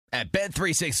At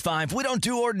Bet365, we don't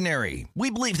do ordinary. We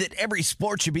believe that every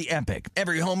sport should be epic.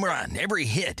 Every home run, every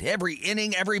hit, every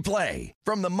inning, every play.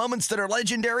 From the moments that are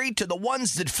legendary to the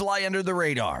ones that fly under the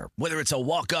radar. Whether it's a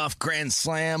walk-off grand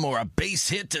slam or a base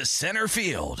hit to center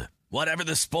field. Whatever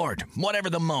the sport, whatever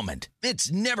the moment.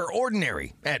 It's never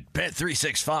ordinary at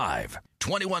Bet365.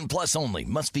 21 plus only.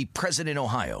 Must be present in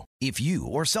Ohio. If you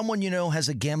or someone you know has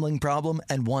a gambling problem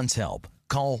and wants help,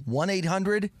 call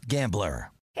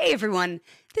 1-800-GAMBLER. Hey everyone,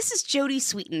 this is Jody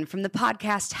Sweeten from the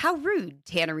podcast How Rude,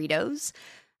 Tanneritos.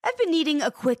 I've been needing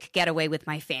a quick getaway with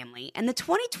my family, and the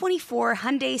 2024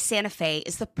 Hyundai Santa Fe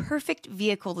is the perfect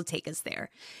vehicle to take us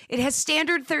there. It has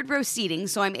standard third-row seating,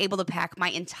 so I'm able to pack my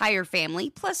entire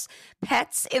family, plus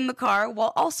pets, in the car,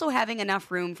 while also having enough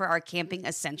room for our camping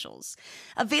essentials.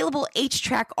 Available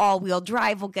H-Track all-wheel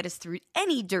drive will get us through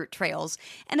any dirt trails,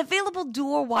 and available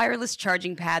dual wireless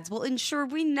charging pads will ensure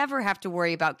we never have to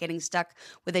worry about getting stuck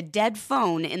with a dead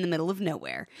phone in the middle of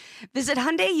nowhere. Visit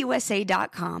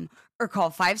HyundaiUSA.com or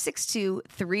call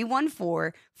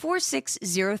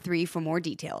 562-314-4603 for more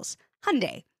details.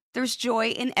 Hyundai, there's joy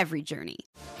in every journey.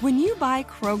 When you buy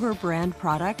Kroger brand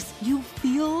products, you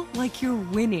feel like you're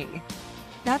winning.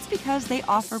 That's because they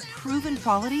offer proven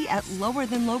quality at lower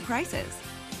than low prices.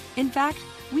 In fact,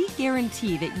 we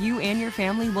guarantee that you and your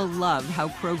family will love how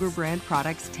Kroger brand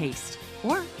products taste,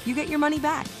 or you get your money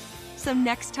back. So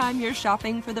next time you're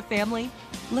shopping for the family,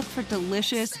 look for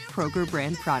delicious Kroger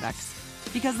brand products,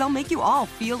 because they'll make you all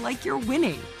feel like you're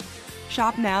winning.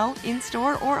 Shop now,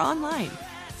 in-store, or online.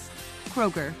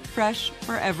 Kroger, fresh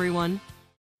for everyone.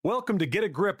 Welcome to Get a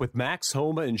Grip with Max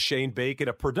Homa and Shane Bacon,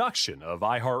 a production of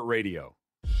iHeartRadio.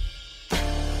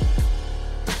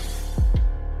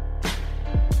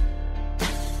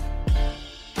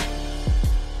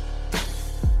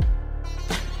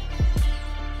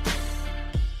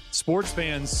 Sports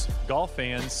fans, golf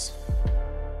fans,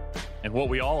 and what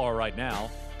we all are right now,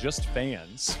 just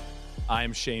fans.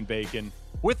 I'm Shane Bacon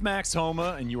with Max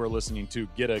Homa, and you are listening to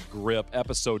Get a Grip,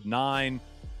 episode 9.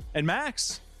 And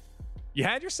Max, you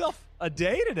had yourself a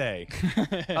day today.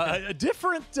 a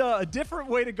different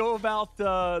way to go about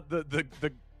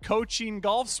the coaching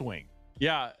golf swing.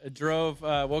 Yeah, I drove,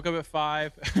 woke up at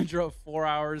 5, drove 4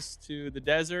 hours to the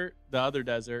desert, the other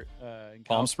desert in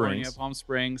California, Palm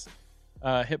Springs.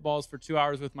 Hit balls for 2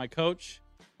 hours with my coach,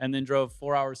 and then drove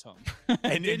 4 hours home.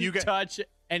 And didn't touch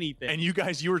anything. And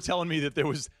you were telling me that there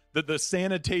was that the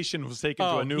sanitation was taken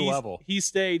to a new level. He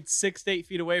stayed 6 to 8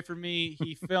 feet away from me.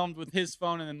 He filmed with his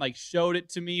phone and then showed it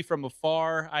to me from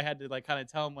afar. I had to kind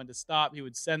of tell him when to stop. He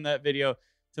would send that video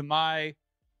to my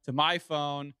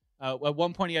phone. At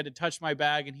one point, he had to touch my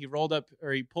bag, and he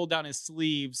pulled down his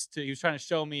sleeves. He was trying to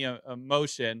show me a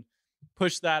motion.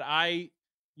 Pushed that. I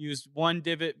used one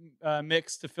divot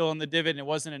mix to fill in the divot, and it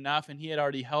wasn't enough, and he had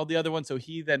already held the other one, so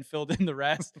he then filled in the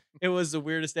rest. It was the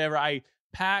weirdest day ever. I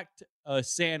packed a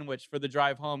sandwich for the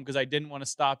drive home because I didn't want to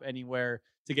stop anywhere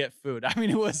to get food. I mean,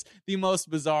 it was the most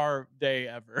bizarre day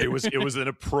ever. It was an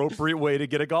appropriate way to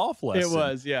get a golf lesson. It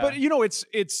was, yeah. But,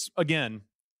 it's again,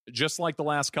 just like the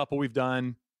last couple we've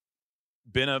done,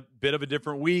 been a bit of a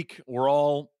different week. We're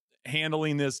all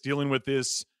handling this, dealing with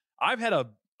this. I've had a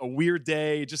weird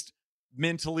day, just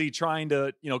mentally trying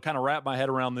to, kind of wrap my head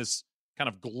around this kind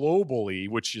of globally,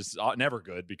 which is never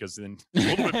good because then a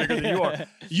little bit bigger than you are.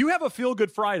 You have a feel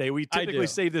good Friday. We typically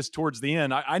save this towards the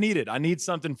end. I need it. I need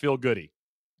something feel goody.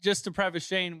 Just to preface,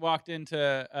 Shane walked into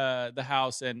the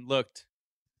house and looked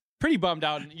pretty bummed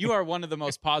out. And you are one of the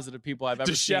most positive people I've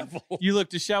ever seen. You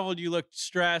looked disheveled. You looked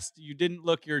stressed. You didn't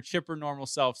look your chipper normal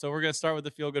self. So we're going to start with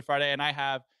the feel good Friday. And I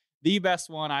have the best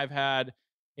one I've had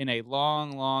in a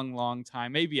long, long, long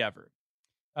time, maybe ever.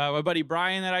 My buddy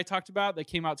Brian that I talked about that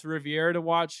came out to Riviera to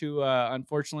watch, who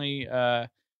unfortunately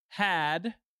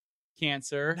had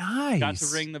cancer. Nice. Got to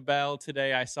ring the bell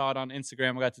today. I saw it on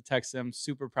Instagram. I got to text him.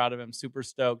 Super proud of him. Super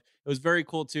stoked. It was very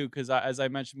cool too because as I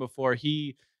mentioned before,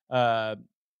 he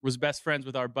was best friends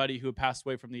with our buddy who had passed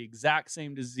away from the exact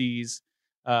same disease,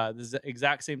 the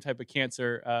exact same type of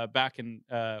cancer back in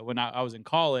when I was in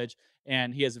college.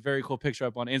 And he has a very cool picture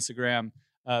up on Instagram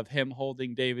of him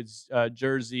holding David's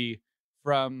jersey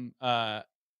from the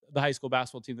high school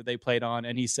basketball team that they played on.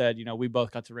 And he said, we both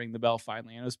got to ring the bell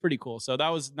finally. And it was pretty cool. So that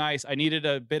was nice. I needed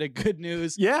a bit of good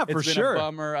news. Yeah, for It's been sure. a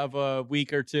bummer of a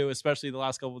week or two, especially the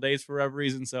last couple of days for whatever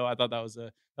reason. So I thought that was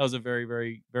a very,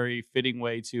 very, very fitting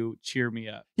way to cheer me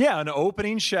up. Yeah, an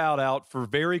opening shout out for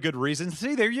very good reasons.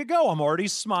 See, there you go. I'm already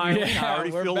smiling. Yeah, I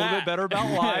already feel a little bit better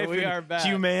about life We and are back.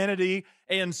 humanity.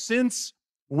 And since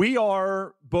we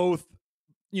are both,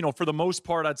 for the most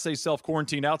part, I'd say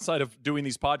self-quarantined outside of doing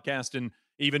these podcasts and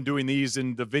even doing these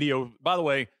in the video. By the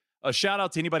way, a shout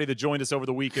out to anybody that joined us over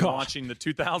the weekend watching the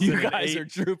 2008 You guys are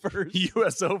troopers.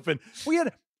 U.S. Open. We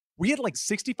had like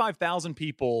 65,000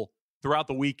 people throughout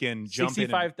the weekend jumping.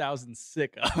 65,000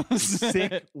 sickos.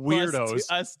 Sick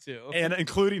weirdos. Us two. And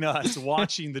including us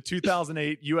watching the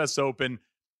 2008 U.S. Open,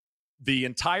 the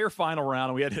entire final round.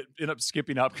 And we had to end up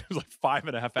skipping up because it was like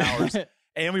 5.5 hours.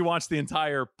 And we watched the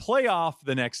entire playoff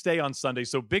the next day on Sunday.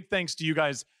 So big thanks to you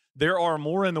guys. There are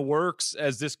more in the works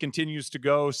as this continues to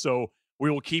go. So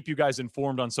we will keep you guys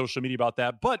informed on social media about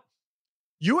that. But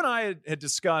you and I had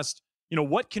discussed,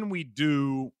 what can we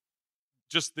do?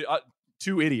 Just the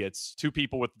two idiots, two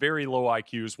people with very low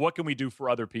IQs. What can we do for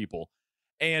other people?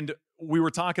 And we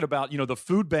were talking about, the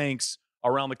food banks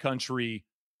around the country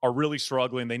are really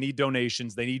struggling. They need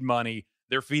donations. They need money.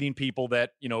 They're feeding people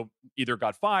that, either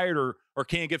got fired or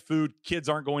can't get food. Kids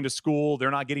aren't going to school. They're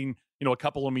not getting, a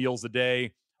couple of meals a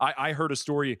day. I heard a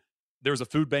story. There's a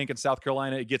food bank in South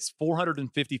Carolina. It gets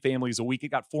 450 families a week. It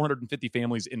got 450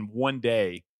 families in one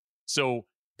day. So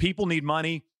people need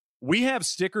money. We have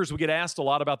stickers. We get asked a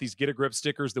lot about these Get a Grip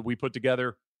stickers that we put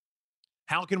together.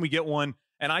 How can we get one?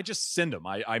 And I just send them.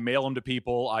 I mail them to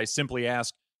people. I simply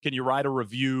ask, can you write a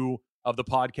review of the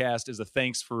podcast as a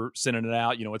thanks for sending it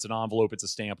out? It's an envelope, it's a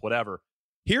stamp, whatever.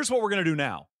 Here's what we're going to do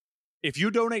now. If you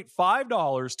donate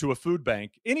 $5 to a food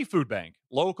bank, any food bank,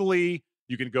 locally,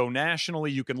 you can go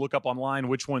nationally, you can look up online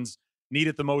which ones need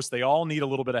it the most. They all need a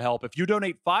little bit of help. If you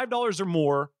donate $5 or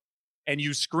more and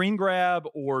you screen grab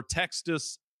or text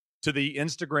us to the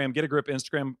Instagram, Get a Grip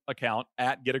Instagram account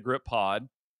at Get a Grip Pod,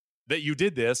 that you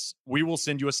did this, we will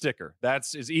send you a sticker.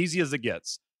 That's as easy as it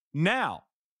gets. Now,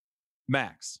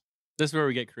 Max. This is where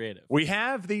we get creative. We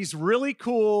have these really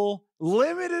cool,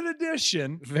 limited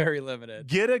edition, very limited,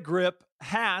 Get a Grip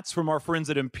hats from our friends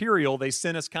at Imperial. They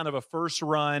sent us kind of a first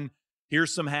run.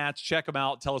 Here's some hats. Check them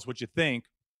out. Tell us what you think.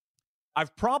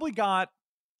 I've probably got,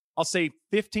 I'll say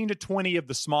 15 to 20 of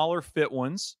the smaller fit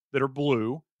ones that are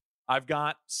blue. I've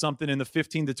got something in the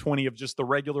 15 to 20 of just the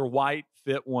regular white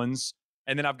fit ones.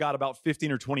 And then I've got about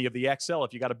 15 or 20 of the XL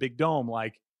if you got a big dome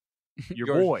like your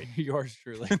boy. Yours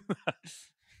truly.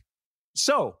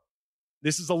 So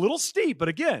this is a little steep, but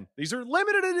again, these are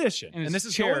limited edition. And this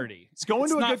is charity. It's going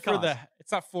to a good cause.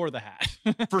 It's not for the hat.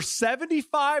 For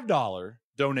 $75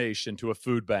 donation to a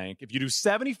food bank, if you do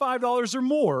 $75 or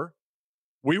more,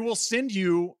 we will send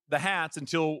you the hats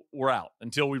until we're out,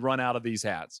 until we run out of these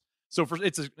hats. So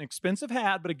it's an expensive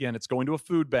hat, but again, it's going to a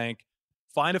food bank.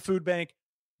 Find a food bank,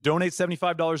 donate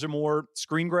 $75 or more,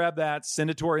 screen grab that, send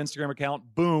it to our Instagram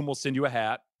account. Boom, we'll send you a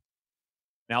hat.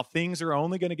 Now, things are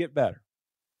only going to get better.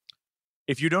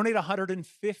 If you donate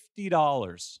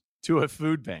 $150 to a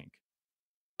food bank,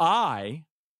 I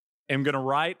am going to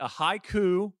write a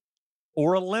haiku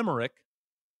or a limerick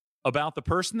about the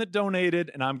person that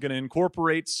donated, and I'm going to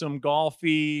incorporate some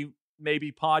golfy,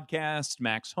 maybe podcast,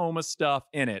 Max Homa stuff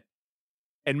in it.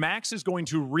 And Max is going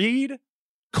to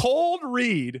cold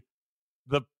read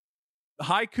the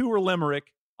haiku or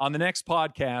limerick on the next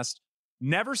podcast.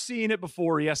 Never seen it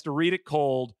before. He has to read it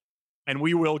cold, and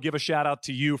we will give a shout out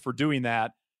to you for doing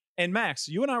that. And Max,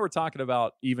 you and I were talking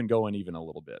about going even a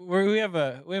little bit. We have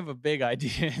a big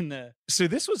idea in the. So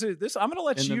this. I'm going to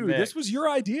let you. This was your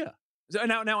idea.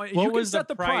 Now what you was can set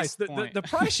the price. The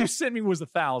price you sent me was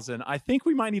 $1,000. I think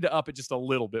we might need to up it just a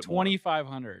little bit more.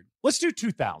 $2,500. Let's do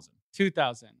 $2,000.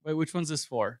 $2,000. Wait, which one's this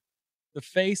for? The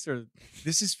face or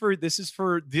this is for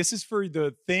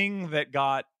the thing that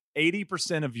got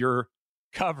 80% of your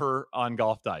cover on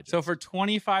Golf Digest. So for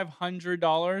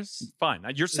 $2,500, fine.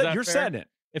 You're setting it.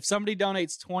 If somebody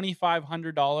donates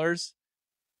 $2,500,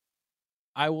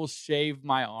 I will shave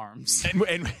my arms,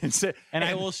 and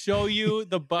I will show you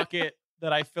the bucket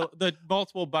that I fill, the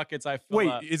multiple buckets I fill. Wait,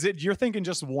 up. is it? You're thinking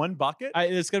just one bucket?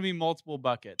 It's going to be multiple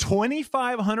buckets.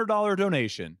 $2,500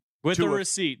 donation with a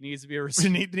receipt. Needs to be a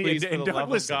receipt. Please, for the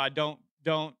love of God,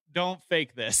 don't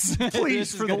fake this.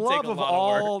 Please, for the love of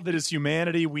all that is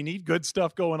humanity, we need good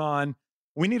stuff going on.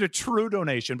 We need a true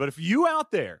donation. But if you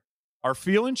out there are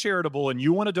feeling charitable and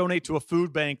you want to donate to a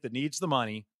food bank that needs the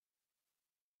money,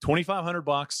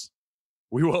 $2,500,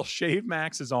 we will shave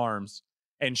Max's arms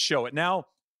and show it. Now,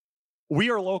 we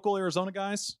are local Arizona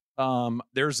guys.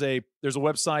 There's a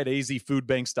website,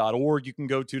 azfoodbanks.org, you can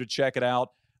go to check it out.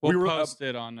 We'll post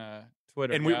it on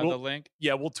Twitter. And the link.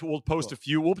 Yeah, we'll post a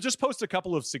few. We'll just post a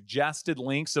couple of suggested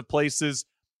links of places.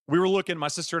 We were looking, my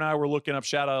sister and I were looking up,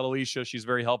 shout out Alicia, she's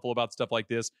very helpful about stuff like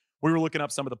this. We were looking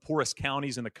up some of the poorest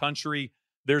counties in the country.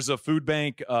 There's a food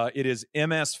bank. It is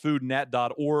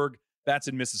msfoodnet.org. That's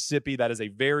in Mississippi. That is a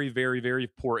very, very, very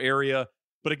poor area.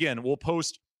 But again, we'll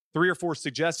post 3 or 4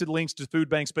 suggested links to food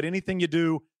banks. But anything you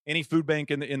do, any food bank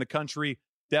in the country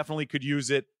definitely could use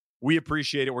it. We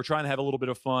appreciate it. We're trying to have a little bit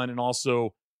of fun and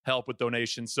also help with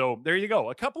donations. So there you go.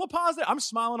 A couple of positive. I'm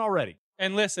smiling already.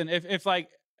 And listen, if like,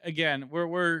 again,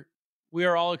 we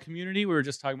are all a community. We were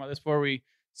just talking about this before we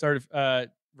started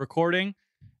recording.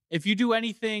 If you do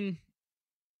anything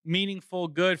meaningful,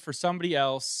 good for somebody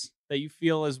else that you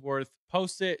feel is worth,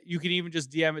 post it. You can even just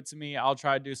DM it to me. I'll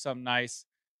try to do something nice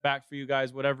back for you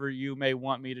guys. Whatever you may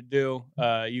want me to do,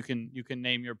 you can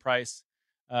name your price,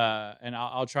 and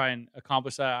I'll try and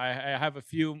accomplish that. I have a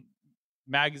few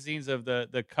magazines of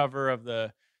the cover of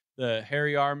the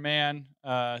Hairy Arm Man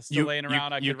still laying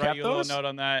around. I could write you a little note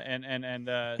on that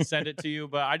and send it to you.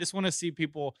 But I just want to see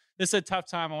people. This is a tough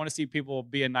time. I want to see people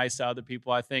being nice to other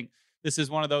people. I think this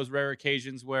is one of those rare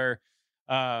occasions where,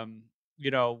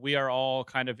 we are all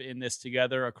kind of in this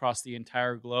together across the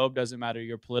entire globe. Doesn't matter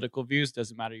your political views,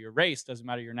 doesn't matter your race, doesn't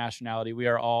matter your nationality. We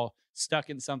are all stuck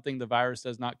in something. The virus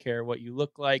does not care what you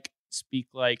look like, speak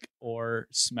like, or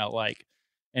smell like.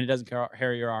 And it doesn't care how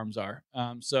hairy your arms are.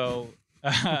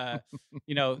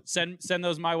 Send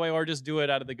those my way, or just do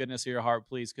it out of the goodness of your heart,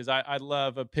 please. Because I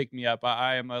love a pick me up.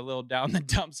 I am a little down the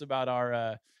dumps about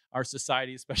our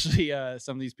society, especially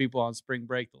some of these people on spring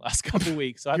break the last couple of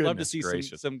weeks. So I'd love to see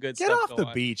some good stuff. Get off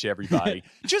the beach, everybody.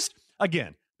 Just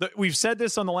again, we've said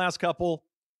this on the last couple.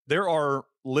 There are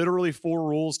literally 4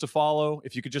 rules to follow.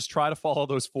 If you could just try to follow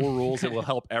those 4 rules, it will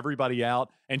help everybody out.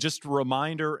 And just a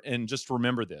reminder, and just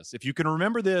remember this. If you can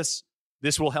remember this,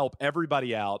 this will help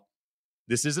everybody out.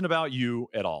 This isn't about you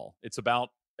at all. It's about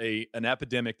an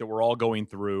epidemic that we're all going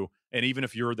through. And even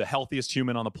if you're the healthiest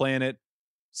human on the planet,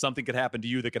 something could happen to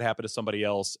you that could happen to somebody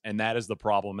else. And that is the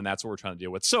problem. And that's what we're trying to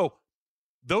deal with. So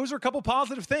those are a couple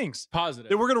positive things. Positive.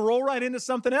 That we're going to roll right into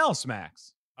something else,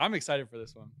 Max. I'm excited for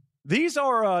this one. These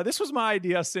are, this was my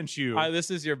idea since you. This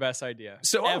is your best idea.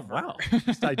 So, wow.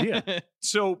 Best idea.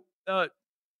 So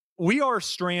we are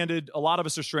stranded. A lot of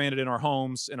us are stranded in our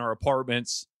homes, in our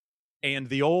apartments. And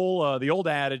the old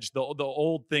adage, the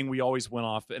old thing we always went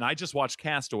off, and I just watched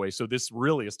Castaway, so this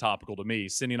really is topical to me.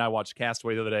 Cindy and I watched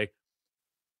Castaway the other day.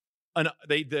 And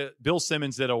Bill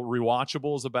Simmons did a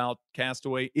rewatchables about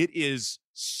Castaway. It is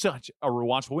such a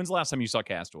rewatchable. When's the last time you saw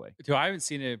Castaway? Dude, I haven't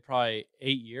seen it in probably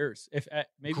 8 years, if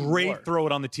maybe Great, more. Throw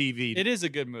it on the TV. It is a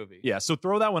good movie. Yeah, so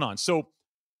throw that one on. So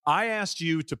I asked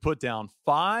you to put down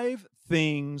 5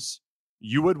 things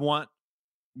you would want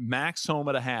Max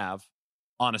Homa to have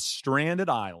on a stranded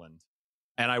island,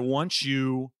 and I want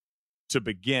you to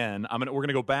begin. We're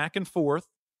gonna go back and forth.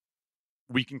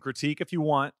 We can critique if you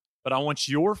want, but I want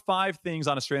your 5 things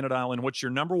on a stranded island. What's your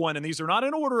number one? And these are not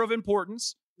in order of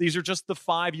importance. These are just the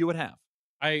 5 you would have.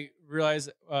 I realize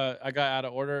I got out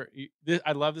of order.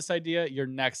 I love this idea. Your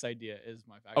next idea is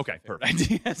my favorite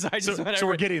idea. So I just so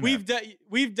we're getting there.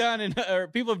 We've done or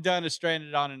people have done a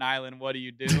stranded on an island. What do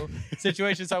you do?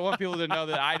 Situations. I want people to know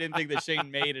that I didn't think that Shane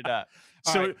made it up.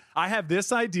 All right. I have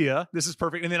this idea. This is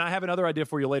perfect. And then I have another idea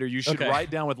for you later. You should write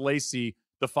down with Lacey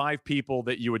the 5 people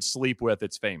that you would sleep with.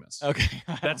 It's famous. Okay.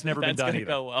 That's never been done either.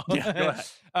 Go well. Yeah, go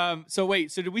ahead. So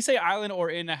wait, so did we say island or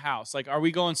in a house? Like, are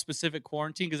we going specific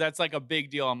quarantine? Because that's like a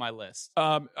big deal on my list.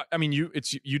 I mean, you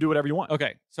do whatever you want.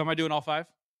 Okay. So am I doing all 5?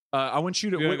 I want you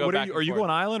to, what are you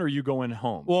going island or are you going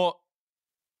home? Well,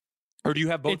 or do you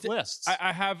have both lists?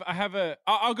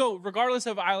 I'll go regardless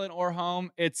of island or home.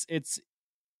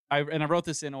 I wrote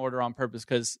this in order on purpose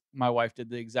because my wife did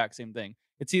the exact same thing.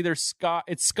 It's either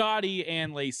Scotty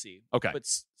and Lacey. Okay. But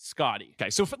Scotty.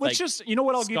 Okay. So let's just, you know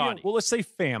what I'll give you? Well, let's say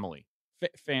family.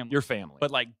 Family. Your family.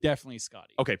 But like definitely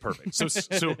Scotty. Okay, perfect. So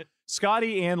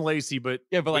Scotty and Lacey, but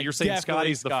like you're saying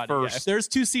Scotty's the first. Yeah. If there's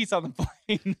 2 seats on the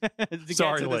plane to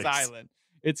get to this island,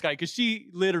 it's Scotty. Because she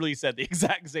literally said the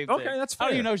exact same thing. Okay, that's fair.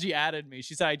 How do you know she added me?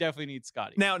 She said, I definitely need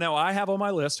Scotty. Now I have on my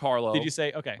list Harlow. Did you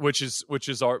say? Okay. Which is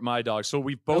my dog. So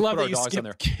we both put our dogs on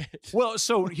there. Well,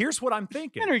 so here's what I'm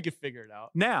thinking. Henry could figure it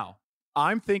out. Now,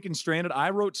 I'm thinking stranded.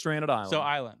 I wrote stranded island. So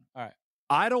island. All right.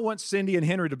 I don't want Cindy and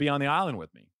Henry to be on the island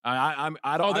with me. I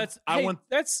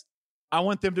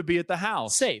want them to be at the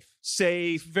house.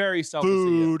 Safe. Very selfish.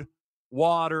 Food,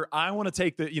 water. I want to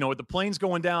take the the plane's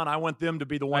going down. I want them to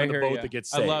be the one in the boat that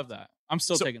gets saved. I love that. I'm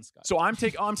still taking Scott. So I'm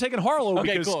taking Harlow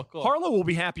because cool. Harlow will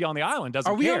be happy on the island.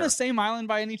 Are we on the same island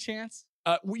by any chance?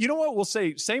 You know what? We'll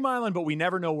say same island, but we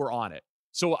never know we're on it.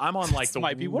 So I'm on like the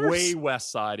way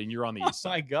west side, and you're on the east side.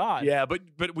 Oh my God! Yeah, but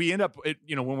we end up,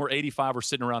 when we're 85, we're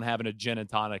sitting around having a gin and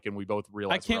tonic, and we both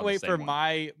realize. I can't wait for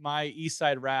my east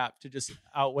side rap to just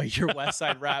outweigh your west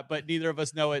side rap, but neither of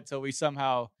us know it till we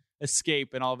somehow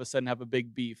escape and all of a sudden have a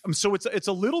big beef. So it's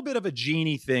a little bit of a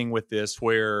genie thing with this,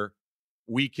 where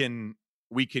we can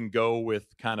go with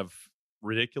kind of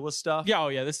ridiculous stuff.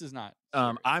 Yeah, this is not.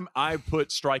 I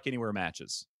put strike anywhere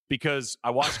matches. because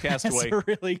I watched Castaway. That's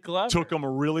really clever. Took them a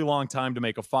really long time to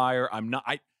make a fire.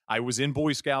 I was in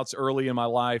Boy Scouts early in my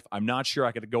life. I'm not sure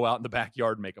I could go out in the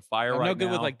backyard and make a fire I'm right no good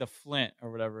now. with like the flint or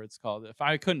whatever it's called. If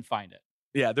I couldn't find it.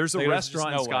 Yeah, there's a Like, there's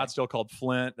restaurant in just no way. Scottsdale called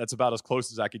Flint. That's about as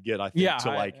close as I could get, I think, to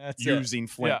like that's using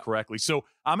Flint Yeah. correctly. So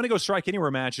I'm going to go Strike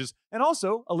Anywhere matches. And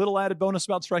also, a little added bonus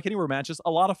about Strike Anywhere matches,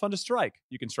 a lot of fun to strike.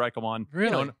 You can strike them on,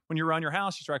 Really? when you're around your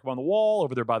house, you strike them on the wall,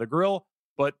 over there by the grill.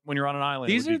 But when you're on an island,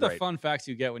 These it would are be the great. fun facts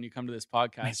you get when you come to this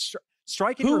podcast. Man,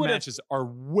 Strike Anywhere would've- matches are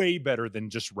way better than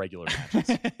just regular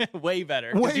matches. Way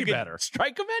better. 'cause Way you can better.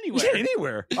 Strike them anywhere. Yeah,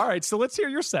 anywhere. All right, so let's hear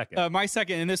your second. My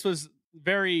second, and this was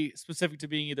very specific to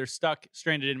being either stuck,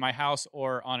 stranded in my house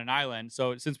or on an island.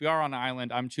 So since we are on an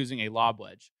island, I'm choosing a lob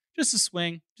wedge. Just to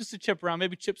swing, just to chip around,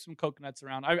 maybe chip some coconuts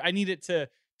around. I need it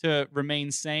to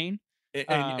remain sane.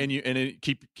 And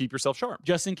keep yourself sharp.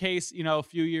 Just in case, a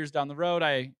few years down the road,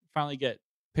 I finally get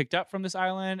picked up from this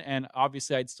island, and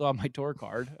obviously I'd still have my tour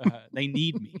card. They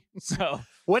need me. So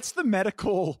What's the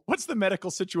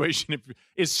medical situation? If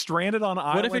is stranded on an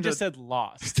island? what if it just said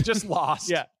lost? just lost?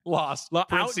 Yeah. Lost. Out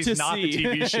Parentheses, to not sea. the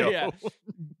TV show. Yeah.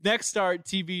 Next start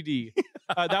TBD.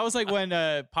 That was like when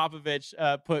Popovich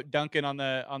put Duncan on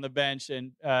the bench,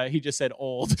 and he just said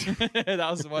old. That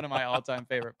was one of my all-time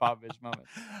favorite Popovich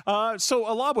moments.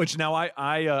 So a lob wedge. Now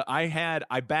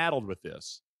I battled with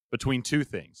this between two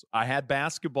things. I had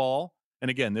basketball, and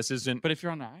again, this isn't But if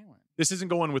you're on the island, this isn't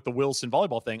going with the Wilson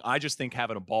volleyball thing. I just think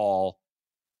having a ball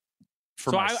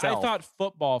for so myself. I thought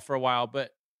football for a while,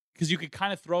 but because you could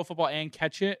kind of throw a football and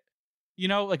catch it.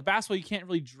 Like basketball, you can't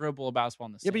really dribble a basketball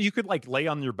in the Yeah, sand. but you could like lay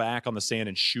on your back on the sand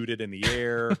and shoot it in the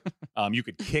air. You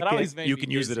could kick That always it. made You me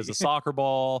can use it as dizzy. a soccer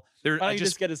ball. Why don't you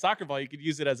just get a soccer ball? You could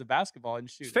use it as a basketball and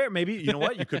shoot. Fair, maybe. You know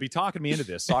what? You could be talking me into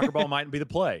this. Soccer ball might be the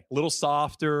play. A little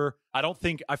softer.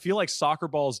 I feel like soccer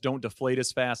balls don't deflate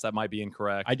as fast. That might be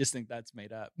incorrect. I just think that's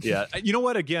made up. Yeah. You know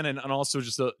what? Again, and also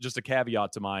just a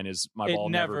caveat to mine is my It ball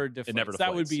never deflates. It never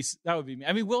deflates. That would be me.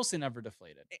 I mean, Wilson never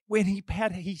deflated. When he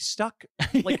stuck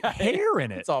like Yeah, hair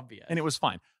in it. It's all BS. And it was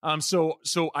fine.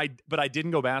 But I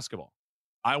didn't go basketball.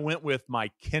 I went with my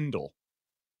Kindle.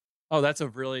 Oh, that's a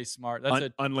really smart. That's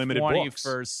a unlimited 21st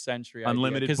books. century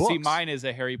Unlimited Because see, books. mine is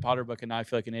a Harry Potter book, and now I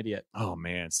feel like an idiot. Oh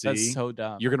man, see, That's so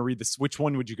dumb. you're gonna read this. Which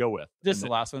one would you go with? Just And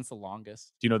the last one's the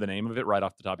longest. do you know the name of it right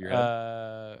off the top of your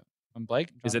head? I'm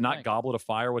blank. Is it not Goblet of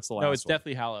Fire? What's the last No, it's one?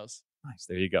 Deathly Hallows. Nice.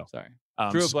 There you go. Sorry,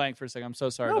 drew a So- blank for a second. I'm so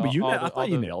sorry. No, to but you all na- I the- thought all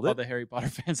you the- nailed All it. the Harry Potter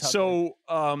fans out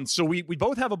there. So we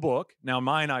both have a book now.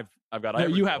 Mine, I've got. No,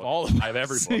 every you book. have all of I have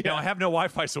every us. book. Now Yeah. I have no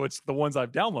Wi-Fi, so it's the ones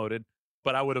I've downloaded.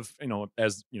 But I would have,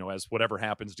 as whatever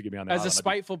happens to get me on the As a island, I'd be-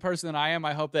 spiteful person that I am,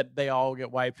 I hope that they all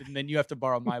get wiped, and then you have to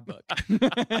borrow my book.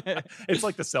 It's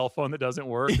like the cell phone that doesn't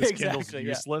work. This Kindle's Exactly, yeah.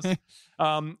 useless.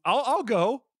 I'll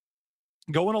go.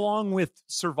 Going along with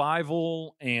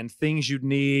survival and things you'd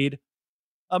need,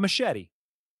 a machete.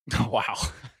 Wow.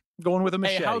 Going with a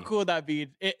machete. Hey, how cool would that be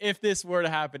if this were to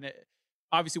happen?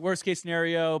 Obviously, worst case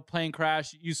scenario, plane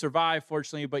crash, you survive,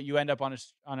 fortunately, but you end up on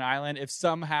an island. If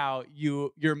somehow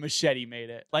your machete made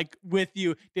it, like with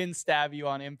you, didn't stab you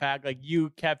on impact, like you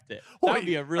kept it. That would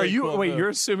be a really cool move. You're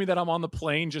assuming that I'm on the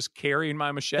plane just carrying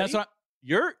my machete? That's what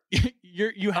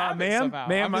you have it ma'am, somehow.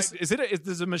 ma'am. I'm just-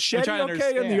 Is a machete trying to okay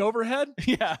in the understand. overhead?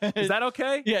 yeah, Is that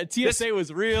okay? yeah? TSA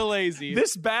was real lazy.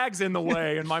 This bag's in the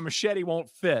way, and my machete won't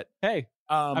fit. Hey,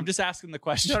 I'm I'm just asking the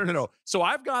question. No. So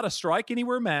I've got a Strike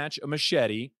Anywhere match, a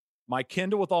machete, my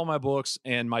Kindle with all my books,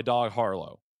 and my dog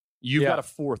Harlow. You've Yeah. got a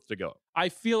fourth to go. I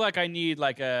feel like I need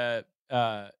like a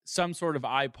some sort of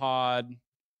iPod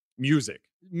Music.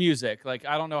 music. Like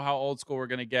I don't know how old school we're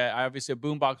gonna get. I obviously a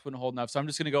boombox wouldn't hold enough, so I'm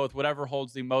just gonna go with whatever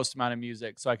holds the most amount of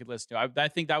music, so I could listen to. I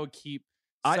think that would keep.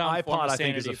 Some form iPod, of I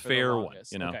think, is a sanity for the fair one.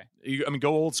 longest. You know, Okay. go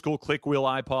old school click wheel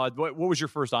iPod. What was your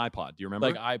first iPod? Do you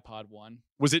remember? Like iPod 1.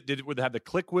 Did it have the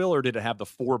click wheel or did it have the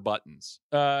 4 buttons?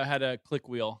 Had a click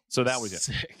wheel. So that was it.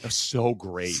 Sick. That was so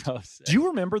great. So sick. Do you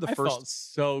remember the I first? felt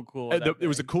so cool. with that It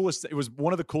was the thing. coolest. It was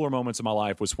one of the cooler moments of my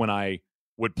life. Was when I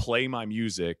would play my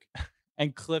music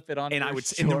and clip it on. and I would.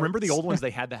 And remember the old ones? They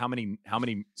had how many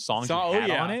songs you had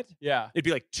yeah. on it? Yeah. It'd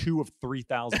be like 2 of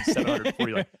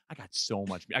 3,740. Like I got so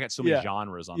much. I got so many Yeah.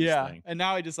 genres on Yeah. this thing. And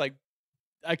now I just like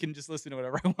I can just listen to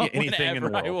whatever I want. Yeah, anything in the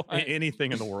whenever I world. want.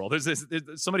 Anything in the world. There's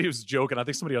somebody who's joking. I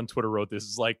think somebody on Twitter wrote this.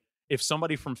 It's like if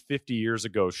somebody from 50 years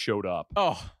ago showed up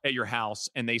Oh, at your house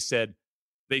and they said,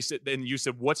 then you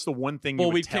said, what's the one thing you well,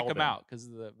 would we tell kick them them? out because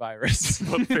of the virus.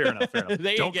 Well, fair enough.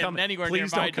 They ain't getting anywhere near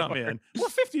Please my don't come door. in. Well,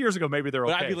 50 years ago, maybe they're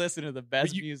But okay. I'd be listening to the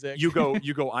best But music. You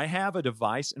go, I have a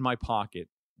device in my pocket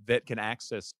that can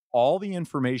access all the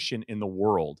information in the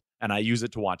world, and I use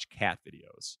it to watch cat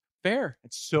videos. fair.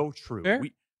 It's so true. Fair.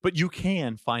 but you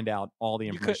can find out all the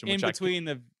You information could, in between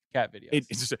the cat videos.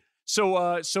 It's just,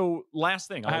 so last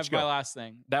thing. I have my last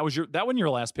thing. That wasn't your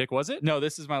last pick, was it? No,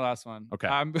 this is my last one.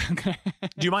 Okay.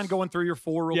 Do you mind going through your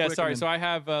 4 real quick? Yeah, sorry. So I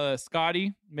have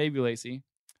Scotty, maybe Lacey,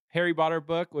 Harry Potter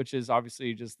book, which is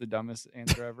obviously just the dumbest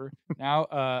answer ever. Now,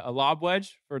 a lob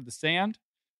wedge for the sand,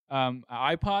 an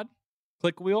iPod,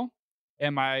 click wheel,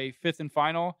 and my 5th and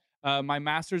final, my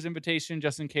master's invitation,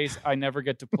 just in case I never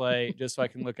get to play, just so I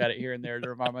can look at it here and there to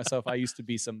remind myself I used to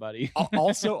be somebody.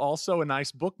 also a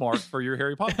nice bookmark for your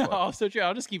Harry Potter book. Also true.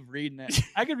 I'll just keep reading it.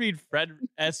 I could read Fred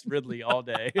S. Ridley all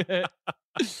day.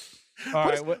 All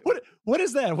right. What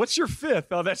is that? What's your 5th?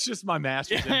 Oh, that's just my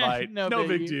master's invite. No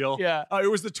big deal. Yeah.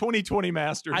 It was the 2020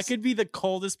 Masters. I could be the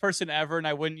coldest person ever, and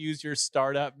I wouldn't use your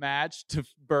startup match to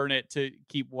burn it to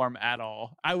keep warm at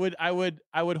all. I would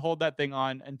hold that thing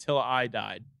on until I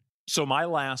died. So my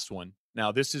last one.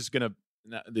 Now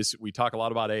we talk a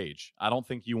lot about age. I don't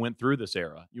think you went through this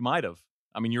era. You might have.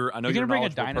 I mean, I know you're a bring a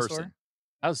knowledgeable dinosaur. person.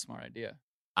 That was a smart idea.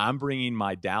 I'm bringing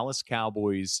my Dallas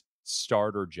Cowboys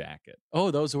starter jacket.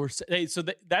 Oh, those were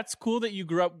that's cool that you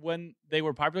grew up when they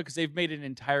were popular, because they've made an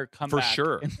entire comeback for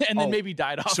sure, and then maybe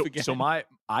died off again. So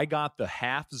I got the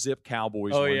half zip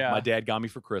Cowboys one. My dad got me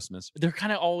for Christmas. They're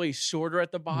kind of always shorter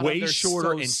at the bottom. Way They're shorter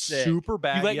so and sick. super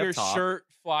baggy. You let your up top. shirt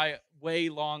fly way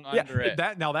long under it.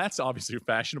 That's obviously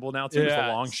fashionable now too. It's the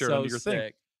long shirt under your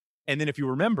thing. And then if you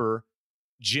remember,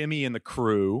 Jimmy and the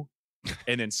crew,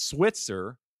 and then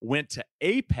Switzer went to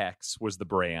Apex was the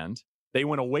brand. They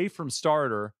went away from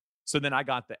starter. So then I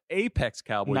got the Apex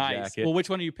Cowboy jacket. Well, which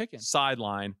one are you picking?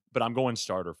 Sideline, but I'm going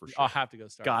starter for sure. I'll have to go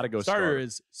starter. Gotta go starter. Starter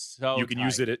is so you can tight.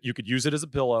 use it. You could use it as a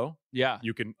pillow. Yeah.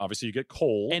 You can you get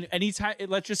cold. And anytime,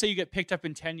 let's just say you get picked up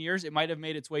in 10 years, it might have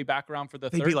made its way back around for the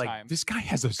They'd third be like, time. this guy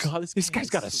has this guy's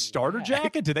got a starter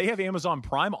jacket. Do they have Amazon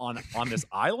Prime on this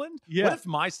island? Yeah. What if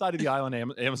my side of the island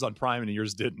Amazon Prime and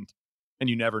yours didn't? And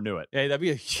you never knew it. Yeah, that'd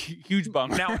be a huge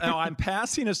bummer. Now I'm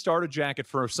passing a starter jacket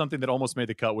for something that almost made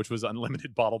the cut, which was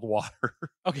unlimited bottled water.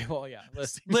 Okay, well, yeah.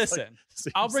 Listen,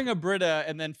 I'll bring a Brita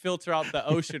and then filter out the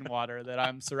ocean water that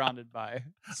I'm surrounded by.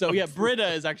 So yeah,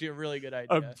 Brita is actually a really good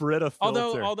idea. A Brita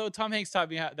filter. Although Tom Hanks taught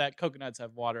me that coconuts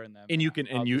have water in them, and you can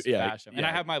bash them. And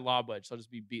I have my lob wedge, so I'll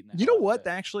just be beating them. You know what?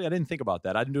 Actually, I didn't think about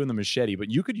that. I didn't do it in the machete, but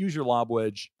you could use your lob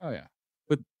wedge. Oh yeah.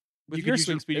 With your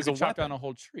swing speed, you could chop down a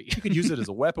whole tree. You could use it as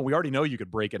a weapon. We already know you could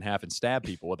break in half and stab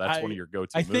people. That's one of your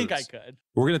go-to moves. I think I could.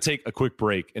 We're going to take a quick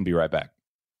break and be right back.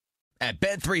 At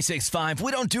Bet365,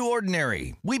 we don't do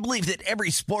ordinary. We believe that every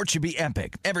sport should be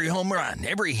epic. Every home run,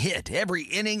 every hit, every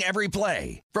inning, every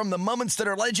play. From the moments that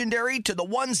are legendary to the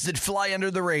ones that fly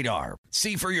under the radar.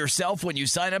 See for yourself when you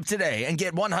sign up today and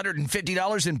get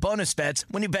 $150 in bonus bets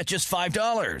when you bet just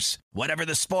 $5. Whatever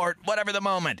the sport, whatever the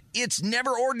moment, it's never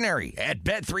ordinary at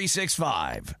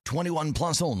Bet365. 21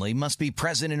 plus only. Must be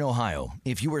present in Ohio.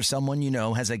 If you or someone you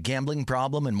know has a gambling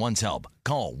problem and wants help,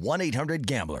 call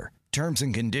 1-800-GAMBLER. Terms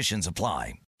and conditions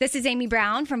apply. This is Amy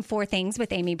Brown from 4 Things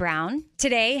with Amy Brown.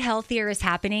 Today, healthier is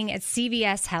happening at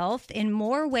CVS Health in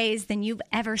more ways than you've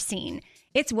ever seen.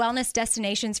 It's wellness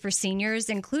destinations for seniors,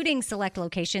 including select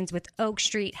locations with Oak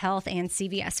Street Health and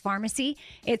CVS Pharmacy.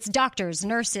 It's doctors,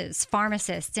 nurses,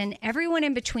 pharmacists, and everyone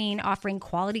in between offering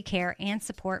quality care and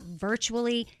support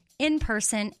virtually, in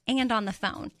person, and on the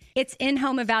phone. It's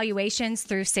in-home evaluations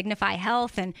through Signify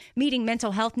Health and meeting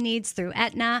mental health needs through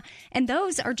Aetna. And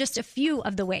those are just a few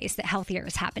of the ways that healthier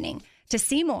is happening. To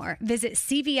see more, visit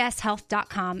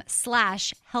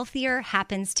cvshealth.com/healthier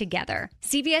happens together.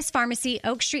 CVS Pharmacy,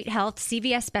 Oak Street Health,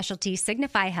 CVS Specialty,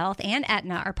 Signify Health, and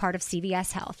Aetna are part of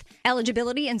CVS Health.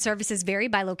 Eligibility and services vary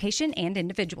by location and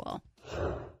individual.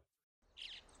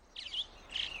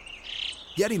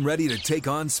 Getting ready to take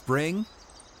on spring?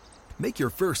 Make your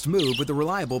first move with the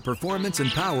reliable performance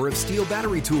and power of Steel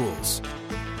battery tools.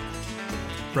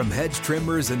 From hedge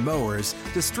trimmers and mowers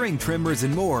to string trimmers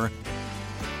and more,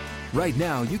 right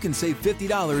now you can save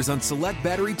 $50 on select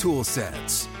battery tool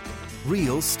sets.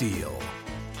 Real Steel.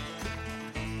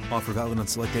 Offer valid on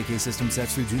select AK system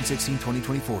sets through June 16,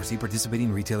 2024. See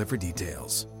participating retailer for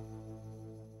details.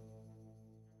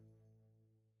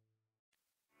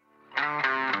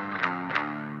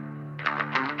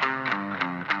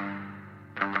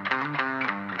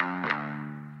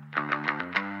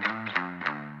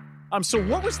 So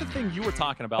what was the thing you were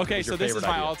talking about? Okay, so this is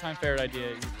my all-time favorite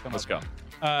idea. Let's go.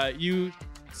 You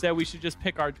said we should just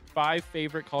pick our 5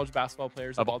 favorite college basketball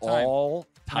players of all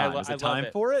time. Is it time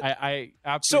for it? I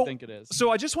absolutely think it is.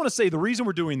 So I just want to say the reason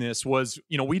we're doing this was,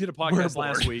 we did a podcast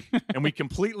last week and we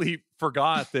completely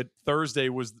forgot that Thursday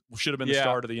should have been the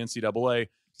start of the NCAA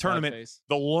tournament.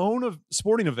 The lone of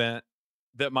sporting event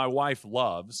that my wife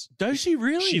loves. Does she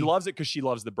really? She loves it because she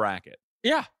loves the bracket.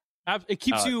 Yeah. It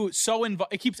keeps you so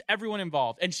involved. It keeps everyone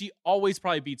involved, and she always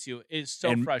probably beats you. It's so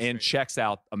frustrating. And checks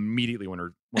out immediately when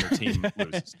her team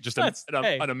loses. Just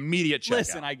an immediate check.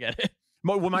 Listen, I get it.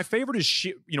 Well, my favorite is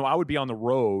I would be on the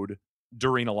road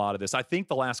during a lot of this. I think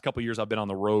the last couple of years I've been on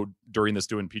the road during this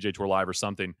doing PGA Tour Live or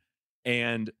something,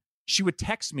 and she would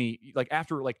text me like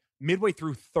after like midway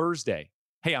through Thursday.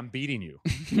 Hey, I'm beating you.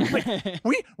 Like,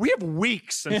 we have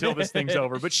weeks until this thing's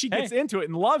over, but she gets into it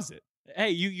and loves it. Hey,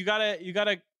 you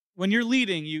gotta. When you're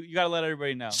leading, you got to let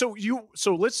everybody know. So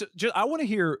let's just, I want to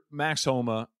hear Max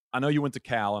Homa. I know you went to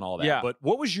Cal and all that, but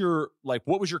what was your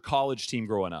college team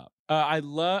growing up? I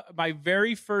love my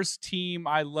very first team.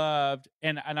 I loved,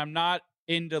 and I'm not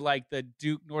into like the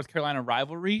Duke North Carolina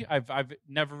rivalry. I've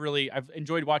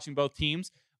enjoyed watching both teams.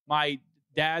 My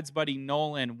dad's buddy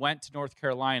Nolan went to North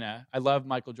Carolina. I loved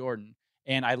Michael Jordan,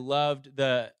 and I loved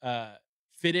the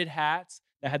fitted hats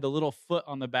that had the little foot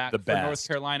on the back for North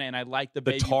Carolina, and I liked the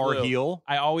baby Tar blue. Heel.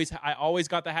 I always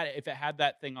got the hat if it had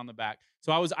that thing on the back.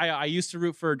 So I used to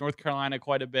root for North Carolina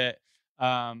quite a bit.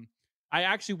 I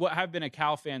actually have been a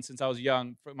Cal fan since I was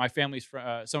young. My family's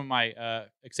from some of my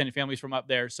extended families from up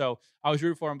there, so I was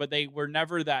rooting for them. But they were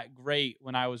never that great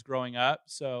when I was growing up.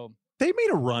 So they made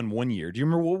a run one year. Do you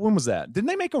remember when was that? Didn't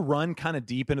they make a run kind of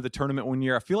deep into the tournament one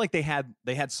year? I feel like they had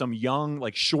some young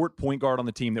like short point guard on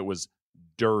the team that was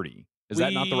dirty. Is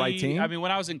that not the right team? I mean,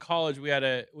 when I was in college, we had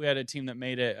a team that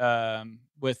made it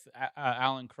with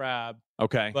Alan Crabb.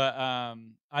 Okay, but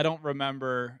I don't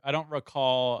remember. I don't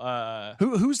recall.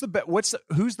 Who's the best?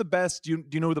 Who's the best? Do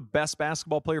you know who the best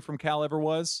basketball player from Cal ever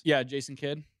was? Yeah, Jason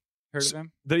Kidd. Heard of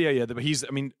him? He's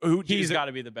got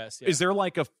to be the best. Yeah. Is there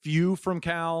like a few from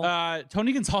Cal?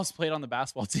 Tony Gonzalez played on the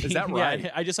basketball team. Is that right?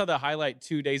 Yeah, I just saw the highlight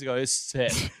 2 days ago. It's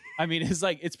sick. I mean,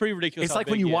 it's pretty ridiculous. It's like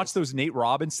when you watch those Nate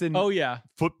Robinson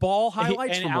football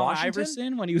highlights from Allen Washington.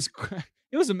 Iverson when he was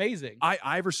it was amazing.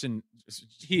 Iverson,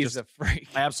 he's a freak.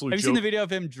 Absolutely. Have you seen the video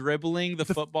of him dribbling the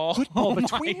football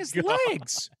between his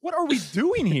legs? What are we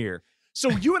doing here? So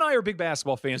you and I are big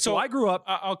basketball fans. So I grew up.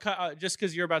 I'll cut just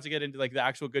because you're about to get into like the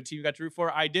actual good team you got to root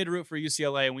for. I did root for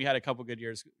UCLA, and we had a couple good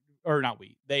years. Or not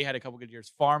we. They had a couple good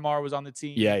years. Farmar was on the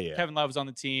team. Yeah. Kevin Love was on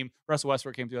the team. Russell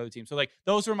Westbrook came to the other team. So like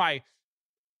those were my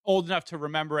old enough to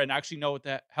remember and actually know what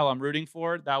the hell I'm rooting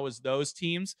for. That was those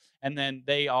teams, and then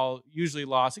they all usually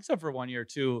lost except for 1 year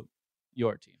to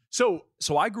your team. So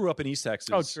I grew up in East Texas.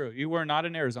 Oh, true. You were not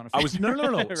an Arizona fan. I was no.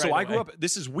 Right So I grew away. up.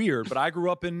 This is weird, but I grew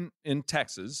up in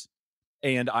Texas,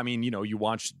 and I mean, you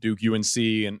watch Duke, UNC,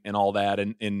 and all that,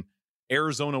 and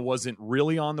Arizona wasn't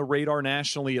really on the radar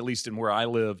nationally, at least in where I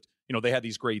lived. They had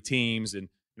these great teams, and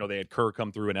they had Kerr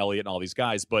come through and Elliott and all these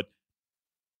guys, but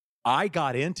I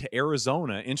got into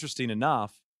Arizona, interesting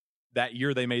enough, that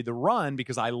year they made the run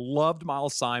because I loved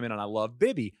Miles Simon and I loved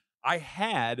Bibby. I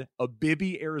had a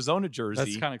Bibby Arizona jersey.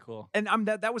 That's kind of cool. And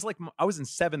that was like I was in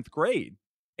 7th grade.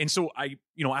 And so I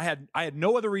had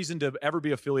no other reason to ever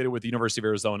be affiliated with the University of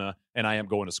Arizona, and I am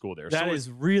going to school there. That is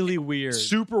really weird.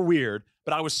 Super weird,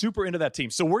 but I was super into that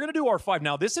team. So we're going to do our 5.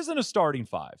 Now, this isn't a starting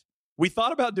 5. We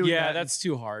thought about doing that. Yeah, that's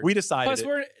too hard. We decided. Plus,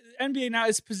 we're NBA now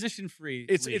is position free.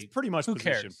 It's pretty much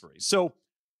position free. So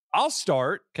I'll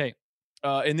start. Okay.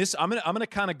 And this I'm gonna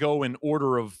kind of go in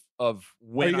order of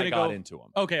when I got into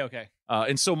them. Okay.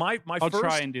 And so my I'll first,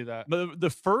 try and do that. The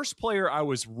first player I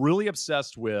was really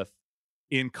obsessed with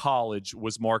in college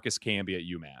was Marcus Camby at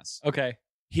UMass. Okay.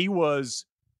 He was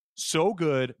so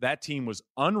good. That team was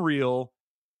unreal.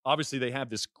 Obviously, they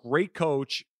have this great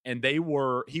coach, and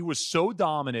he was so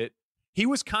dominant. He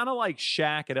was kind of like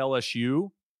Shaq at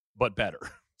LSU, but better.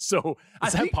 So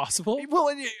is that possible? Well,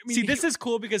 I mean, see, this is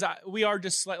cool because we are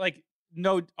just like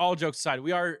no. All jokes aside,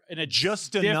 we are in a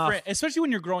just different, enough. especially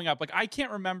when you're growing up. Like I can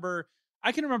remember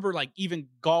like even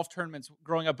golf tournaments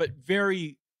growing up, but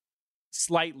very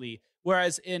slightly.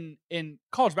 Whereas in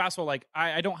college basketball, like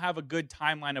I don't have a good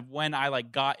timeline of when I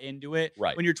like got into it.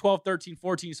 Right. When you're 12, 13,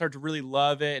 14, you start to really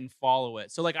love it and follow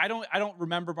it. So like I don't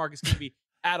remember Marcus Camby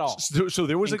at all. So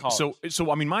there was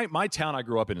so I mean my town I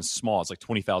grew up in is small. It's like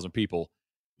 20,000 people.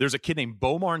 There's a kid named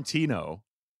Bo Martino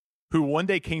who one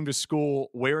day came to school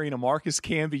wearing a Marcus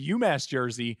Camby UMass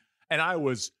jersey, and I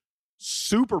was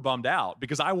super bummed out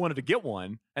because I wanted to get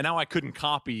one, and now I couldn't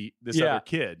copy this other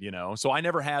kid, So I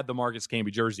never had the Marcus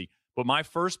Camby jersey. But my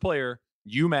first player,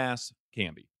 UMass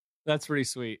Camby. That's pretty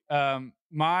sweet.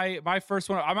 My first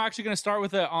one, I'm actually going to start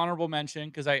with an honorable mention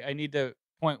because I need to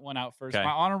point one out first. Okay.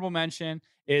 My honorable mention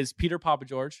is Peter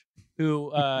Papageorge,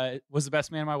 who was the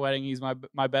best man at my wedding. He's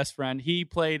my best friend. He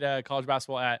played college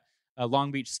basketball at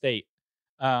Long Beach State.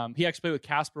 He actually played with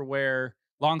Casper Ware,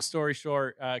 long story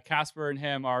short, Casper and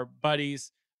him are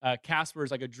buddies. Casper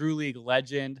is like a Drew League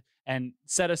legend and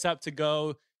set us up to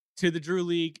go to the Drew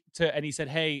League and he said,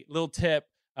 hey, little tip,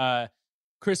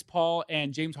 Chris Paul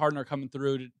and James Harden are coming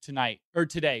through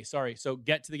today. Sorry. So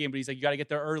get to the game. But he's like, you got to get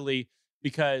there early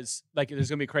because like there's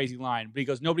going to be a crazy line. But he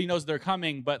goes, nobody knows they're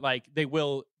coming, but like they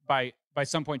will by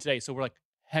some point today. So we're like,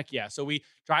 heck yeah. So we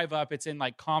drive up. It's in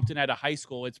like Compton at a high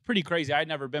school. It's pretty crazy. I'd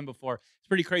never been before. It's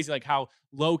pretty crazy like how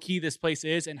low key this place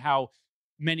is and how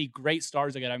many great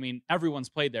stars they get. I mean, everyone's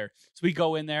played there. So we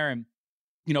go in there and,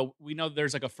 you know, we know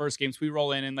there's like a first game. So we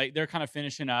roll in and like they're kind of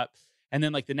finishing up. And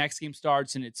then like the next game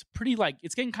starts and it's pretty like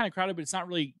it's getting kind of crowded, but it's not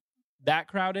really that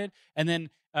crowded. And then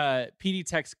PD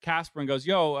texts Casper and goes,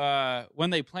 yo, when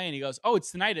they play? And he goes, oh,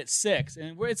 it's tonight at 6.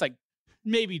 And it's like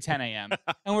maybe 10 a.m.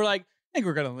 And we're like, I think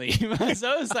we're going to leave.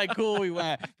 So it was like, cool, we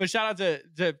went. But shout out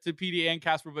to PD and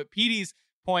Casper. But PD's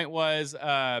point was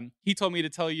he told me to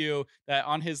tell you that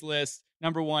on his list,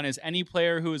 number 1 is any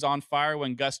player who is on fire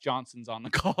when Gus Johnson's on the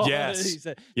call. Yes. He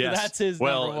said, yes. So that's his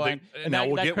number 1. Now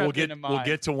we'll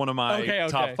get to one of my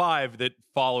top 5 that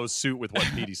follows suit with what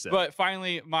Petey said. But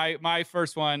finally, my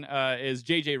first one is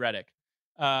JJ Redick.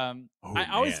 I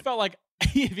always felt like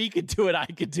if he could do it, I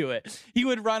could do it. He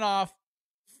would run off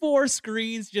 4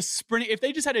 screens, just sprinting. If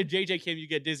they just had a JJ cam, you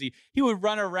get dizzy. He would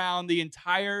run around the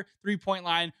entire 3-point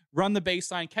line, run the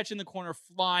baseline, catch in the corner,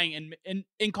 flying. And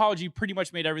in college, he pretty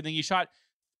much made everything. He shot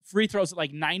free throws at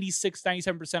like 96,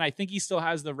 97%. I think he still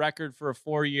has the record for a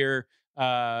 4-year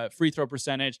free throw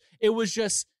percentage. It was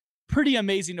just pretty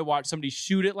amazing to watch somebody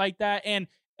shoot it like that. And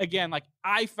again, like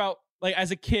I felt like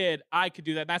as a kid, I could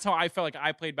do that. That's how I felt like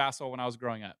I played basketball when I was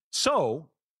growing up. So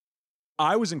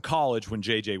I was in college when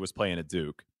JJ was playing at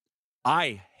Duke.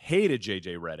 I hated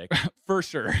JJ Redick for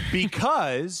sure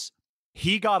because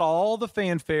he got all the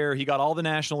fanfare. He got all the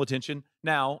national attention.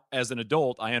 Now, as an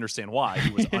adult, I understand why.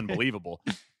 He was unbelievable.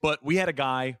 But we had a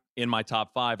guy in my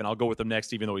top 5, and I'll go with him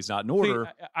next, even though he's not in order.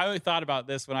 See, I only thought about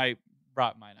this when I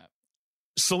brought mine up.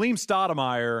 Salim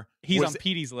Stoudemire. He's on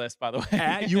Petey's list, by the way.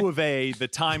 At U of A, the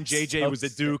time JJ was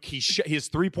at Duke, his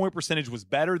 3-point percentage was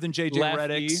better than JJ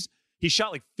Redick's. He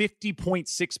shot like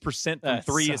 50.6% from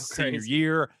 3 his senior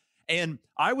year. And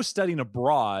I was studying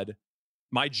abroad.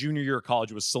 My junior year of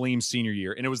college was Salim's senior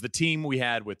year. And it was the team we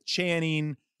had with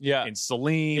Channing and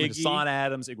Salim and Hassan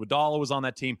Adams. Iguodala was on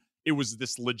that team. It was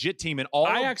this legit team. And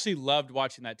I actually loved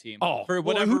watching that team. Oh, for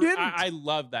whatever, who didn't? I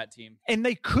loved that team. And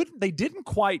they didn't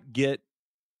quite get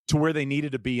to where they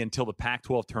needed to be until the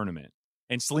Pac-12 tournament.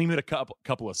 And Salim hit a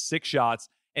couple of 6 shots.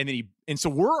 And then so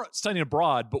we're studying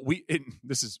abroad, but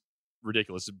this is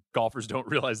ridiculous. Golfers don't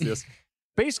realize this.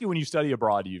 Basically, when you study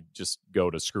abroad, you just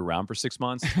go to screw around for 6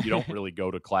 months. You don't really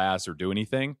go to class or do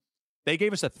anything. They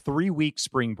gave us a 3-week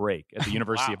spring break at the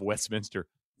University of Westminster.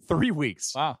 3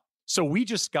 weeks. Wow. So we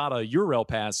just got a URL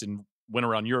pass and went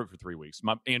around Europe for 3 weeks.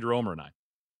 Andrew Omer and I.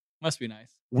 Must be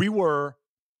nice. We were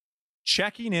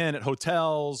checking in at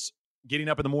hotels, getting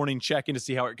up in the morning, checking to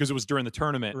see how because it was during the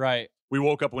tournament. Right. We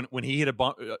woke up when he hit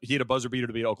a buzzer beater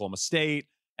to beat Oklahoma State.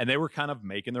 And they were kind of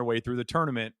making their way through the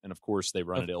tournament. And, of course, they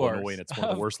run at Illinois, and it's one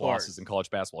of the worst losses in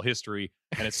college basketball history.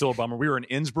 And it's still a bummer. We were in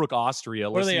Innsbruck, Austria,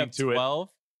 listening to 12?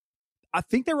 it. I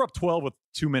think they were up 12 with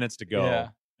 2 minutes to go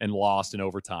and lost in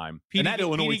overtime.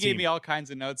 Petey gave me all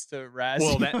kinds of notes to Raz.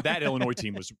 Well, that Illinois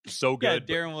team was so good.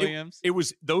 Yeah, Darren Williams. It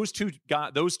was those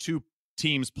two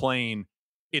teams playing.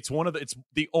 It's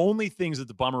the only things that's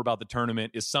the bummer about the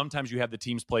tournament is sometimes you have the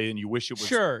teams play and you wish it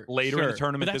was later in the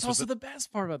tournament. But that's also the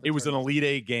best part about the tournament. It was an Elite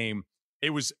Eight game.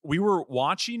 We were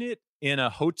watching it in a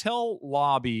hotel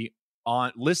lobby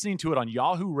listening to it on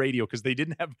Yahoo Radio because they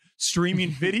didn't have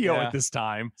streaming video at this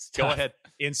time. Go ahead,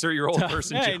 insert your old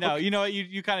person joke. Hey, no, you know what?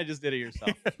 You kind of just did it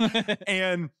yourself.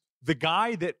 And the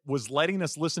guy that was letting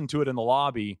us listen to it in the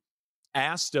lobby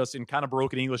asked us in kind of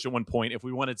broken English at one point if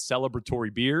we wanted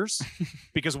celebratory beers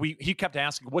because he kept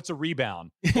asking, what's a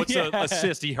rebound? What's an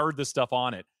assist? He heard this stuff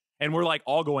on it. And we're like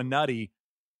all going nutty.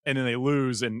 And then they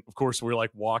lose. And of course we're like,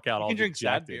 walk out. You all can drink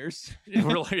sad beers.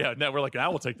 We're like, I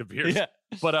will take the beers. Yeah.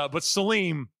 But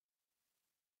Salim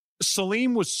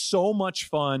was so much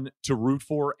fun to root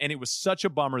for. And it was such a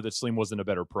bummer that Salim wasn't a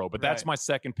better pro, but that's my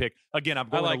second pick. Again, I'm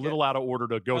going a little out of order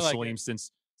to go Salim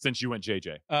since you went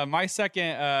JJ. My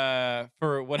second,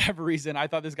 for whatever reason, I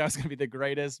thought this guy was going to be the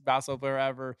greatest basketball player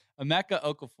ever. Emeka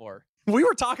Okafor. We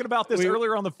were talking about this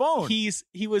earlier on the phone.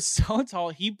 He was so tall.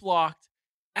 He blocked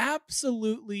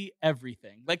absolutely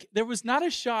everything. Like there was not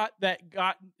a shot that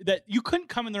you couldn't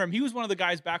come in the rim. He was one of the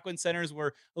guys back when centers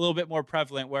were a little bit more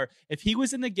prevalent, where if he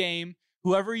was in the game,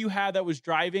 whoever you had that was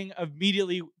driving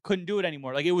immediately couldn't do it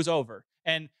anymore. Like it was over.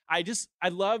 And I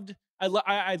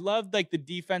I love like the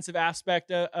defensive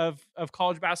aspect of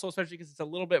college basketball, especially because it's a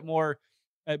little bit more,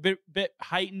 a bit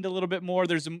heightened a little bit more.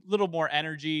 There's a little more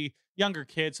energy, younger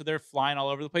kids, so they're flying all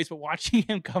over the place. But watching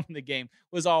him come in the game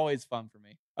was always fun for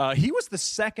me. He was the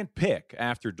second pick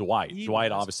after Dwight.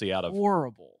 Dwight obviously out of high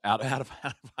school.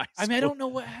 I mean, I don't know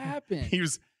what happened. He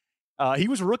was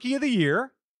rookie of the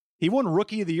year. He won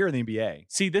rookie of the year in the NBA.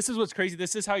 See, this is what's crazy.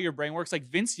 This is how your brain works. Like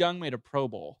Vince Young made a Pro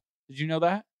Bowl. Did you know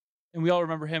that? And we all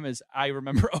remember him as I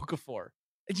remember Okafor.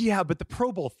 Yeah, but the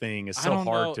Pro Bowl thing is so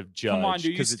hard to judge. Come on,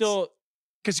 dude. You still...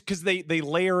 Because they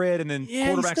layer it and then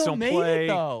quarterbacks don't play.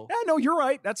 Yeah, no, you're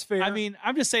right. That's fair. I mean,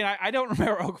 I'm just saying I don't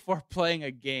remember Okafor playing a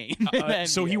game.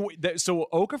 So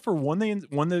Okafor won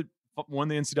the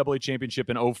NCAA championship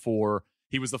in 2004.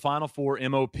 He was the Final Four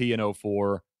MOP in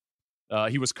 2004.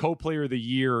 He was co-player of the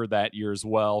year that year as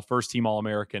well. First team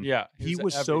All-American. Yeah, he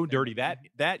was so dirty.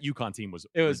 That UConn team was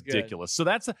ridiculous.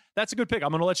 Good. So that's a good pick.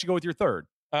 I'm going to let you go with your third.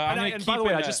 And by the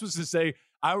way, I just was to say,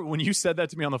 when you said that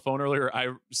to me on the phone earlier, I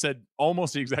said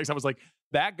almost the exact same. I was like,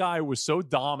 that guy was so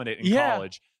dominant in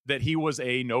college that he was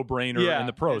a no-brainer in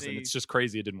the pros, and it's just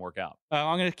crazy it didn't work out.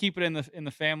 I'm going to keep it in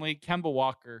the family. Kemba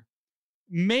Walker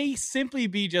may simply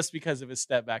be just because of his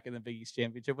step back in the Big East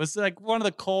Championship. It was like one of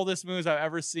the coldest moves I've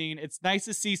ever seen. It's nice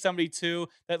to see somebody too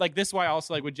that like this is why I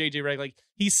also like with JJ Redick, like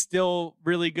he's still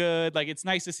really good. Like it's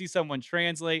nice to see someone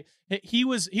translate. He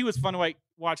was fun to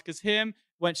watch because him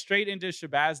went straight into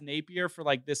Shabazz Napier for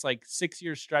like this like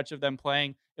 6-year stretch of them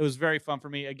playing. It was very fun for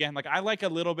me. Again, like I like a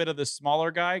little bit of the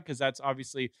smaller guy because that's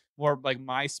obviously more like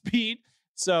my speed.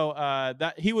 So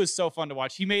that he was so fun to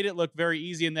watch. He made it look very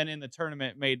easy, and then in the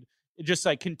tournament it just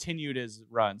like continued his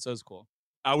run. So it was cool.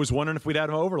 I was wondering if we'd had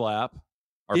an overlap.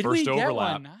 Did first we get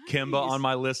overlap. one? Nice. Kemba on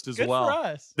my list as good well. For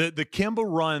us. The Kemba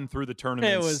run through the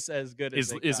tournament it was as good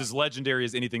as is as legendary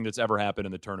as anything that's ever happened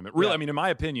in the tournament. Really, I mean, in my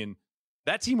opinion,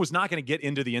 that team was not going to get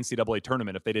into the NCAA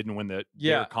tournament if they didn't win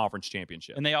their conference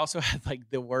championship. And they also had like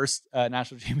the worst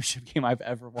national championship game I've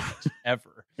ever watched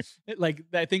ever. Like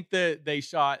I think that they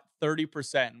shot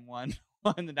 30% and won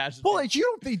the national. Well,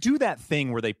 they do that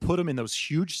thing where they put them in those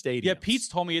huge stadiums. Yeah, Pete's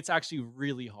told me it's actually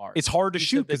really hard. It's hard to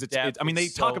shoot because it's. I mean, they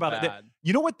talk about it.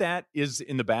 You know what that is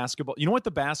in the basketball. You know what the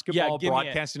basketball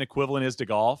broadcasting equivalent is to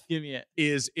golf. Give me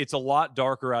it. It's a lot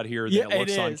darker out here than it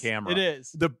looks on camera. It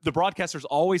is. The broadcasters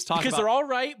always talk because about, they're all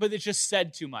right, but it's just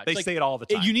said too much. They say it all the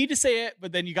time. You need to say it,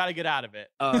 but then you got to get out of it.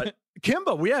 Kimba,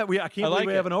 I can't believe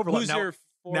we have an overlap. Who's your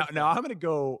now I'm going to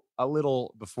go a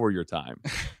little before your time. I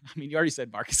mean, you already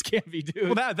said Marcus Camby,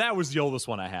 dude. Well, that was the oldest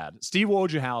one I had. Steve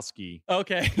Wojciechowski.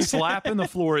 Okay. Slapping the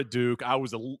floor at Duke. I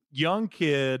was a young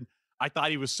kid. I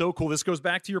thought he was so cool. This goes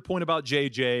back to your point about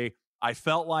JJ. I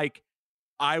felt like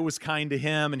I was kind to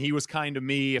him and he was kind to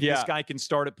me. If this guy can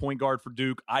start at point guard for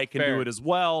Duke, I can do it as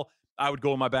well. I would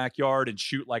go in my backyard and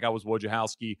shoot like I was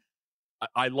Wojciechowski.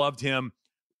 I loved him.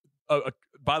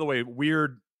 By the way,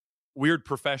 weird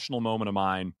professional moment of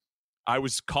mine. I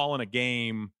was calling a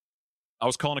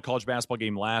college basketball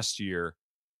game last year,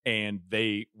 and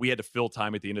we had to fill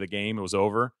time at the end of the game. It was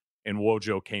over, and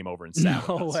Wojo came over and sat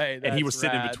with us. Way, and he was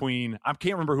sitting in between. I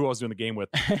can't remember who I was doing the game with,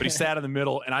 but he sat in the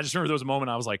middle, and I just remember there was a moment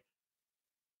I was like,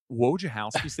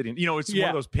 Wojciechowski sitting, it's one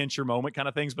of those pinch your moment kind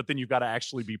of things, but then you've got to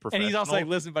actually be professional. And he's also like,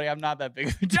 listen, buddy, I'm not that big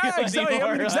of a deal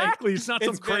exactly. It's not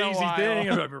some crazy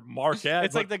thing. Marquette.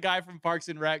 It's like the guy from Parks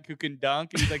and Rec who can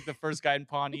dunk, and he's like the first guy in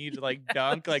Pawnee to like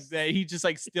dunk. Like he just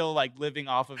like still like living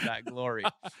off of that glory.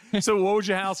 So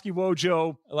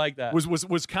Wojo, I like that.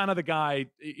 Was kind of the guy.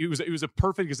 He was a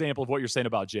perfect example of what you're saying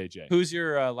about JJ. Who's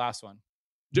your last one?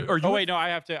 Wait, no, I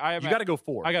have to. You got to go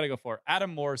 4. I got to go 4.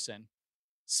 Adam Morrison.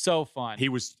 So fun. He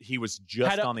was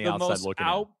just on the outside looking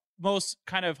at. Most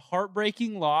kind of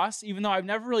heartbreaking loss, even though I've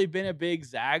never really been a big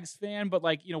Zags fan, but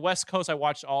like, West Coast, I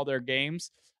watched all their games.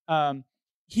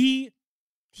 He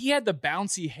had the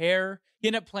bouncy hair. He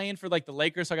ended up playing for like the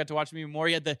Lakers, so I got to watch him even more.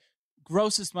 He had the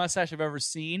grossest mustache I've ever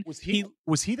seen. Was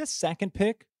he the second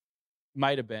pick?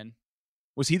 Might have been.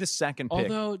 Was he the second pick?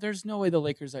 Although there's no way the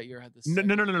Lakers that year had this. No.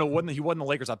 He wasn't the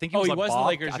Lakers. I think he was. He was the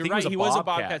Lakers. You're right. He was a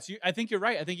Bobcat. I think you're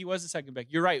right. I think he was the second pick.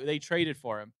 You're right. They traded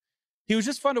for him. He was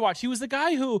just fun to watch. He was the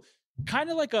guy who kind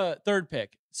of like a third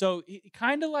pick. So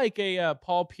kind of like a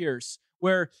Paul Pierce,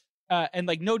 where and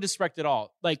like no disrespect at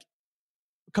all. Like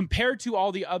compared to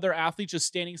all the other athletes just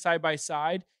standing side by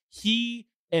side, he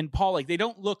and Paul, like, they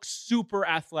don't look super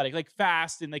athletic, like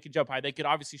fast, and they could jump high. They could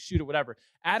obviously shoot or whatever.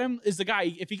 Adam is the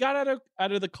guy. If he got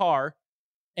out of the car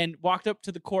and walked up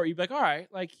to the court, you'd be like, all right,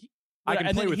 like I can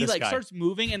and play then with he this like guy. starts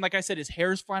moving, and like I said, his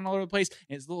hair's flying all over the place,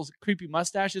 and his little creepy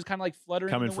mustache is kind of like fluttering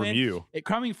Coming in the from wind. you.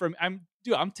 Coming from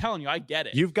I'm telling you, I get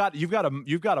it. You've got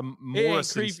a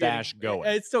Morrison stash going.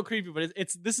 It's still creepy, but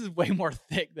this is way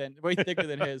thicker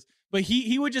than his. But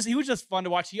he was just fun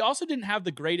to watch. He also didn't have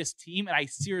the greatest team, and I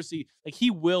seriously he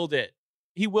willed it.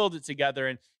 He willed it together,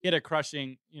 and he had a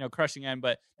crushing end.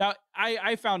 But now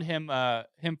I found him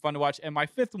fun to watch. And my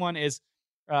fifth one is,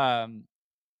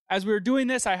 as we were doing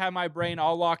this, I had my brain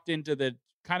all locked into the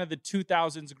kind of the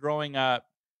 2000s growing up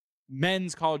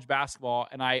men's college basketball,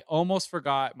 and I almost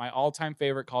forgot my all-time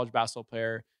favorite college basketball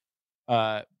player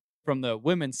from the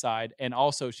women's side, and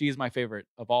also she is my favorite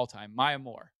of all time, Maya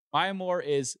Moore. Maya Moore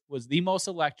was the most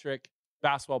electric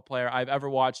basketball player I've ever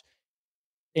watched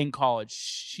in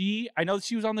college. I know that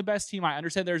she was on the best team. I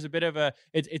understand there's a bit of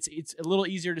it's a little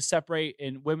easier to separate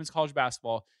in women's college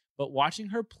basketball, but watching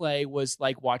her play was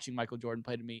like watching Michael Jordan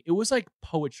play to me. It was like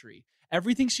poetry.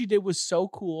 Everything she did was so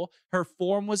cool. Her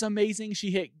form was amazing.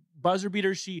 She hit buzzer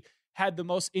beaters. She had the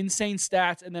most insane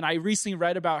stats. And then I recently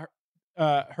read about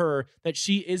her that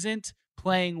she isn't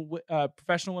playing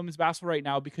professional women's basketball right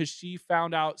now because she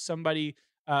found out somebody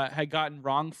had gotten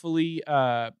wrongfully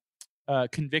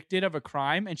convicted of a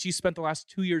crime, and she spent the last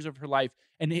 2 years of her life,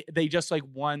 and they just like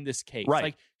won this case.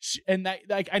 Right.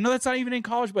 I know that's not even in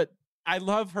college, but I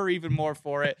love her even more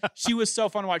for it. She was so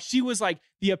fun to watch. She was like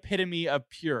the epitome of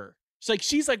pure.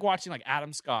 She's like watching like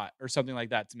Adam Scott or something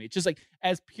like that to me. It's just like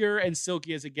as pure and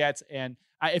silky as it gets. And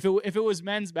if it was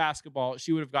men's basketball,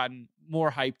 she would have gotten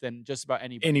more hype than just about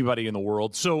anybody in the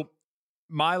world. So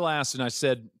my last, and I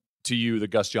said to you, the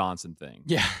Gus Johnson thing.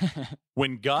 Yeah.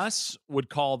 When Gus would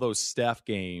call those Steph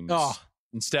games,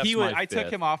 and Steph's I took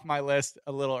him off my list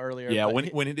a little earlier. Yeah,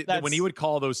 when he would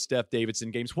call those Steph Davidson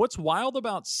games. What's wild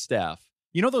about Steph?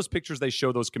 You know those pictures they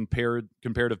show, those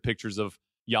comparative pictures of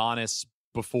Giannis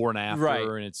before and after, right,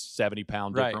 and it's 70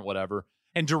 pound different, right, whatever.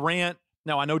 And Durant.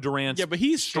 Now I know Durant's but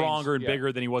he's stronger and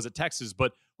bigger than he was at Texas.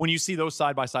 But when you see those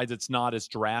side by sides, it's not as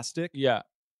drastic. Yeah,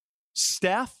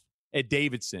 Steph at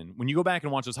Davidson, when you go back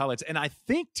and watch those highlights, and I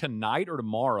think tonight or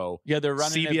tomorrow, they're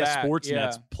running CBS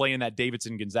Sportsnet's playing that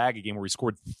Davidson Gonzaga game where he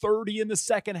scored 30 in the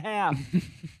second half.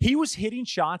 He was hitting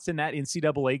shots in that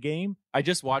NCAA game. I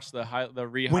just watched the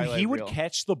re-highlight when he would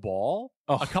catch the ball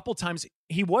a couple times.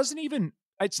 He wasn't even.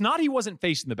 It's not he wasn't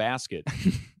facing the basket.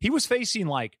 He was facing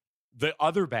like the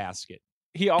other basket.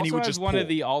 He also has one of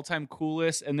the all-time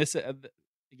coolest, and this.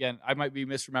 Again, I might be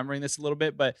misremembering this a little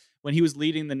bit, but when he was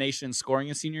leading the nation in scoring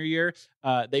his senior year,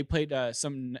 they played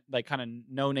some like kind of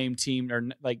no-name team or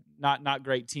like not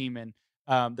great team, and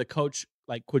the coach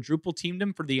like quadruple teamed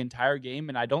him for the entire game,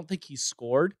 and I don't think he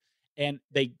scored, and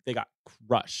they got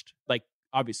crushed. Like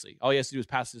obviously, all he has to do is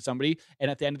pass it to somebody,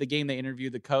 and at the end of the game, they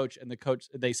interviewed the coach, and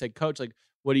they said, "Coach, like,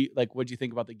 what do you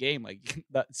think about the game? Like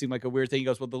that seemed like a weird thing." He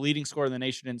goes, "Well, the leading scorer in the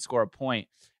nation didn't score a point."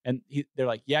 And they're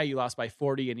like, "Yeah, you lost by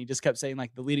 40." And he just kept saying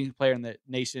like the leading scorer in the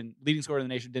nation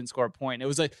didn't score a point. And it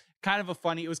was like kind of a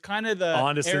funny, it was kind of the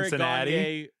on to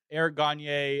Cincinnati. Eric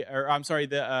Gagne, or I'm sorry,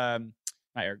 not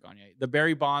Eric Gagne, the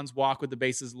Barry Bonds walk with the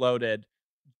bases loaded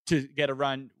to get a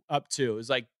run up to. It was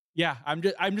like, yeah, I'm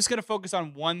just going to focus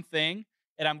on one thing,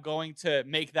 and I'm going to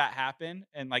make that happen.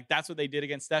 And like, that's what they did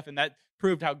against Steph. And that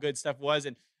proved how good Steph was.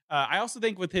 And I also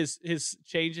think with his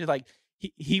changes, like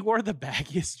he wore the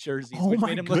baggiest jerseys, which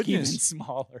made him look even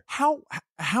smaller.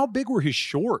 How big were his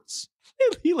shorts?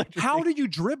 How do you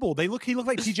dribble? He looked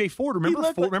like TJ Ford. Remember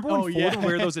when Ford would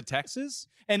wear those at Texas?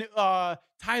 And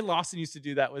Ty Lawson used to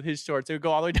do that with his shorts. They would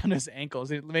go all the way down to his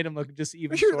ankles. It made him look just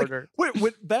even shorter.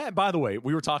 With that, by the way,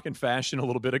 we were talking fashion a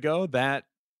little bit ago. That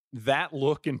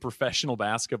look in professional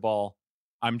basketball,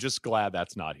 I'm just glad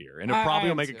that's not here. And it probably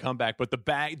will make a comeback, but the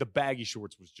baggy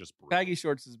shorts was just brutal. Baggy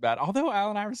shorts is bad. Although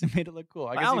Allen Iverson made it look cool.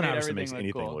 I guess Allen Iverson makes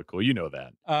anything look cool. You know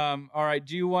that. All right.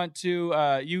 Do you want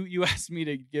to you asked me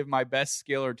to give my best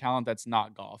skill or talent that's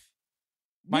not golf.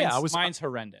 Mine's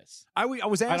horrendous. I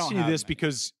was asking you this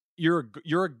because you're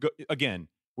again,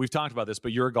 we've talked about this,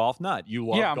 but you're a golf nut. You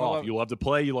love golf. You love to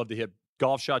play. You love to hit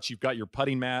golf shots. You've got your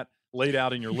putting mat laid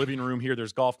out in your living room here.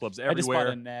 There's golf clubs everywhere. I just bought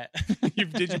a net.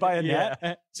 Did you buy a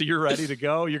net? So you're ready to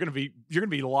go. You're gonna be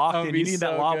locked in. You need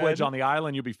that lob wedge on the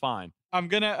island. You'll be fine. I'm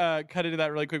gonna cut into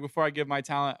that really quick before I give my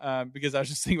talent because I was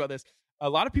just thinking about this. A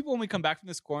lot of people, when we come back from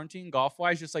this quarantine,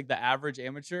 golf-wise, just like the average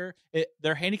amateur,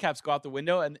 their handicaps go out the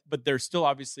window, but they're still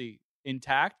obviously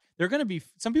intact.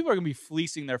 Some people are going to be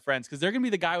fleecing their friends because they're going to be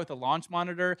the guy with the launch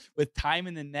monitor with time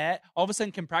in the net. All of a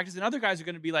sudden can practice. And other guys are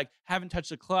going to be like, haven't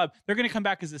touched the club. They're going to come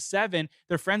back as a 7.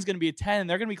 Their friend's going to be a 10. And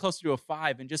they're going to be closer to a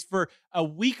 5. And just for a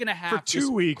week and a half, for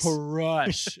 2 weeks,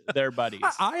 crush their buddies.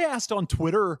 I asked on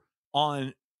Twitter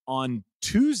on on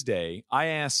Tuesday, I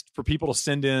asked for people to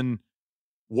send in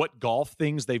what golf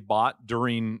things they've bought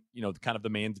during, kind of the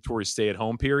mandatory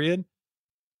stay-at-home period.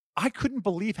 I couldn't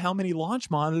believe how many launch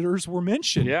monitors were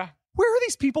mentioned. Yeah. Where are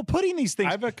these people putting these things?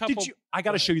 I have a couple. I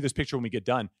got to show you this picture when we get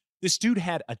done. This dude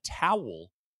had a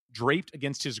towel draped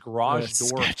against his garage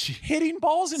door, hitting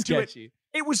balls into it.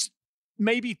 It was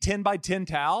maybe 10 by 10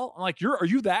 towel. I'm like, are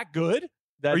you that good?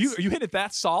 Are you hitting it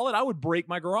that solid? I would break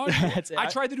my garage door. I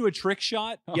tried to do a trick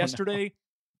shot yesterday.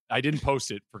 No. I didn't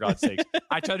post it, for God's sake.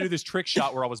 I tried to do this trick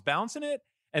shot where I was bouncing it,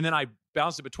 and then I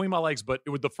bounced it between my legs, but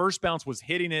the first bounce was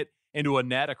hitting it into a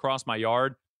net across my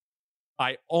yard.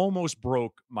 I almost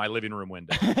broke my living room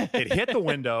window. It hit the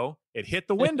window. It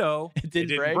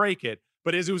didn't break it.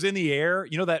 But as it was in the air,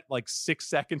 that like 6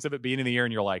 seconds of it being in the air,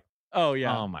 and you're like, oh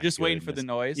yeah, oh my just goodness. waiting for the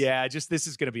noise. Yeah, this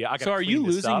is gonna be. So are you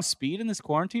losing speed in this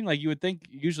quarantine? Like you would think,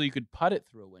 usually you could putt it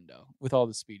through a window with all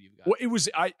the speed you've got. Well, it was.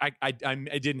 I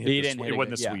didn't hit. It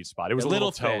wasn't the sweet spot. It was a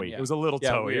little toey. Yeah. It was a little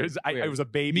toey. Weird, it was a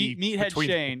baby meathead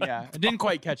Shane. Yeah, I didn't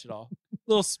quite catch it all.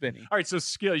 A little spinny. All right, so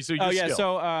skill.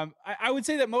 So I would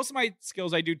say that most of my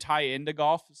skills I do tie into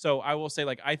golf. So I will say,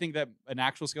 like, I think that an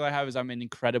actual skill I have is I'm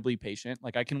incredibly patient.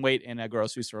 Like I can wait in a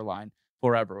grocery store line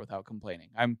forever without complaining.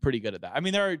 I'm pretty good at that. I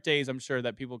mean, there are days I'm sure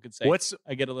that people could say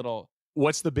I get a little.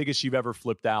 What's the biggest you've ever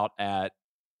flipped out at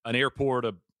an airport,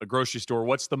 a grocery store?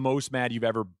 What's the most mad you've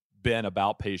ever been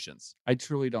about patience? I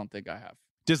truly don't think I have.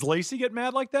 Does Lacey get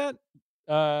mad like that?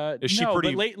 Is she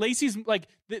pretty? But Lacey's like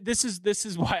this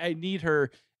is why I need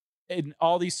her in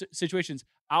all these situations.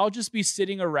 I'll just be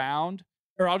sitting around,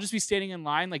 or I'll just be standing in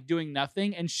line, like doing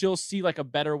nothing, and she'll see like a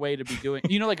better way to be doing,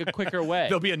 like a quicker way.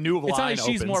 There'll be a new line. It's not like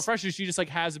she's more frustrated. She just like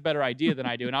has a better idea than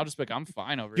I do, and I'll just be like, I'm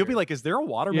fine over here. You'll be like, is there a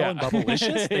watermelon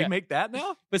Bubblicious? They make that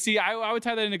now? But see, I would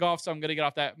tie that into golf, so I'm gonna get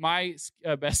off that. My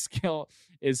best skill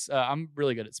is I'm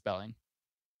really good at spelling.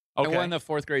 Okay. I won the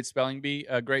 4th grade spelling bee.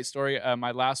 A great story.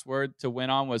 My last word to win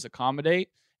on was accommodate.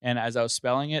 And as I was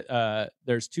spelling it,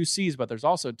 there's 2 C's, but there's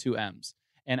also 2 M's.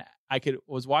 And I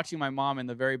was watching my mom in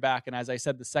the very back. And as I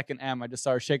said the second M, I just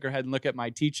saw her shake her head and look at my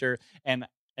teacher. And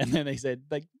then they said,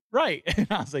 like, right. And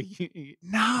I was like,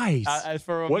 nice.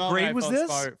 For what grade was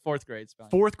this? 4th grade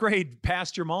spelling. 4th grade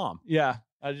past your mom. Yeah.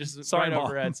 I just sorry, right Mom.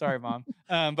 overhead. Sorry, Mom.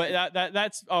 But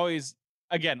that's always.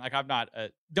 Again, like I'm not.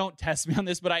 Don't test me on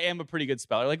this, but I am a pretty good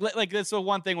speller. Like that's the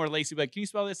one thing where Lacey be like, "Can you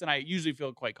spell this?" And I usually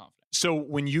feel quite confident. So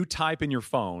when you type in your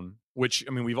phone, which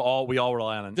I mean, we all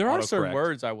rely on. There are certain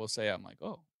words I will say I'm like,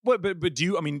 oh. But do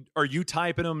you? I mean, are you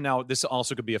typing them now? This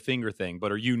also could be a finger thing,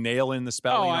 but are you nailing the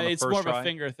spelling? On the it's first more try? of a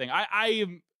finger thing. I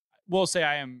will say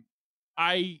I am.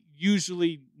 I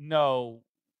usually know.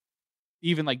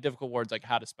 Even like difficult words, like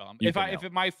how to spell them.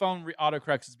 If my phone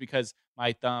autocorrects, it's because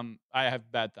I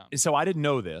have bad thumb. So I didn't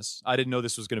know this. I didn't know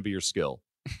this was going to be your skill.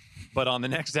 But on the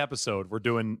next episode, we're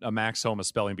doing a Max Homa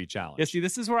spelling bee challenge. Yeah, see,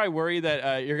 this is where I worry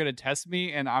that you're going to test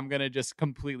me and I'm going to just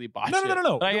completely botch it.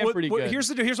 No. But I am pretty good. Here's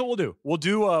what we'll do.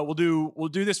 We'll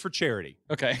do this for charity.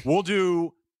 Okay. We'll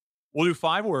do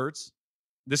 5 words.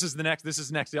 This is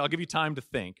next. I'll give you time to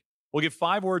think. We'll give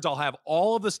 5 words. I'll have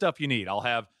all of the stuff you need. I'll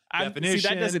have definition. See,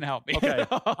 that doesn't help me. Okay.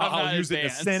 I'll use it in a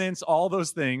sentence, all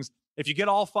those things. If you get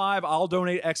all 5, I'll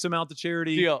donate X amount to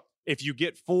charity. Deal. If you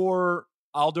get 4,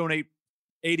 I'll donate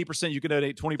 80%. You can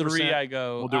donate 20%. 3, I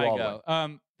go. We'll do I all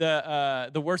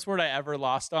go. The worst word I ever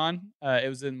lost on, it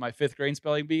was in my 5th grade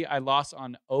spelling bee. I lost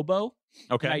on oboe.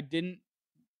 Okay. And I didn't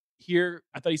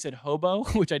I thought he said hobo,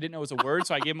 which I didn't know was a word.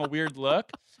 So I gave him a weird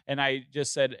look and I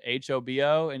just said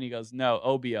HOBO. And he goes, no,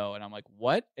 OBO. And I'm like,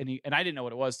 what? And I didn't know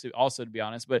what it was to be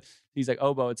honest, but he's like,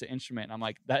 oboe, it's an instrument. And I'm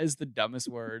like, that is the dumbest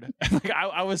word. Like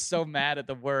I was so mad at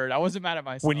the word. I wasn't mad at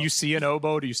myself. When you see an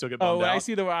oboe, do you still get bummed out? When I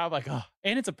see the word, I'm like, oh,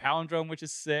 and it's a palindrome, which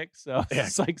is sick. So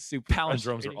it's like super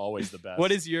palindromes are always the best.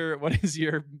 What is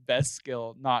your best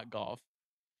skill? Not golf.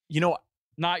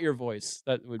 Not your voice.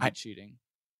 That would be cheating.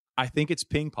 I think it's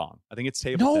ping pong. I think it's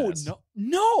table tennis.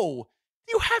 No.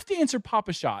 You have to answer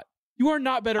Papa Shot. You are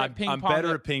not better at ping pong. I'm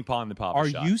better at ping pong than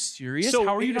Papa Shot. Are you serious?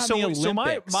 How are you not in the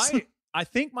Olympics? I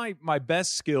think my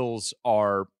best skills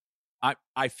are,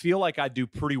 I feel like I do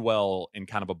pretty well in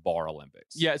kind of a bar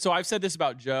Olympics. Yeah, so I've said this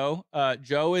about Joe.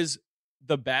 Joe is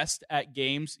the best at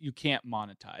games you can't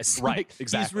monetize. Right,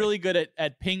 exactly. He's really good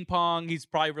at ping pong. He's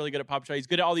probably really good at Papa Shot. He's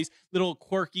good at all these little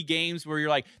quirky games where you're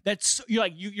like,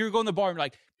 you're going to the bar and you're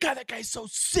like, God, that guy's so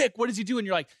sick. What does he do? And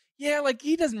you're like, yeah, like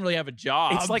he doesn't really have a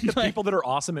job. It's like the people that are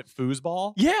awesome at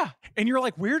foosball. Yeah. And you're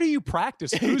like, where do you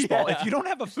practice foosball if you don't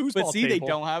have a foosball But see,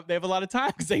 table? they have a lot of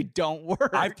time because they don't work.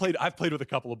 I've played with a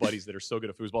couple of buddies that are so good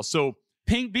at foosball. So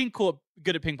being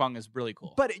good at ping pong is really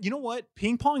cool. But you know what?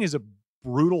 Ping pong is a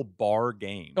brutal bar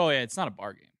game. Oh yeah, it's not a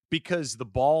bar game. because the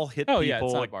ball hit Oh, yeah, it's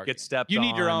people, not a it bar gets game. stepped You on.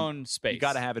 need your own space. You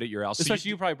got to have it at your house. So Especially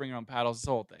you probably bring your own paddles. This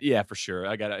whole thing. Yeah, for sure.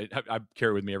 I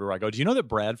carry it with me everywhere I go. Do you know that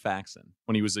Brad Faxon,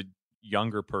 when he was a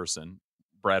younger person,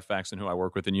 Brad Faxon, who I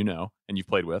work with and you know, and you've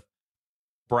played with,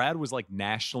 Brad was like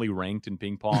nationally ranked in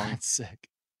ping pong. That's sick.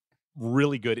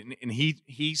 Really good. And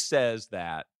he says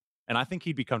that, and I think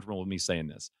he'd be comfortable with me saying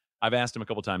this. I've asked him a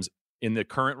couple times in the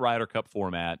current Ryder Cup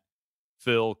format,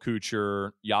 Phil,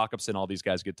 Kuchar, Jakobsen, all these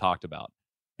guys get talked about.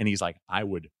 And he's like, I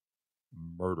would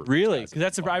murder. Really?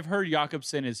 Because I've heard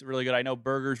Jakobsen is really good. I know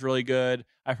Berger's really good.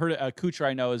 I've heard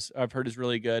Kuchar. I've heard is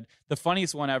really good. The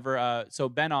funniest one ever. So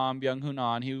Ben Om, Byung-Hoon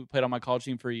An, he played on my college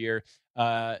team for a year.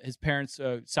 His parents,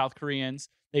 South Koreans,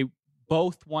 they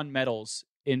both won medals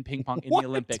in ping pong in the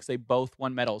Olympics. They both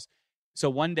won medals. So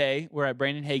one day we're at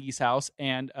Brandon Hagee's house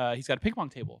and he's got a ping pong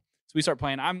table. So we start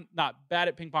playing. I'm not bad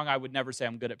at ping pong. I would never say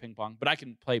I'm good at ping pong, but I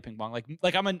can play ping pong.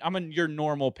 Like I'm your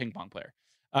normal ping pong player.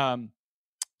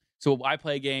 So I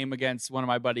play a game against one of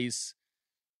my buddies.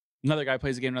 Another guy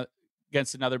plays a game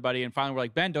against another buddy. And finally we're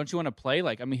like, Ben, don't you want to play?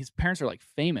 Like, I mean, his parents are like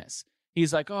famous.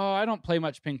 He's like, oh, I don't play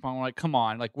much ping pong. We're like, come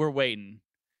on. Like, we're waiting.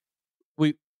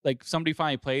 Somebody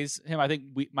finally plays him. I think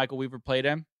Michael Weaver played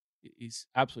him. He's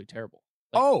absolutely terrible.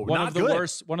 Like, one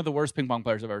of the worst ping pong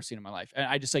players I've ever seen in my life. And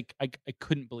I just I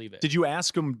couldn't believe it. Did you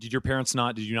ask him, did your parents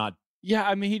not? Yeah,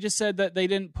 I mean, he just said that they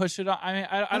didn't push it on. I mean,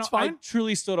 I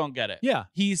truly still don't get it. Yeah.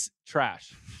 He's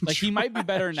trash. Like, he might be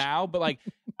better now, but like,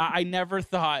 I never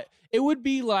thought it would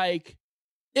be like,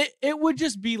 it would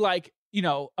just be like, you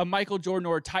know, a Michael Jordan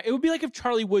or it would be like if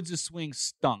Charlie Woods' swing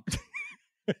stunk.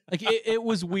 Like, it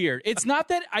was weird. It's not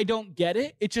that I don't get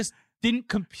it. It just didn't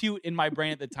compute in my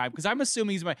brain at the time because I'm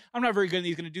assuming I'm not very good and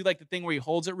he's going to do like the thing where he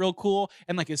holds it real cool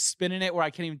and like is spinning it where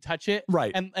I can't even touch it.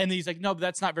 Right. And he's like, no, but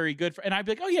that's not very good. And I'd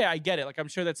be like, oh yeah, I get it. Like, I'm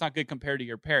sure that's not good compared to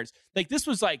your parents. Like, this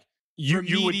was like, you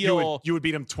would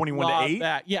beat him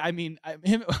 21-8. Yeah, I mean,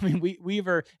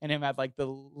 Weaver and him had like the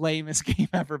lamest game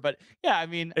ever. But yeah, I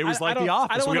mean, it was The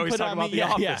Office. We always talk about The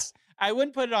Office. Yeah. I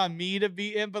wouldn't put it on me to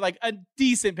beat him, but like a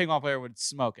decent ping pong player would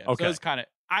smoke him. Okay. So it was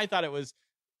I thought it was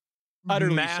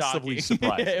utterly massively shocking.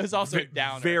 surprising. It was also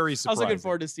down. Very surprising. I was looking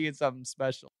forward to seeing something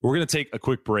special. We're going to take a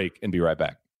quick break and be right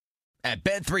back. At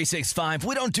Bet365,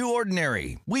 we don't do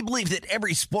ordinary. We believe that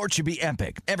every sport should be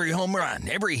epic. Every home run,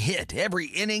 every hit, every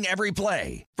inning, every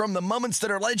play. From the moments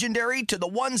that are legendary to the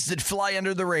ones that fly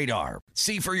under the radar.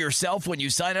 See for yourself when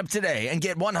you sign up today and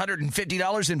get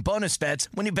 $150 in bonus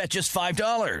bets when you bet just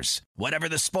 $5. Whatever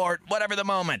the sport, whatever the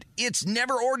moment, it's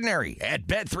never ordinary at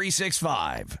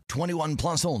Bet365. 21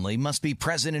 plus only. Must be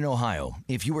present in Ohio.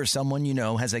 If you or someone you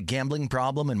know has a gambling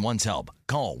problem and wants help,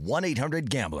 call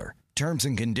 1-800-GAMBLER. Terms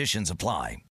and conditions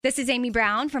apply. This is Amy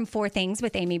Brown from 4 Things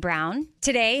with Amy Brown.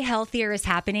 Today, healthier is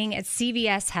happening at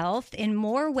CVS Health in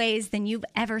more ways than you've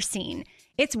ever seen.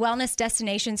 It's wellness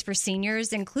destinations for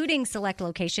seniors, including select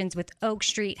locations with Oak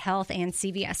Street Health and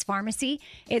CVS Pharmacy.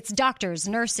 It's doctors,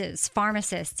 nurses,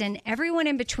 pharmacists, and everyone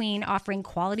in between offering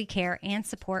quality care and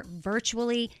support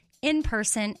virtually, in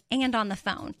person, and on the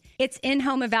phone. It's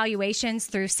in-home evaluations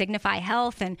through Signify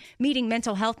Health and meeting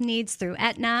mental health needs through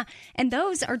Aetna. And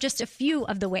those are just a few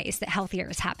of the ways that healthier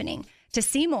is happening. To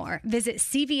see more, visit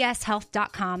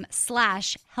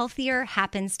cvshealth.com/healthier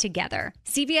happens together.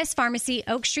 CVS Pharmacy,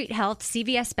 Oak Street Health,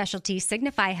 CVS Specialty,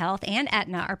 Signify Health, and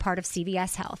Aetna are part of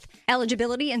CVS Health.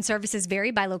 Eligibility and services vary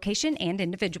by location and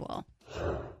individual.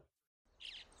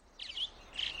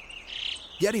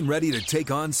 Getting ready to take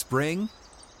on spring?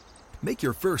 Make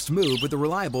your first move with the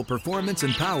reliable performance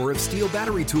and power of Steel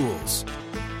battery tools.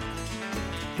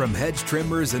 From hedge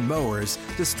trimmers and mowers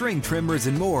to string trimmers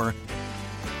and more,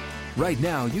 right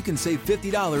now you can save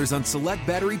 $50 on select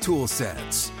battery tool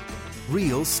sets.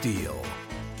 Real Steel.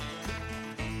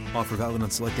 Offer valid on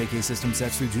select AK system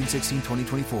sets through June 16,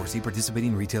 2024. See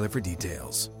participating retailer for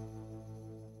details.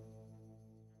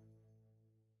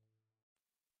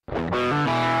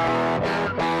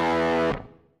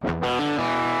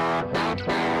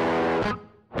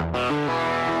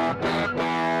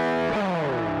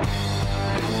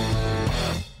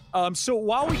 So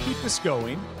while we keep this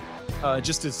going,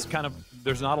 just as kind of,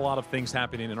 there's not a lot of things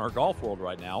happening in our golf world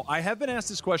right now. I have been asked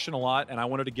this question a lot, and I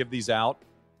wanted to give these out.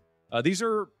 These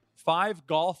are 5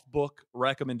 golf book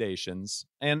recommendations.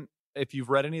 And if you've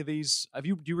read any of these,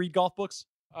 do you read golf books?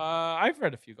 I've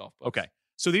read a few golf books. Okay.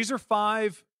 So these are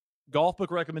 5 golf book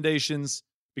recommendations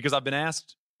because I've been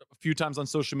asked a few times on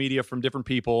social media from different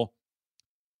people,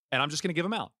 and I'm just going to give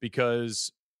them out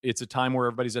because it's a time where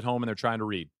everybody's at home and they're trying to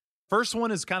read. First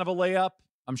one is kind of a layup.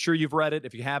 I'm sure you've read it.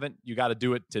 If you haven't, you got to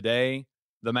do it today.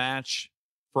 The Match,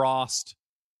 Frost,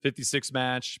 56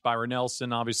 Match, Byron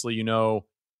Nelson. Obviously, you know,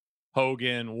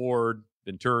 Hogan, Ward,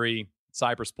 Venturi,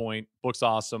 Cypress Point. Book's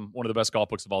awesome. One of the best golf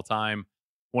books of all time.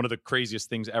 One of the craziest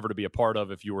things ever to be a part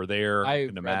of if you were there. I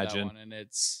can imagine. That one, and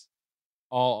it's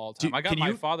all time. I got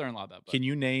my father-in-law that book. Can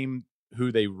you name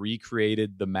who they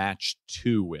recreated the match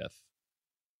 2 with?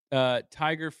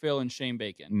 Tiger, Phil, and Shane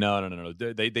Bacon. No.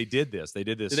 They did this. They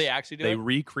did this. Did they actually do it? They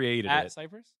recreated at it.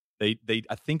 Cypress? They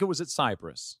I think it was at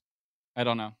Cypress. I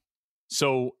don't know.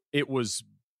 So it was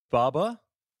Bubba,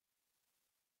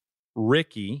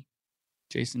 Ricky,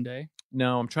 Jason Day.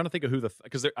 No, I'm trying to think of who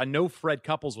because I know Fred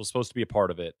Couples was supposed to be a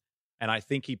part of it, and I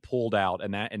think he pulled out,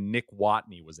 and Nick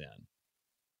Watney was in,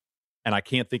 and I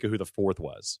can't think of who the fourth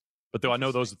was. But though I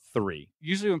know those 3.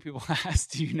 Usually when people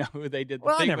ask, do you know who they did?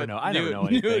 Well, I never know. I never know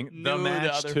anything. The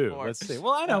match too. 4. Let's see.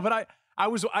 Well, I know, but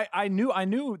I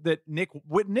knew that Nick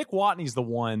Watney's the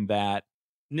one that.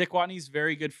 Nick Watney's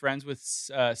very good friends with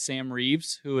Sam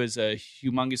Reeves, who is a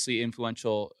humongously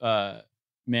influential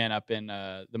man up in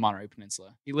the Monterey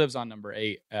Peninsula. He lives on number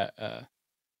 8 at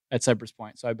Cypress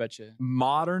Point. So I bet you.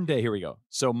 Modern day. Here we go.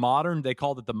 So they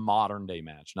called it the modern day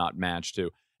match, not match 2.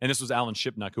 And this was Alan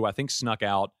Shipnuck, who I think snuck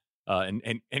out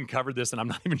and covered this. And I'm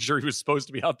not even sure he was supposed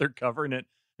to be out there covering it. And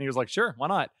he was like, sure, why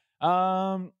not?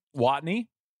 Watney,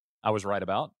 I was right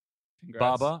about.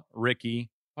 Congrats. Bubba, Ricky.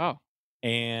 Wow.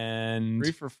 And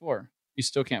 3 for 4. You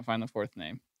still can't find the 4th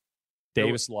name.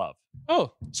 Davis Love.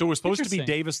 Oh. So it was supposed to be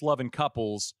Davis Love and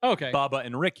Couples. Okay. Bubba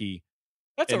and Ricky.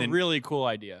 That's a really cool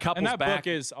idea. Couples and that back book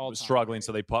is all struggling, right?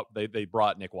 so they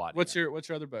brought Nick Watney. What's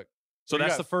your other book? So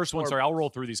that's the first one. Sorry, I'll roll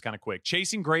through these kind of quick.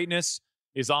 Chasing Greatness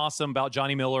is awesome, about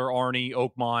Johnny Miller, Arnie,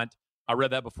 Oakmont. I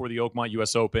read that before the Oakmont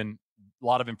U.S. Open. A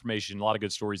lot of information, a lot of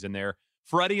good stories in there.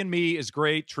 Freddie and Me is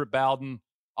great. Trip Bowden,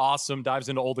 awesome. Dives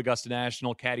into Old Augusta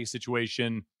National, caddy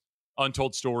situation,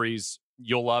 untold stories.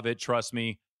 You'll love it, trust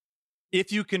me.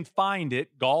 If you can find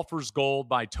it, Golfer's Gold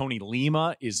by Tony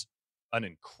Lima is an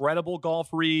incredible golf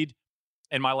read.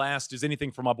 And my last is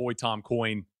anything from my boy Tom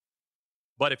Coyne.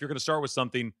 But if you're going to start with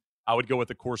something, I would go with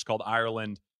a course called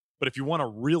Ireland. But if you want to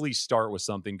really start with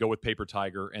something, go with Paper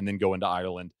Tiger and then go into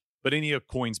Ireland. But any of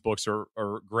Coyne's books are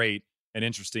great and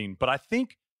interesting. But I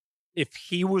think if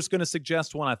he was going to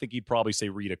suggest one, I think he'd probably say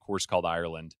read a course called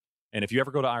Ireland. And if you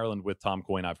ever go to Ireland with Tom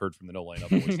Coyne, I've heard from the No Laying Up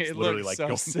boys, it's literally like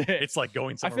going, it's like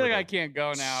going somewhere. I feel like I can't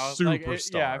go now.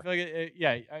 Superstar. I feel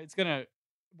like it's gonna.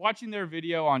 Watching their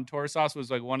video on Tour Sauce was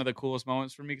like one of the coolest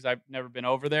moments for me because I've never been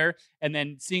over there, and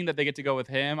then seeing that they get to go with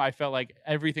him, I felt like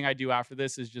everything I do after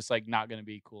this is just like not going to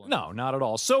be cool enough. No, not at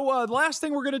all. So the last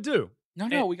thing we're going to do.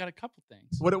 No, we got a couple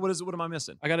things. What am I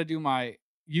missing? I got to do my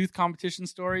youth competition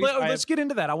stories. Let's get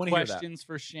into that. I want to hear that. Questions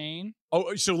for Shane.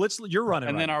 Oh, so you're running,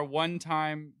 and right then now.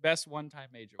 our best one-time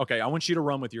major. Okay, I want you to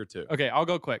run with your 2. Okay, I'll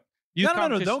go quick. No,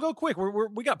 don't go quick.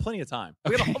 We got plenty of time.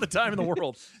 We got all the time in the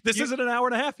world. This isn't an hour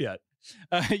and a half yet.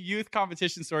 Youth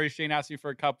competition stories. Shane asked me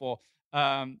for a couple.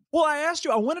 Well, I asked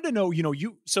you. I wanted to know.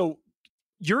 So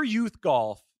your youth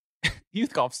golf.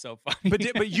 Youth golf's so funny.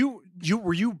 But you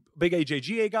were you big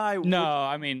AJGA guy? No,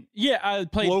 I mean, yeah, I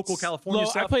played local California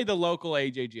stuff. I played the local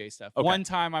AJGA stuff. Okay. One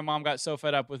time, my mom got so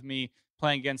fed up with me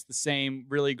playing against the same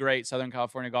really great Southern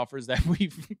California golfers that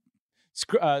we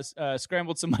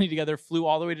scrambled some money together, flew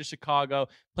all the way to Chicago,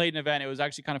 played an event. It was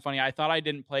actually kind of funny. I thought I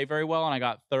didn't play very well, and I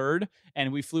got 3rd.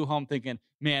 And we flew home thinking,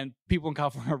 man, people in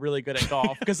California are really good at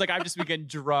golf because like I've just been getting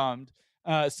drummed.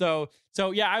 So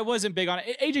yeah, I wasn't big on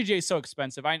it. AJGA is so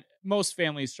expensive. Most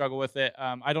families struggle with it.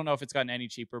 I don't know if it's gotten any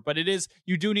cheaper, but it is.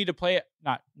 You do need to play it.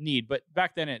 Not need, but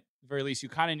back then at the very least, you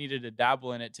kind of needed to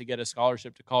dabble in it to get a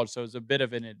scholarship to college. So it was a bit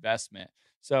of an investment.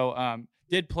 So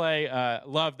did play.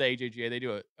 Love the AJGA. They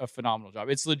do a phenomenal job.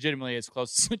 It's legitimately as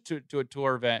close to a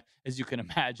tour event as you can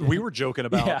imagine. We were joking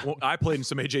about. Well, I played in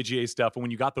some AJGA stuff, and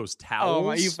when you got those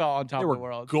towels, you fell on top of the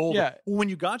world. Gold. Yeah. Well, when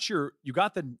you got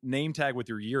the name tag with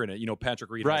your year in it,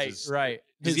 Patrick Reed. Right.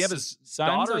 Does he have his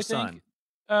sons, daughter or I son? think?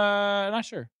 Not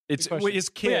sure. It's his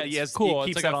kid. Yeah, it's cool. He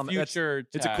keeps it's like that a on future.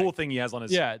 It's a cool thing he has on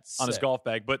his his golf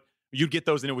bag. But you'd get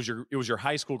those, and it was your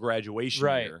high school graduation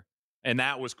year. And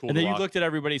that was cool. And then you looked at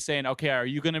everybody saying, okay, are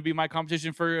you going to be my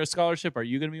competition for a scholarship? Are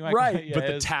you going to be my right? But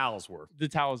the towels were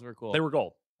cool. They were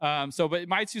gold. But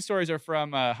my 2 stories are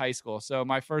from high school. So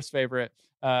my first favorite,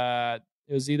 it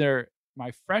was either my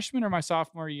freshman or my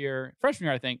sophomore year. Freshman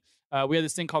year, I think. We had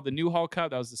this thing called the Newhall Cup.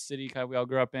 That was the city cup we all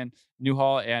grew up in,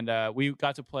 Newhall. And we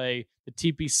got to play the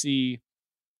TPC,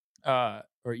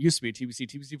 or it used to be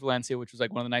TPC Valencia, which was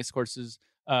like one of the nice courses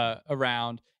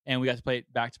around. And we got to play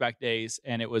it back-to-back days,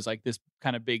 and it was like this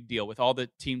kind of big deal with all the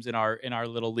teams in our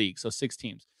little league. So 6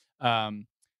 teams. One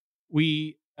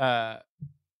of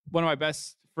my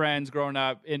best friends growing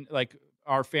up, in like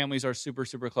our families are super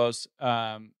super close.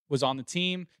 One was on the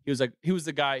team. He was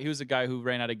the guy who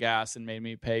ran out of gas and made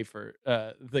me pay for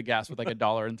the gas with like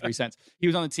 $1.03. He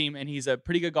was on the team, and he's a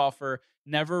pretty good golfer.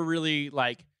 Never really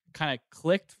like kind of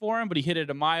clicked for him, but he hit it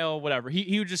a mile, whatever.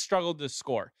 He just struggled to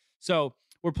score. So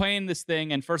we're playing this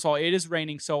thing, and first of all, it is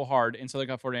raining so hard in Southern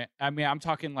California. I mean, I'm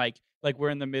talking like we're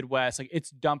in the Midwest. Like,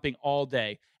 it's dumping all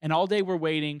day, and all day we're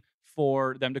waiting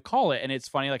for them to call it. And it's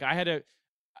funny, like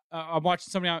I'm watching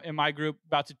somebody in my group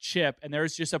about to chip, and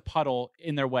there's just a puddle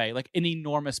in their way, like an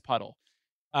enormous puddle.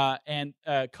 And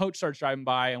coach starts driving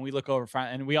by, and we look over,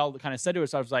 and we all kind of said to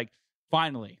ourselves, like,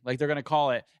 finally, like, they're going to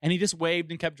call it. And he just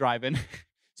waved and kept driving.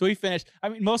 So he finished. I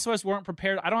mean, most of us weren't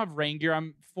prepared. I don't have rain gear.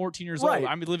 I'm 14 years old.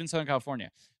 I live in Southern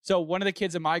California. So one of the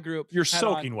kids in my group. You're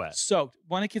soaking wet. Soaked.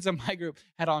 One of the kids in my group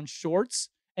had on shorts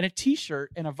and a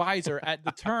T-shirt and a visor. At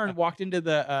the turn, walked into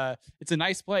the, it's a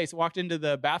nice place, walked into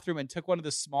the bathroom and took one of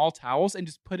the small towels and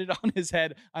just put it on his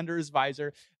head under his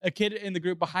visor. A kid in the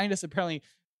group behind us apparently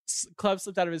club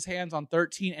slipped out of his hands on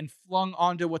 13 and flung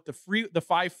onto what the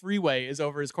 5 freeway is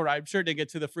over his court. I'm sure it didn't get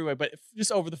to the freeway, but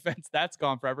just over the fence, that's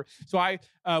gone forever. So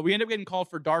we end up getting called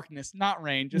for darkness, not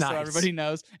rain, just so everybody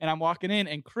knows. And I'm walking in,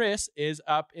 and Chris is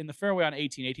up in the fairway on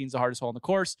 18. 18 is the hardest hole in the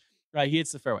course. Right, he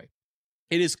hits the fairway.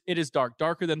 It is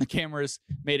darker than the cameras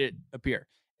made it appear.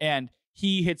 And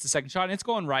he hits the second shot, and it's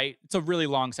going right. It's a really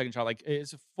long second shot, like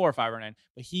it's a 4 or 5 or 9.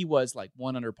 But he was like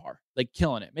 1 under par, like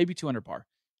killing it, maybe 2 under par.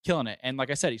 Killing it. And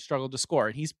like I said, he struggled to score,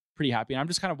 and he's pretty happy. And I'm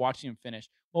just kind of watching him finish.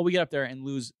 Well, we get up there and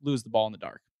lose the ball in the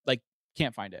dark. Like,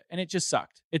 can't find it. And it just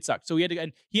sucked. It sucked. So he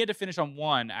had to finish on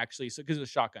 1, actually, so because it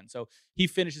was shotgun. So he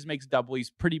finishes, makes double.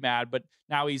 He's pretty mad, but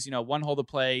now he's, 1 hole to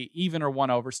play, even or 1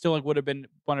 over. Still, it would have been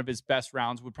one of his best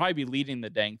rounds. Would probably be leading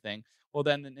the dang thing. Well,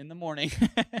 then in the morning,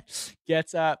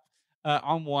 gets up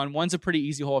on 1. 1's a pretty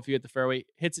easy hole if you hit the fairway.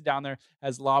 Hits it down there,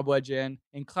 has lob wedge in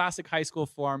classic high school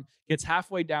form, gets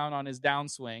halfway down on his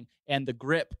downswing, and the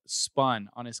grip spun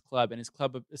on his club, and his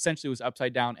club essentially was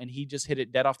upside down, and he just hit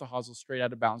it dead off the hosel, straight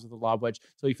out of bounds with a lob wedge.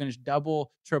 So he finished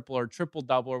double, triple, or triple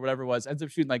double, or whatever it was. Ends up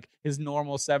shooting like his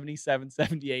normal 77,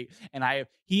 78. And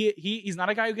he's not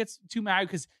a guy who gets too mad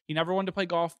because he never wanted to play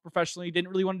golf professionally. He didn't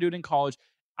really want to do it in college.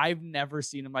 I've never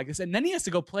seen him like this. And then he has to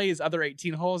go play his other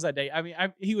 18 holes that day. I mean,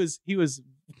 he was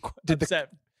upset.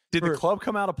 Did the club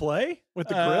come out of play with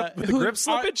the grip? With the grip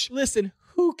slippage? Listen,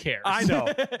 who cares? I know.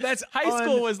 That's high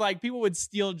school was like people would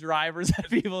steal drivers at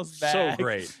people's bags. So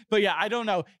great. But yeah, I don't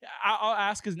know. I'll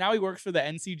ask because now he works for the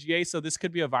NCGA, so this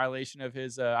could be a violation of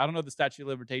his. I don't know the statute of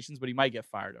limitations, but he might get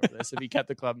fired over this if he kept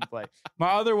the club in play. My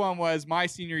other one was my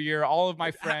senior year. All of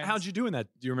my friends. How'd you do in that?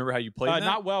 Do you remember how you played?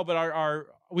 Not well, but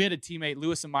we had a teammate,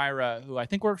 Lewis Amira, who I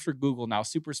think works for Google now.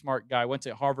 Super smart guy. Went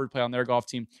to Harvard, played on their golf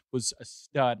team. Was a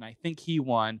stud, and I think he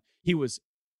won. He was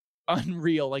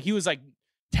unreal. Like he was like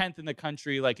 10th in the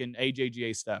country, like in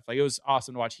AJGA stuff. Like it was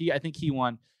awesome to watch. I think he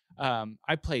won.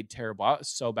 I played terrible. I was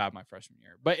so bad my freshman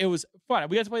year, but it was fun.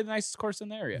 We got to play the nicest course in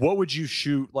the area. What would you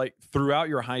shoot like throughout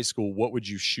your high school? What would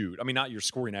you shoot? I mean, not your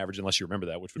scoring average, unless you remember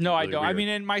that. Which would no, be really I don't. weird. I mean,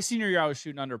 in my senior year, I was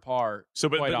shooting under par. So,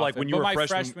 but like when you were my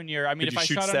freshman year, I mean, if I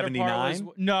shot 79? Under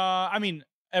par, no. I mean,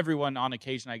 everyone on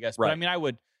occasion, I guess. But I mean, I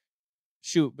would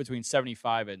shoot between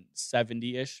 75 and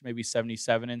 70-ish, maybe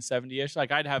 77 and 70-ish.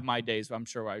 Like I'd have my days, but I'm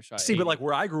sure I shot. See, 80. But like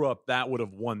where I grew up, that would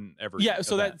have won every. Yeah,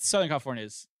 so that Southern California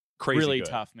is crazy really good.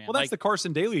 Tough, man. Well, that's the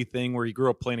Carson Daly thing where he grew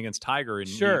up playing against Tiger and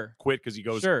he quit because he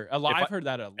goes. Sure, I've heard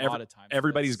that a lot of times.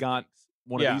 Everybody's got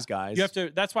one of these guys. You have to.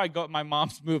 That's why my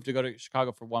mom's move to go to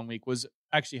Chicago for 1 week was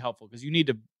actually helpful because you need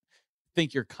to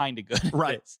think you're kind of good,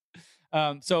 right?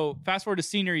 So fast forward to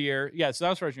senior year. Yeah, so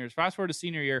that was freshman year. Fast forward to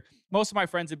senior year. Most of my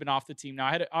friends had been off the team. Now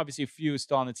I had obviously a few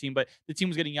still on the team, but the team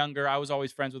was getting younger. I was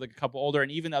always friends with like a couple older,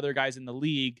 and even the other guys in the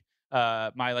league.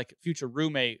 My like future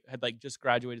roommate had like just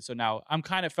graduated, so now I'm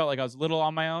kind of felt like I was a little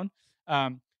on my own.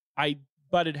 I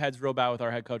butted heads real bad with our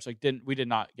head coach. Like we did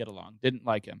not get along. Didn't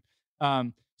like him.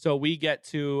 So we get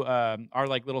to our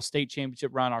like little state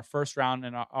championship run, our first round,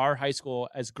 and our high school,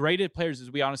 as great at players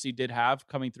as we honestly did have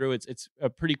coming through. It's a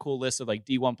pretty cool list of like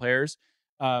D1 players.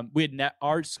 Our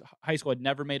high school had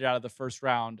never made it out of the first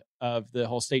round of the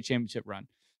whole state championship run.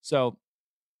 So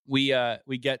we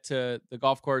get to the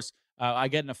golf course. I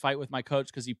get in a fight with my coach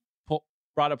because he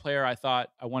brought a player. I thought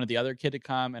I wanted the other kid to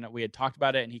come, and we had talked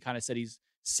about it, and he kind of said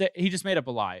he just made up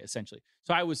a lie essentially.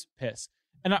 So I was pissed.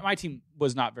 And my team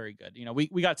was not very good. You know, we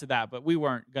got to that, but we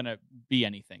weren't going to be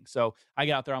anything. So I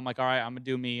got out there. I'm like, all right, I'm going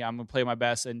to do me. I'm going to play my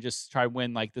best and just try to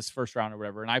win like this first round or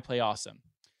whatever. And I play awesome.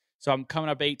 So I'm coming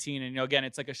up 18. And, again,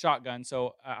 it's like a shotgun.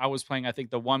 So I was playing, I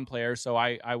think, the one player. So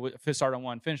I would start on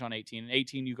 1, finish on 18. And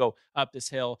 18, you go up this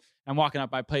hill. I'm walking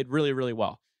up. I played really, really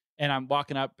well. And I'm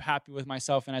walking up happy with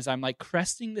myself. And as I'm like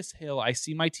cresting this hill, I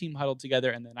see my team huddled together,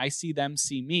 and then I see them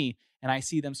see me, and I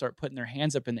see them start putting their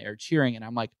hands up in the air cheering. And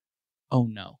I'm like, oh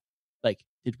no, like,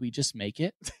 did we just make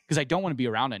it? Because I don't want to be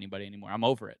around anybody anymore. I'm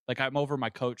over it. Like, I'm over my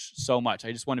coach so much.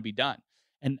 I just want to be done.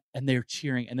 And they're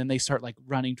cheering, and then they start like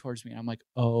running towards me. And I'm like,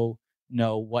 oh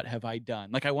no, what have I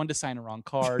done? Like, I wanted to sign a wrong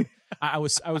card. I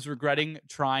was regretting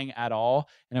trying at all.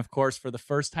 And of course, for the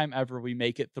first time ever, we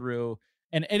make it through.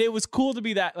 And it was cool to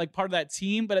be that like part of that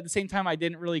team, but at the same time, I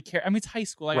didn't really care. I mean, it's high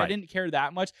school. Like, right. I didn't care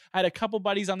that much. I had a couple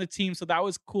buddies on the team, so that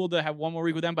was cool to have one more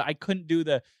week with them, but I couldn't do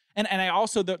and I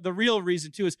also, the real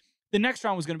reason too is the next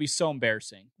round was going to be so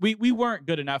embarrassing. We weren't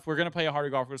good enough. We're going to play a harder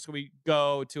golf course, so we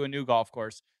go to a new golf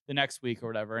course the next week or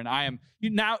whatever. And I am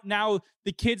now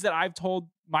the kids that I've told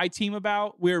my team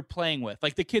about, we're playing with,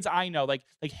 like the kids I know, like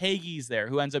Hagee's there,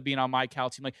 who ends up being on my Cal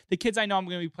team. Like the kids I know I'm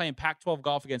going to be playing Pac-12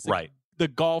 golf against. Like, the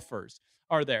golfers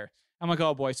are there. I'm like,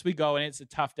 oh boy. So we go, and it's a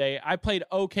tough day. I played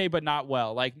okay, but not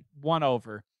well. Like, 1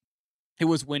 over. It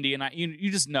was windy, and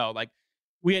you just know, like,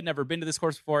 we had never been to this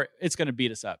course before. It's going to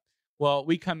beat us up. Well,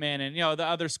 we come in, and the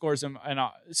other scores and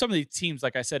some of the teams,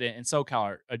 like I said, in SoCal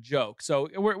are a joke. So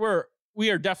we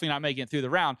are definitely not making it through the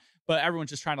round, but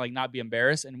everyone's just trying to like not be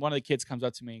embarrassed. And one of the kids comes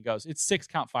up to me and goes, it's 6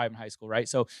 count 5 in high school, right?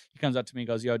 So he comes up to me and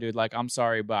goes, yo, dude, like, I'm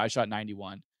sorry, but I shot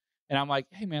 91. And I'm like,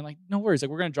 hey, man, like, no worries. Like,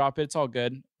 we're going to drop it. It's all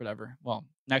good. Whatever. Well,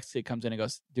 next kid comes in and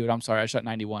goes, dude, I'm sorry. I shot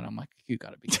 91. I'm like, you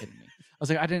got to be kidding me. I was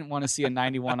like, I didn't want to see a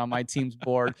 91 on my team's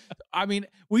board. I mean,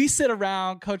 we sit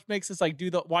around. Coach makes us like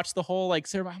watch the whole like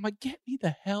ceremony. I'm like, get me the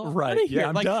hell out of here. Yeah,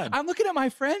 I'm like, done. I'm looking at my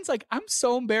friends. Like, I'm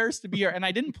so embarrassed to be here. And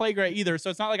I didn't play great either. So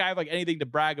it's not like I have like anything to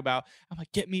brag about. I'm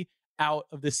like, get me out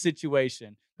of this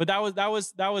situation. But that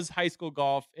was high school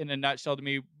golf in a nutshell to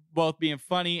me, both being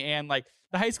funny and like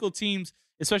the high school teams,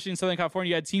 especially in Southern California,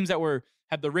 you had teams that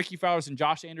had the Ricky Fowlers and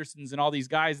Josh Andersons and all these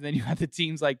guys. And then you had the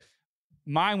teams like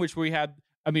mine, which we had,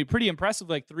 I mean, pretty impressive.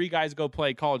 Like 3 guys go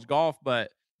play college golf,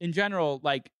 but in general,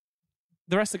 like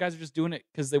the rest of the guys are just doing it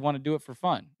because they want to do it for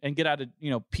fun and get out of,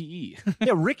 PE.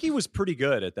 Yeah, Ricky was pretty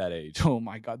good at that age. Oh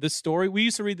my God. This story, we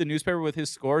used to read the newspaper with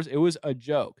his scores. It was a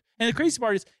joke. And the crazy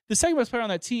part is the second best player on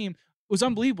that team was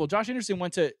unbelievable. Josh Anderson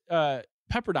went to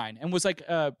Pepperdine and was like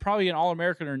probably an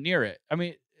All-American or near it. I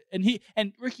mean,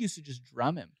 and Ricky used to just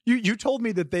drum him. You told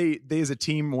me that they as a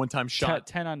team one time shot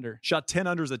 10 under. Shot 10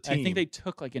 under as a team. I think they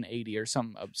took like an 80 or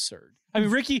something absurd. I mean,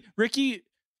 Ricky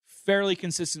fairly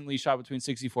consistently shot between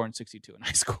 64 and 62 in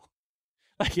high school.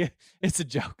 Like, it's a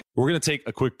joke. We're going to take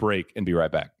a quick break and be right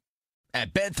back.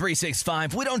 At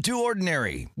Bet365, we don't do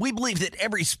ordinary. We believe that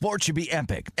every sport should be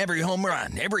epic. Every home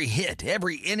run, every hit,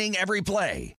 every inning, every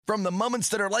play. From the moments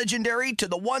that are legendary to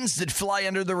the ones that fly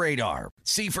under the radar.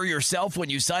 See for yourself when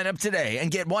you sign up today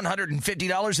and get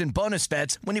 $150 in bonus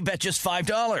bets when you bet just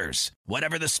 $5.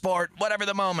 Whatever the sport, whatever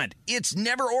the moment, it's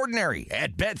never ordinary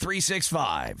at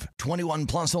Bet365. 21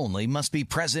 plus only. Must be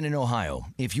present in Ohio.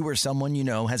 If you or someone you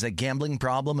know has a gambling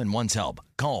problem and wants help,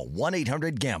 call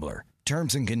 1-800-GAMBLER.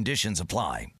 Terms and conditions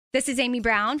apply. This is Amy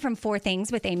Brown from 4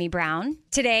 Things with Amy Brown.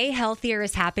 Today, healthier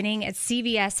is happening at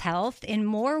CVS Health in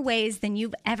more ways than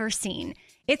you've ever seen.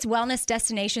 It's wellness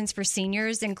destinations for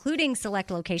seniors, including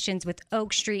select locations with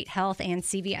Oak Street Health and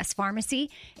CVS Pharmacy.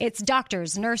 It's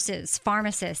doctors, nurses,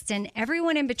 pharmacists, and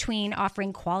everyone in between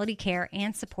offering quality care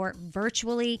and support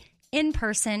virtually, in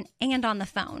person, and on the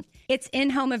phone. It's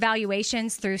in-home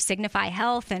evaluations through Signify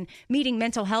Health and meeting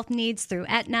mental health needs through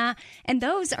Aetna. And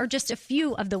those are just a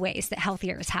few of the ways that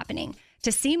healthier is happening.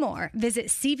 To see more, visit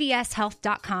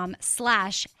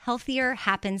cvshealth.com/healthier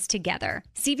happens together.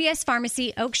 CVS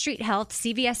Pharmacy, Oak Street Health,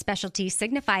 CVS Specialty,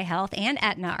 Signify Health, and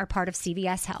Aetna are part of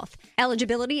CVS Health.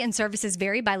 Eligibility and services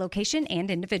vary by location and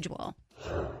individual.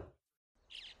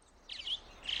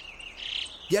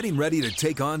 Getting ready to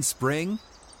take on spring?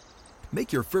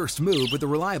 Make your first move with the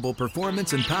reliable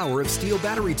performance and power of Steel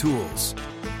battery tools.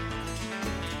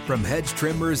 From hedge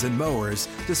trimmers and mowers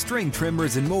to string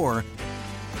trimmers and more,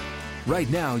 right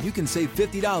now you can save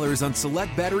 $50 on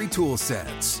select battery tool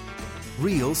sets.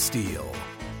 Real Steel.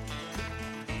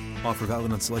 Offer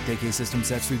valid on select AK system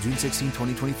sets through June 16,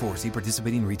 2024. See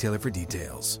participating retailer for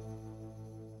details.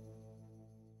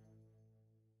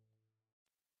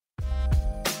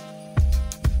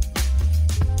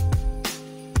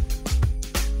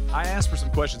 I asked for some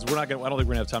questions. I don't think we're going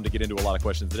to have time to get into a lot of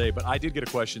questions today, but I did get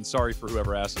a question. Sorry for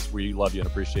whoever asked us. We love you and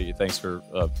appreciate you. Thanks for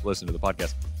listening to the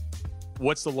podcast.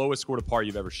 What's the lowest score to par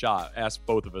you've ever shot? Ask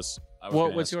both of us.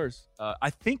 What's yours?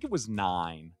 I think it was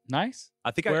 9. Nice.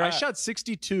 I think I shot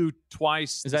 62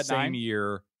 twice the same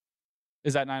year.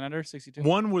 Is that 9 under 62?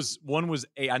 One was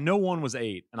 8. I know one was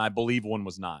 8, and I believe one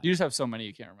was 9. You just have so many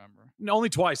you can't remember. No, only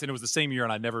twice, and it was the same year,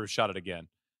 and I never shot it again.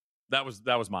 That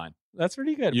was mine. That's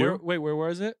pretty good. You? Where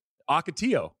was it?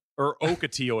 Ocotillo or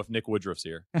Ocotillo if Nick Woodruff's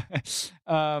here.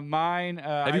 Mine.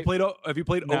 Have you played No.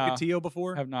 Ocotillo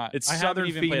before? Have not. It's I Southern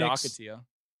haven't even Phoenix. played Ocotillo.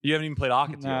 You haven't even played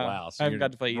Ocotillo. No, Wow. So I haven't you're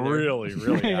got to play either. Really,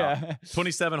 really out. Yeah.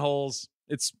 27 holes.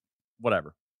 It's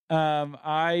whatever.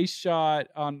 I shot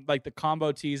on like the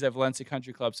combo tees at Valencia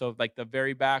Country Club. So like the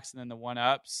very backs and then the one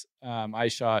ups. I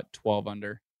shot 12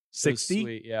 under. It was 60?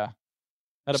 Sweet. Yeah.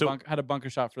 Had a bunker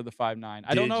shot for the 5.9.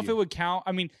 I don't Did know if you? it would count.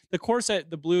 I mean, the course at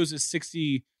the Blues is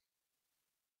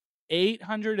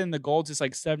 6,800 and the Golds is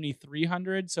like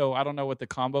 7,300. So I don't know what the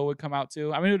combo would come out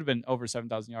to. I mean, it would have been over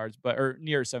 7,000 yards, or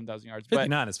near 7,000 yards.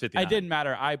 59 is 59. It didn't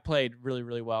matter. I played really,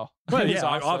 really well. But It was yeah,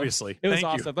 awesome. obviously. It was Thank you.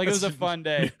 awesome. Like, it was a fun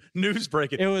day. News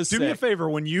breaking. It was Do me a sick. favor.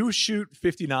 When you shoot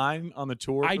 59 on the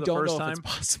tour I for the don't first know time, if it's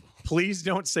possible. please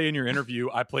don't say in your interview,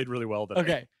 I played really well today.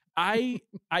 Okay.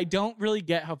 I don't really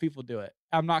get how people do it.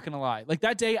 I'm not gonna lie. Like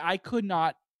that day, I could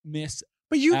not miss.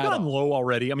 But you've At gone all. low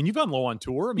already. I mean, you've gone low on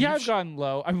tour. I mean, Yeah, you've I've gone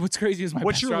low. I mean, what's crazy is my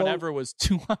What's best your round low- ever was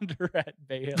 200 at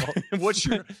Bay Hill.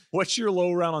 what's your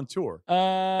low round on tour?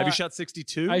 Have you shot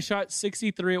 62? I shot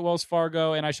 63 at Wells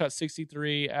Fargo, and I shot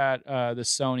 63 at the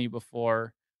Sony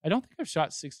before. I don't think I've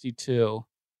shot 62.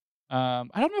 I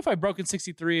don't know if I've broken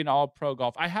 63 in all pro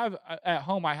golf. I have at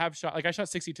home. I have shot I shot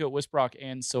 62 at Wisprock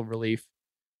and Silverleaf,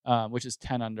 which is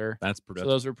 10 under. That's So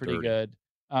those are pretty dirty. good.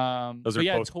 Those but are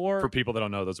yeah, both, tour for people that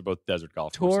don't know, those are both desert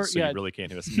golf Tour, courses, so yeah. you really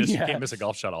can't miss, Yeah. can't miss a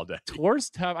golf shot all day. tour's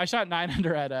tough. I shot 9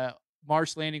 under at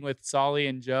Marsh Landing with Solly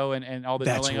and Joe and all the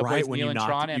That's no layup right, boys, when Neil you and knocked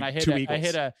Tron, it, and you- I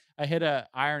two hit a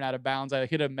iron out of bounds. I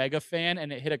hit a mega fan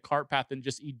and it hit a cart path and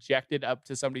just ejected up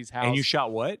to somebody's house. And you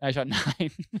shot what? I shot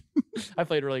 9. I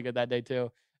played really good that day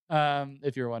too,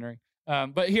 if you're wondering.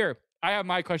 But here, I have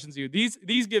my questions to you.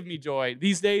 These give me joy.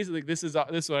 These days, like this is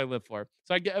what I live for.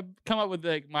 So I come up with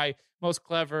like my most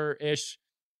clever-ish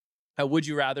would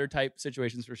you rather type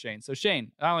situations for Shane. So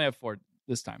Shane, I only have 4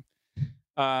 this time.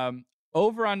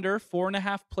 Over under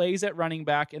 4.5 plays at running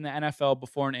back in the NFL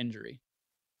before an injury.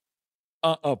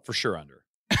 For sure under.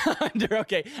 Under,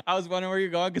 okay. I was wondering where you're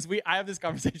going because I have this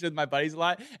conversation with my buddies a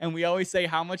lot, and we always say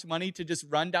how much money to just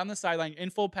run down the sideline in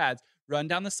full pads, run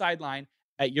down the sideline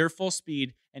at your full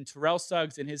speed, and Terrell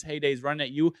Suggs in his heydays running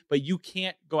at you, but you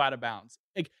can't go out of bounds.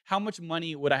 Like, how much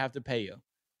money would I have to pay you?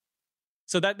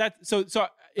 So you don't have to answer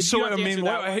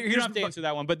that one. You don't have to answer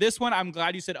that one. But this one, I'm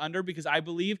glad you said under because I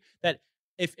believe that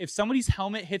if somebody's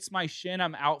helmet hits my shin,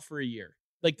 I'm out for a year.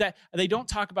 Like that, they don't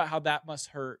talk about how that must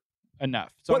hurt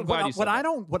enough. So I'm glad you said what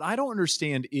that. I don't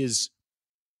understand is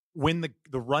when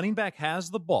the running back has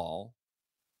the ball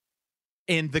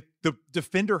and the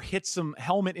defender hits some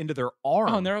helmet into their arm.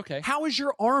 Oh, and they're okay. How is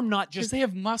your arm not Because just? they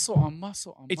have muscle on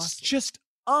muscle on It's muscle. just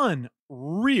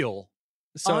unreal.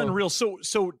 Unreal. So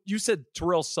you said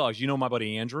Terrell Suggs. You know my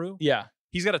buddy Andrew. Yeah.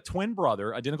 He's got a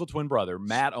identical twin brother,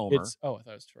 Matt Omer. I thought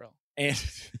it was Terrell.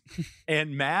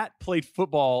 And Matt played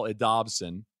football at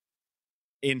Dobson,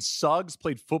 and Suggs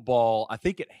played football, I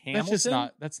think, at Hamilton.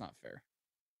 That's not fair.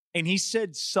 And he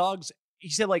said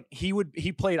like he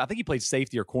played, I think he played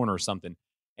safety or corner or something.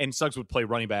 And Suggs would play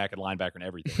running back and linebacker and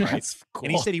everything, right? That's cool.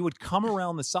 And he said he would come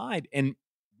around the side and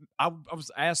I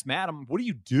asked Matt, what do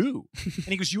you do? And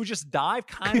he goes, you would just dive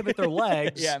kind of at their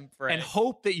legs Yeah, and pray. and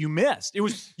hope that you missed.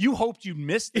 You hoped you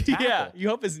missed the tackle. Yeah, you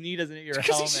hope his knee doesn't hit your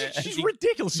Because helmet. he's and he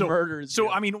ridiculous. murders So you.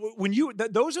 I mean, when you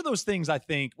those are those things. I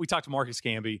think we talked to Marcus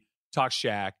Camby, talked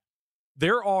Shaq.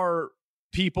 There are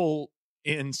people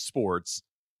in sports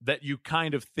that you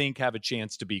kind of think have a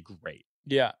chance to be great.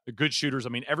 Yeah. The good shooters. I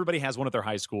mean, everybody has one at their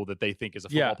high school that they think is a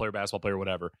football player, basketball player,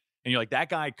 whatever. And you're like, that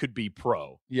guy could be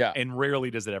pro. Yeah. And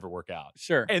rarely does it ever work out.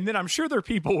 Sure. And then I'm sure there are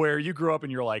people where you grew up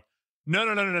and you're like, no.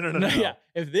 Yeah.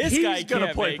 If this He's guy gonna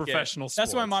can't play make professional it.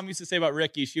 That's what my sports. mom used to say about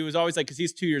Ricky. She was always like, because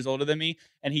he's 2 years older than me,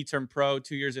 and he turned pro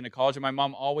 2 years into college. And my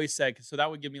mom always said, so that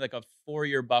would give me like a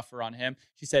 4-year buffer on him.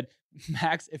 She said,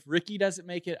 Max, if Ricky doesn't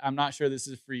make it, I'm not sure this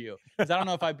is for you. Because I don't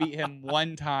know if I beat him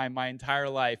one time my entire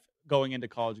life going into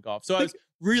college golf. So it was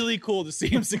really cool to see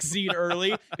him succeed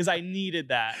early because I needed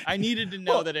that. I needed to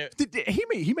know that it.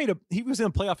 He was in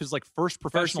a playoff his like first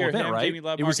professional First year, event, him, right? Jamie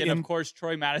Lovemark, and of course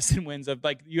Troy Madison wins. Of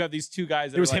like you have these two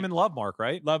guys. That It was are him and Lovemark,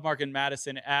 right? Lovemark and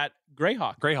Madison at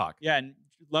Greyhawk. Greyhawk. Yeah, and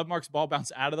Lovemark's ball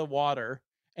bounced out of the water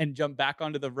and jumped back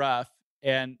onto the rough.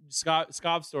 And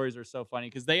Scobb's stories are so funny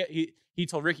because he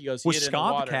told Ricky, he goes, he Was hit it in the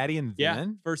Scobb water. the caddy in Yeah,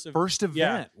 then? first event.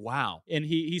 yeah. Wow. And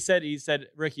he said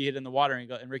Ricky hit in the water,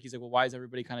 and Ricky's like, well, why is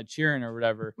everybody kind of cheering or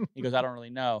whatever? He goes, I don't really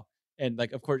know. And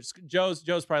like, of course, Joe's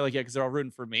probably like, yeah, because they're all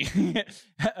rooting for me.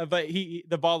 But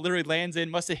the ball literally lands in,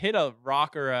 must have hit a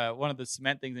rock or one of the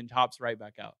cement things and hops right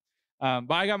back out.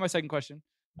 But I got my second question.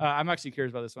 I'm actually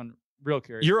curious about this one. real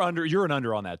curious. You're an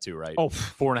under on that too, right? Oh,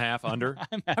 4.5 under.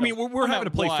 I mean, we're having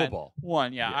to play football.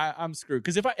 One, yeah. I'm screwed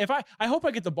because I hope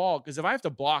I get the ball because if I have to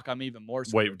block, I'm even more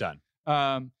screwed. Wait,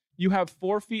 done. You have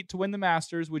 4 feet to win the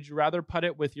Masters. Would you rather putt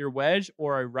it with your wedge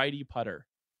or a righty putter?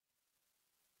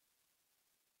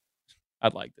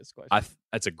 I'd like this question.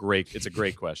 It's a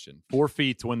great question. 4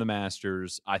 feet to win the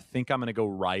Masters. I think I'm going to go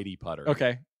righty putter.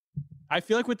 Okay. I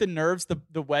feel like with the nerves,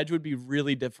 the wedge would be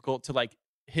really difficult to like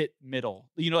hit middle.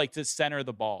 Like to center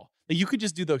the ball. Like you could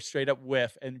just do the straight up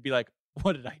whiff and be like,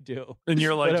 "What did I do?" And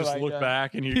you're like, just look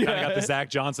back, and you kind of got the Zach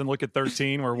Johnson look at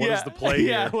 13, where what is the play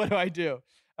here? What do I do?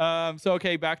 So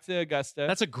okay, back to Augusta.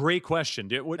 That's a great question.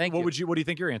 What do you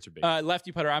think your answer would be?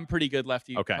 Lefty putter. I'm pretty good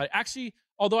lefty. Okay. Actually,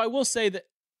 although I will say that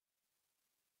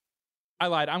I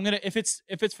lied. I'm gonna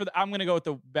I'm gonna go with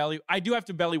the belly. I do have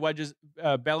to belly wedge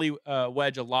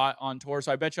a lot on tour,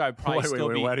 so I bet you I'd probably still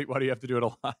be. Why do you have to do it a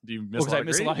lot? Do you miss? Because I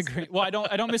miss a lot of greens. Well, I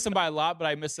don't miss them by a lot, but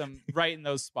I miss them right in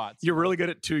those spots. You're really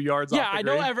good at 2 yards. Yeah, off the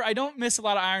green? I don't miss a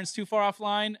lot of irons too far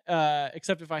offline,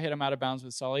 except if I hit them out of bounds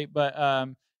with Sully.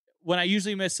 But when I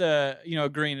usually miss a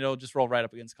green, it'll just roll right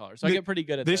up against color. So I get pretty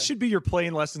good at this. Should be your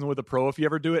playing lesson with a pro. If you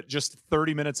ever do it, just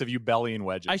 30 minutes of you bellying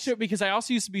wedges. I should, because I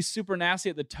also used to be super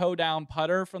nasty at the toe down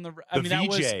putter from the. I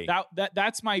mean, VJ.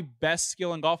 That's my best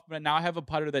skill in golf. But now I have a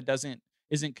putter that isn't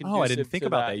conducive. Oh, I didn't think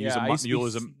about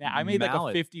that. I made like a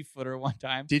 50-footer one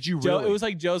time. Did you really? It was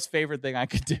like Joe's favorite thing I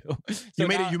could do. You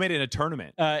made it in a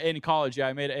tournament in college. Yeah,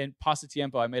 I made it in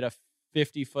Pasatiempo. I made a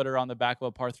 50-footer on the back of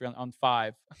a par 3 on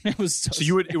 5. It was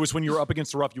so it was when you were up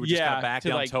against the rough, you would just kind of back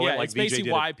down, toe it like it's VJ basically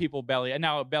did. why people belly. And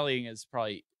now bellying is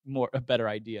probably a better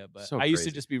idea, but I used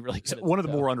to just be really good at one of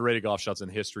the more underrated golf shots in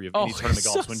the history of any tournament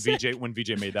golf when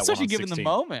VJ made that especially one on given 16. the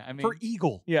moment. I mean, for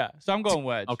eagle. Yeah, so I'm going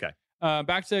wedge. Okay.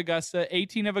 Back to Augusta,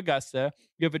 18 of Augusta.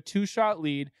 You have a 2-shot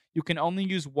lead. You can only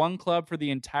use one club for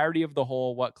the entirety of the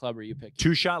hole. What club are you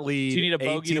picking? 2-shot lead. So you need a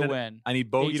bogey to win. I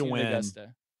need bogey to win.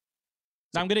 Augusta.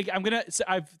 Now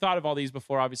I've thought of all these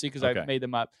before, obviously, because I've made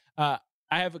them up. I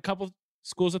have a couple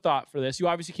schools of thought for this. You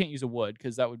obviously can't use a wood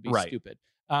because that would be stupid.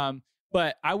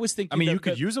 But I was thinking. I mean, you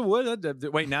could use a wood.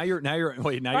 Wait, now you're.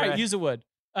 All right, use a wood.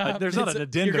 There's not an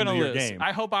addendum to your game.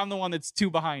 I hope I'm the one that's 2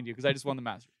 behind you because I just won the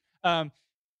Masters.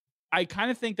 I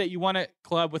kind of think that you want a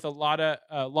club with a lot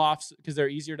of lofts because they're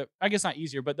easier to. I guess not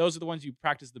easier, but those are the ones you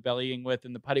practice the bellying with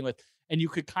and the putting with, and you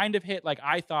could kind of hit like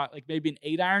I thought, like maybe an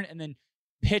 8-iron, and then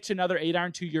pitch another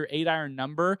 8-iron to your 8-iron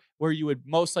number where you would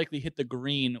most likely hit the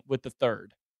green with the 3rd.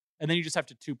 And then you just have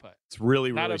to 2-putt. It's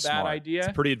really not a smart. bad idea.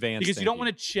 It's pretty advanced. Because you don't want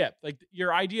to chip. Like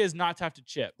your idea is not to have to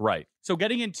chip. Right. So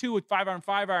getting in 2 with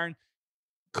 5-iron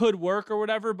could work or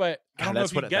whatever, but I don't know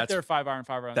if you get there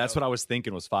 5-iron. That's what I was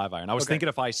thinking was 5-iron. I was thinking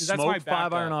if I smoked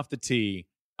 5-iron off the tee,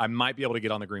 I might be able to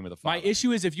get on the green with a 5-iron. My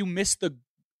issue is if you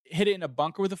hit it in a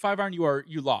bunker with a 5-iron,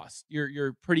 you lost.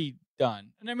 You're pretty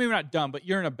done. And maybe not done, but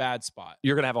you're in a bad spot.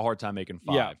 You're gonna have a hard time making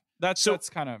 5. Yeah, that's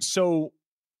kind of. So,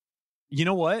 you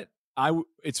know what?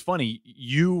 It's funny.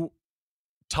 You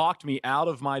talked me out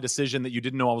of my decision that you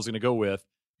didn't know I was going to go with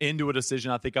into a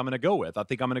decision I think I'm going to go with. I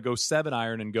think I'm going to go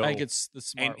 7-iron and go. I think it's the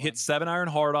smart and hit 7-iron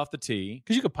hard off the tee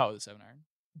because you could putt with a 7-iron.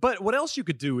 But what else you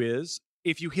could do is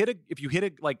if you hit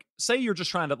it like say you're just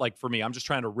trying to like for me I'm just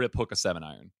trying to rip hook a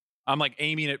 7-iron. I'm like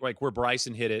aiming it like where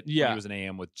Bryson hit it when he was an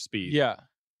AM with speed. Yeah.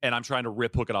 And I'm trying to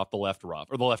rip hook it off the left rough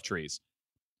or the left trees.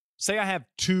 Say I have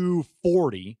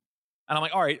 240, and I'm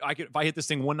like, all right, if I hit this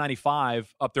thing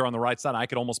 195 up there on the right side, I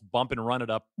could almost bump and run it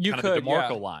up the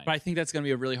DeMarco line. But I think that's going to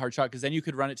be a really hard shot because then you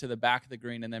could run it to the back of the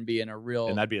green and then be in a real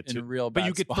and that'd be a real bad but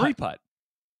you get spot. 3-putt.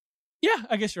 Yeah,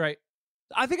 I guess you're right.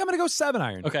 I think I'm going to go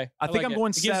 7-iron. Okay, I think I'm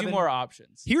going 7. It gives you more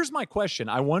options. Here's my question.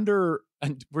 I wonder,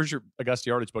 and where's your Augusta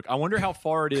Yardage book? I wonder how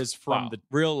far it is from the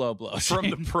real low blow from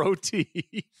the pro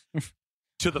tee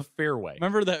to the fairway.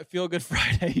 Remember that Feel Good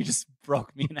Friday? You just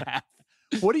broke me in half.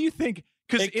 What do you think?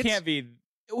 Because it can't be.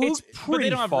 It's pretty but they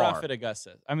don't have far. rough at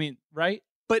Augusta. I mean, right?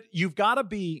 But you've got to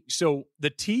be so the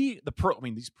tee, the pro. I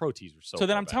mean, these pro tees are so. So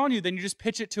then I'm telling you, then you just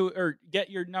pitch it to or get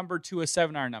your number to a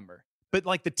 7-iron number. But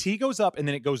like the tee goes up and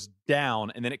then it goes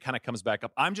down and then it kind of comes back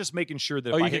up. I'm just making sure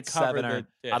that if I hit 7-iron,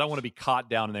 I don't want to be caught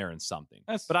down there in something.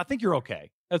 But I think you're okay.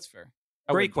 That's fair.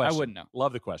 Great question. I wouldn't know.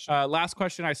 Love the question. Last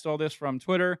question. I stole this from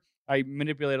Twitter. I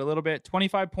manipulate a little bit.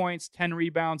 25 points, 10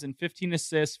 rebounds, and 15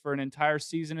 assists for an entire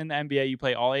season in the NBA. You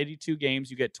play all 82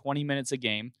 games. You get 20 minutes a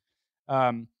game.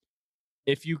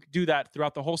 If you do that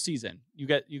throughout the whole season, you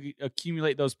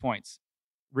accumulate those points,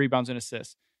 rebounds, and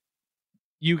assists.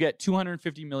 You get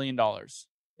 $250 million.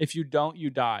 If you don't, you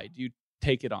die. Do you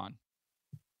take it on?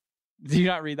 Did you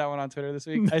not read that one on Twitter this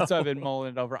week? No. So I've been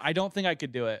mulling it over. I don't think I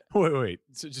could do it. Wait.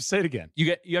 So just say it again.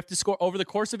 You have to score over the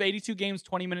course of 82 games,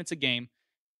 20 minutes a game.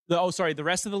 The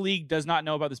rest of the league does not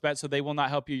know about this bet, so they will not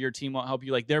help you. Your team won't help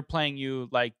you. Like they're playing you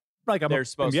like I'm they're a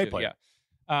supposed NBA to. player.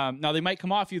 Yeah. Now they might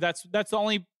come off you. That's the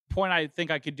only point I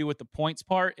think I could do with the points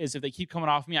part is if they keep coming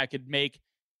off me, I could make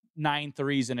 9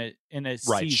 threes in a Right,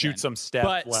 season. shoot some Steph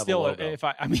But level still, logo. if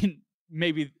I mean,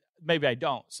 maybe I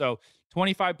don't. So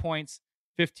 25 points,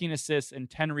 15 assists, and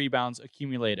 10 rebounds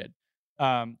accumulated.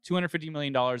 $250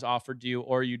 million offered to you,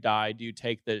 or you die. Do you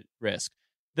take the risk?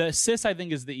 The assists, I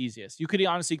think, is the easiest. You could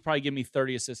honestly probably give me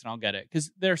 30 assists and I'll get it because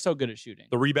they're so good at shooting.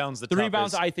 The rebounds, the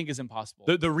rebounds, toughest. I think, is impossible.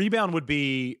 The rebound would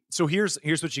be, so here's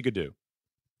what you could do.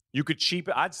 You could cheap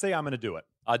it. I'd say I'm going to do it.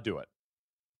 I'd do it.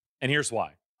 And here's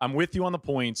why. I'm with you on the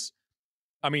points.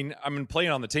 I mean, I'm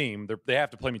playing on the team. They have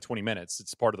to play me 20 minutes.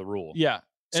 It's part of the rule. Yeah.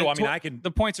 So, And I can.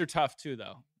 The points are tough too,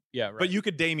 though. Yeah, right. But you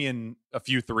could Damian a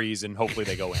few threes and hopefully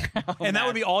they go in. Oh, And that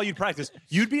would be all you'd practice.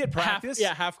 You'd be at half, practice.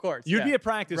 half court. You'd be at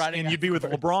practice Running and you'd be with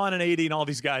half court. LeBron and AD and all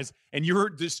these guys, and you're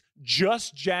just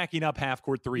jacking up half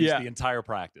court threes Yeah. the entire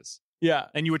practice. Yeah.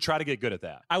 And you would try to get good at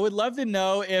that. I would love to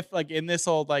know if, like, in this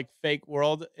old like fake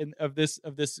world of this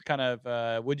kind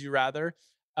of would you rather,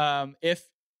 if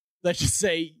let's just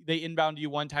say they inbound you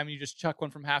one time and you just chuck one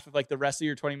from half of like the rest of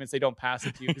your 20 minutes, they don't pass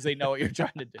it to you because they know what you're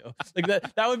trying to do. Like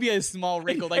that would be a small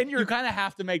wrinkle. Like you kind of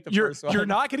have to make the first one. You're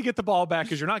not going to get the ball back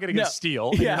because you're not going to get a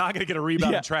steal. And Yeah. You're not going to get a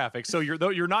rebound Yeah. in traffic. So you're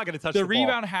not going to touch the ball.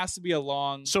 rebound has to be a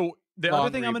long. So the long other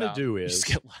thing I'm going to rebound. do Just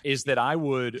get lucky. is that I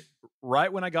would,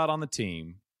 right when I got on the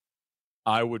team,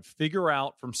 I would figure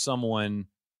out from someone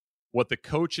what the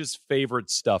coach's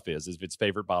favorite stuff is. If it's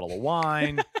favorite bottle of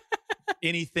wine,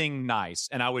 anything nice.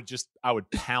 And I would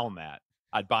pound that.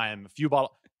 I'd buy him a few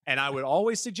bottles. And I would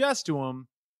always suggest to him,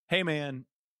 hey, man,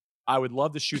 I would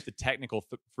love to shoot the technical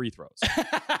free throws.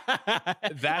 I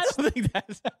don't think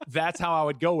That's how I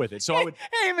would go with it. So I would.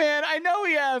 Hey man, I know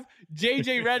we have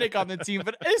JJ Redick on the team,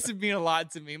 but this would mean a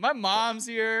lot to me. My mom's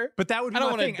here. But that would be I don't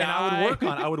my wanna thing, and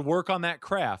I would work on that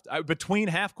craft. Between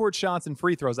half court shots and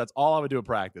free throws, that's all I would do at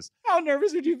practice. How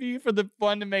nervous would you be for the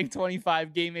one to make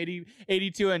 25, game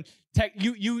 82, and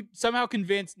you somehow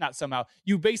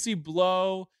you basically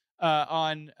blow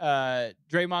on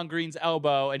Draymond Green's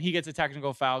elbow, and he gets a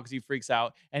technical foul because he freaks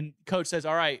out, and coach says,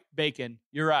 "All right, Bacon,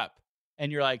 you're up,"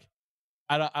 and you're like,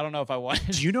 "I don't know if I want."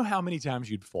 Do you know how many times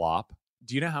you'd flop?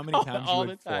 Do you know how many times you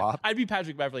would flop? I'd be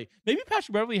Patrick Beverley. Maybe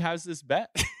Patrick Beverley has this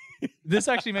bet. This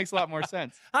actually makes a lot more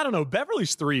sense. I don't know.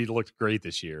 Beverly's three looked great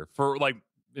this year for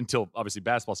until obviously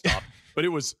basketball stopped, but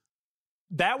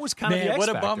that was kind of the X what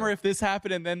a factor. bummer if this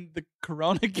happened and then the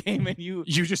Corona came and you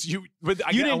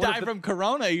didn't die from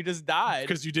Corona. You just died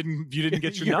because you didn't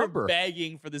get your You're number.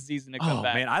 begging for the season to come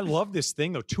back. Man, I love this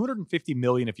thing though. $250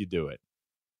 million if you do it.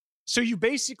 So you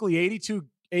basically 82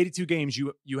 games.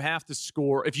 You have to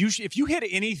score. If you hit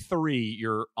any three,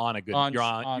 you're on a good.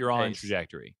 You're on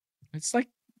trajectory. It's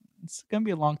gonna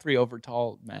be a long three over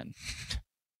tall men.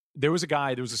 There was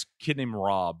this kid named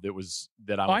Rob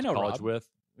that I went to college Rob. with.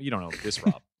 You don't know this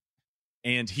Rob.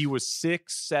 And he was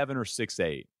 6'7" or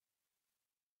 6'8".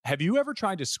 Have you ever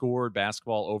tried to score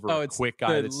basketball over a quick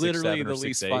guy that's literally 6'7" or 6'8"? the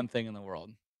least fun thing in the world.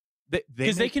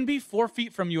 Because they can be 4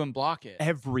 feet from you and block it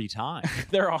every time.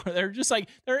 They're just like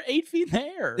they're 8 feet in the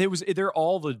air. They're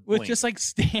all the with length. just like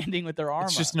standing with their arm.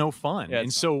 It's up. just no fun. Yeah,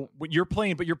 and so when you're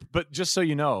playing, but just so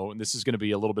you know, and this is going to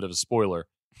be a little bit of a spoiler,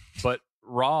 but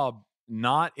Rob,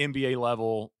 not NBA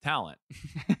level talent.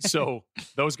 So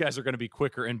those guys are going to be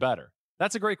quicker and better.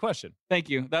 That's a great question. Thank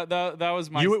you. That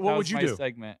was my what would you do?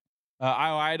 segment.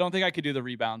 I don't think I could do the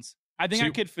rebounds. I think I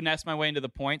could finesse my way into the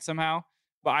point somehow,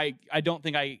 but I don't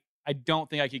think I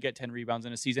could get 10 rebounds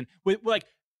in a season.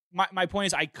 My point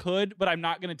is I could, but I'm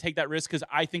not going to take that risk because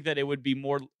I think that it would be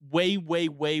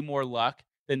way more luck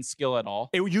than skill at all.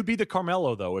 You'd be the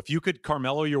Carmelo, though. If you could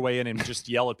Carmelo your way in and just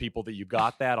yell at people that you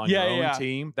got that on your own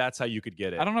team, that's how you could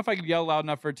get it. I don't know if I could yell loud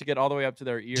enough for it to get all the way up to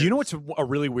their ears. Do you know what's a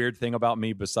really weird thing about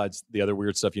me, besides the other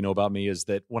weird stuff you know about me, is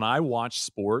that when I watch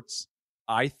sports,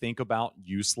 I think about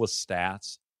useless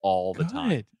stats all the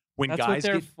time. When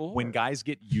guys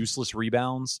get useless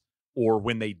rebounds, or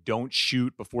when they don't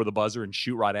shoot before the buzzer and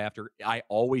shoot right after, I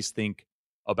always think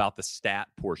about the stat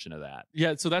portion of that.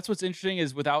 Yeah, so that's what's interesting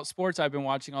is without sports, I've been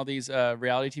watching all these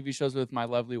reality TV shows with my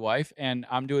lovely wife, and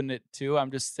I'm doing it too.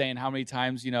 I'm just saying how many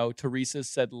times, Teresa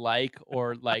said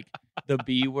or the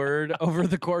B word over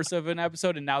the course of an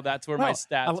episode, and now that's where my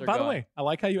stats are By the going. way, I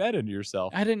like how you edited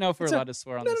yourself. I didn't know if we're allowed to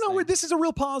swear on this thing. This is a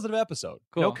real positive episode.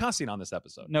 Cool. No cussing on this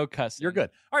episode. No cussing. You're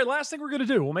good. All right, last thing we're going to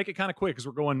do. We'll make it kind of quick because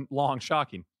we're going long,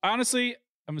 shocking. Honestly,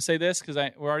 I'm going to say this because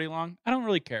we're already long. I don't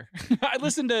really care. I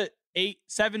listened to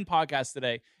 7 podcasts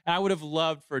today, and I would have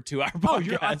loved for a 2-hour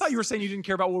podcast. I thought you were saying you didn't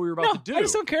care about what we were about to do. I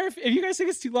just don't care if you guys think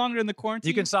it's too long during the quarantine.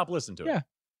 You can stop listening to it. Yeah.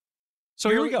 So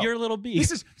here we go. You're a little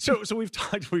beast. This is so we've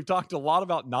talked a lot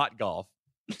about not golf.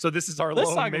 So this is our Let's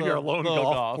lone, talk maybe a our little lone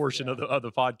golf golf, portion yeah. of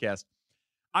the podcast.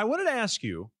 I wanted to ask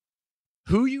you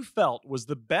who you felt was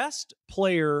the best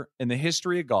player in the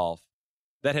history of golf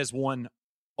that has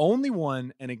only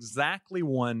won and exactly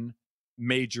one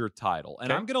major title.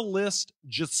 And Okay. I'm going to list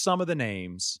just some of the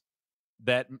names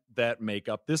that make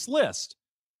up this list.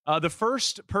 The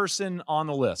first person on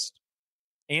the list,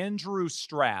 Andrew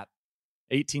Stratt,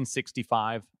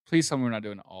 1865. Please tell me we're not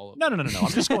doing all of them. No. I'm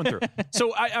just going through.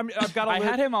 So I've got. I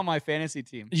had him on my fantasy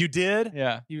team. You did?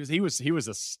 Yeah. He was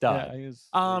a stud. Yeah, he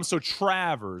was So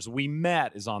Travers, We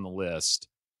Met is on the list.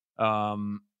 As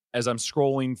I'm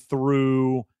scrolling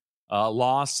through,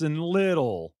 Lawson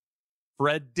Little,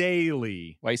 Fred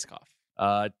Daly,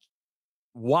 Weiskopf.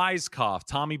 Weiskopf,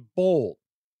 Tommy Bolt,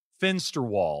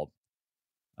 Finsterwald,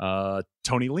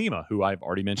 Tony Lima, who I've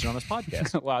already mentioned on this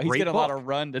podcast. Wow, he's Great getting a lot book. of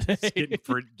run today.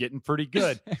 He's getting pretty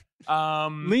good.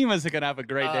 Lima's going to have a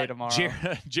great day tomorrow.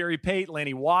 Jerry Pate,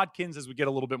 Lanny Watkins, as we get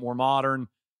a little bit more modern.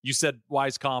 You said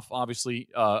Weiskopf, obviously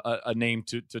a name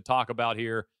to talk about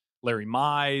here. Larry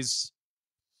Mize,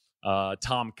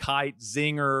 Tom Kite,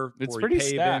 Zinger, It's Corey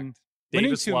pretty Pavin, stacked. Winning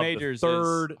Davis two Love majors III,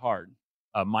 is hard.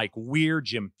 Mike Weir,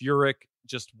 Jim Furyk,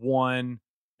 just won.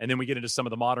 And then we get into some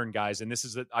of the modern guys. And this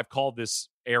is, I've called this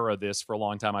era this for a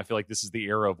long time. I feel like this is the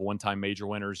era of one-time major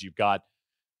winners. You've got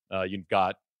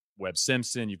Webb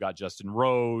Simpson. You've got Justin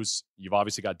Rose. You've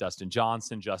obviously got Dustin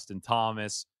Johnson, Justin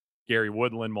Thomas, Gary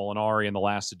Woodland, Molinari. And the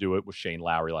last to do it was Shane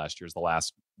Lowry last year as the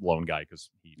last lone guy because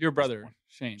he Your was brother, the one.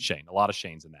 Shane. Shane. A lot of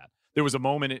Shanes in that. There was a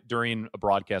moment during a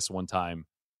broadcast one time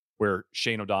where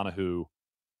Shane O'Donohue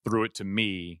threw it to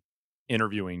me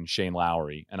interviewing Shane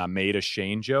Lowry. And I made a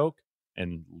Shane joke.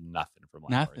 And nothing from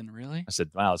Lowry. Nothing, really? I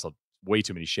said, wow, there's way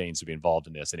too many Shanes to be involved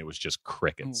in this. And it was just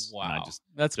crickets. Wow. And I just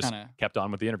That's kind of... kept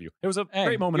on with the interview. It was a Hey,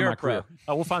 great moment in you're my a pro. career.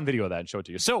 We'll find video of that and show it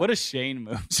to you. So What a Shane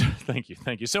move. thank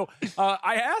you. So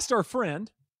I asked our friend,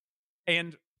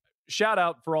 and shout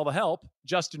out for all the help,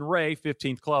 Justin Ray,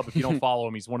 15th Club. If you don't follow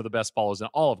him, he's one of the best followers in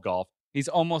all of golf. He's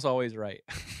almost always right.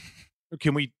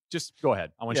 Can we just go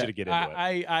ahead? I want you to get into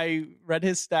it. I read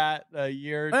his stat a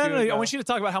year or two No, I ago. want you to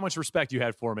talk about how much respect you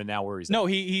had for him and now where he's at. No,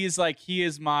 he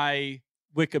is my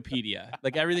Wikipedia.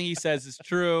 Like everything he says is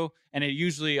true, and it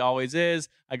usually always is.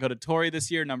 I go to Torrey this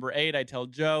year, number 8. I tell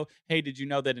Joe, hey, did you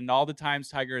know that in all the times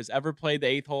Tiger has ever played the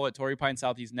 8th hole at Torrey Pines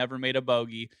South, he's never made a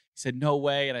bogey? He said, no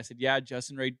way. And I said, yeah,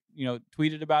 Justin Ray,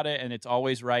 tweeted about it, and it's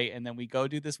always right. And then we go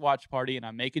do this watch party, and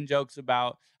I'm making jokes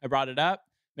about, I brought it up,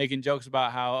 making jokes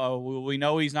about how, we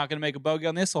know he's not going to make a bogey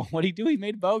on this hole. What did he do? He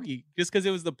made a bogey just because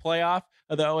it was the playoff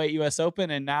of the 08 U.S.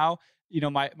 Open, and now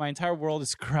my entire world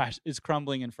is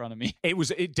crumbling in front of me.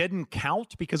 It didn't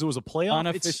count because it was a playoff.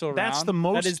 Unofficial round. That's the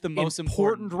most. That is the most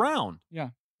important round.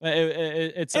 Yeah,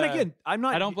 it's. And again, I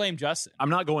don't blame Justin. I'm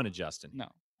not going to Justin. No,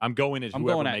 I'm going at I'm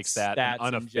whoever going at makes that an stats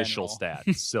in unofficial general. stat.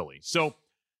 It's silly. So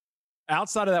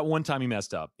outside of that one time he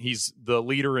messed up, he's the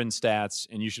leader in stats,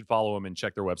 and you should follow him and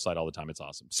check their website all the time. It's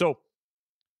awesome. So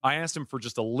I asked him for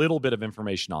just a little bit of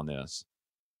information on this.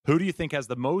 Who do you think has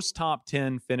the most top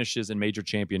 10 finishes in major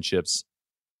championships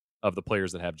of the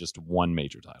players that have just one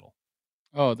major title?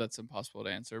 Oh, that's impossible to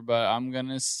answer, but I'm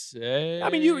gonna say. I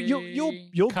mean,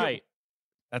 you'll Kite.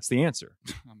 That's the answer.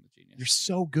 I'm a genius. You're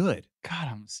so good. God,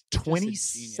 I'm just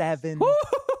 27 Woo!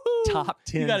 top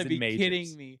 10s You gotta in be majors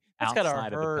kidding me. That's outside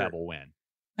gotta of hurt. the Pebble win.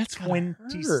 That's gotta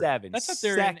 27. hurt. That's up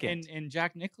there in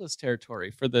Jack Nicklaus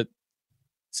territory for the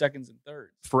seconds and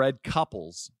thirds. Fred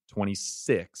Couples,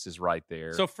 26, is right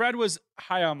there. So Fred was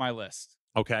high on my list.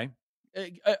 okay.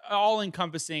 All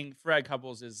encompassing, Fred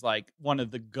Couples is like one of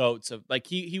the goats of like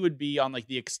he would be on like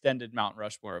the extended Mount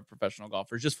Rushmore of professional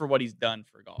golfers just for what he's done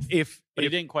for golf. But he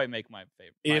didn't quite make my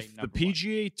favorite. If the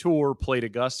PGA Tour played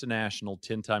Augusta National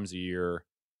 10 times a year,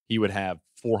 he would have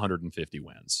 450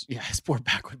 wins. Yeah, his poor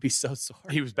back would be so sore.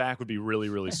 His back would be really,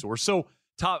 really sore. So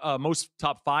most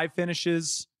top 5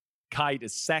 finishes. Kite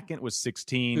is second with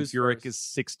 16. Who's Furyk first? is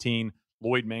 16.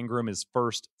 Lloyd Mangrum is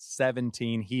first,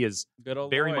 17. He is Good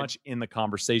old very Lloyd. much in the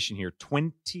conversation here.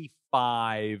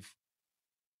 25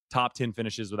 top 10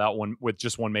 finishes with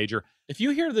just one major. If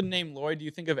you hear the name Lloyd, do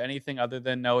you think of anything other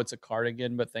than no, it's a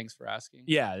cardigan, but thanks for asking?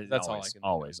 Yeah, That's all I always, can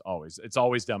think always. It's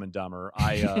always Dumb and Dumber.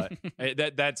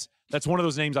 That's one of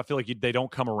those names I feel like they don't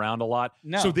come around a lot.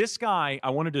 No. So this guy,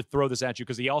 I wanted to throw this at you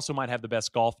because he also might have the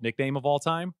best golf nickname of all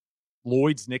time.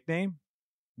 Lloyd's nickname,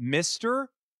 Mr.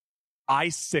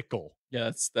 Icicle.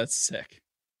 Yeah, that's sick.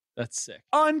 That's sick.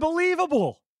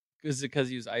 Unbelievable. Is it because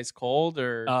he was ice cold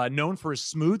or? Known for his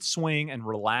smooth swing and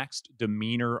relaxed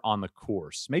demeanor on the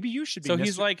course. Maybe you should be. So Mr.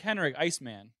 he's like Henrik,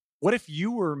 Iceman. What if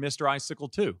you were Mr. Icicle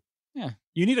too?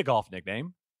 You need a golf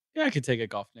nickname. Yeah, I could take a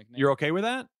golf nickname. You're okay with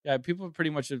that? Yeah, people pretty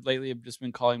much lately have just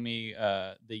been calling me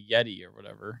the Yeti or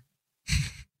whatever.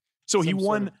 So he Some sort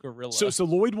won. of gorilla. So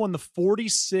Lloyd won the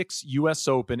 46 U.S.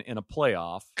 Open in a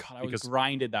playoff. God, I was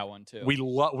grinded that one too. We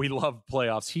love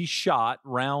playoffs. He shot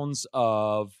rounds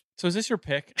of. So is this your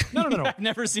pick? No. I've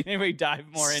never seen anybody dive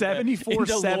more 74,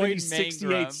 into 70, Lloyd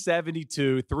 68, Mangrum.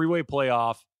 72, three-way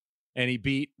playoff, and he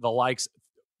beat the likes.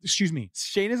 Excuse me.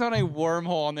 Shane is on a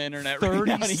wormhole on the internet right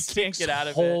now, and he can't get out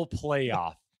of whole it.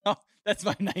 playoff. Oh, that's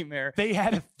my nightmare. They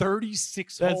had a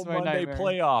 36-hole my Monday nightmare.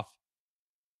 playoff.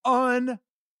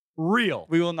 Unreal.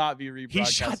 We will not be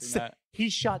rebroadcasting that. He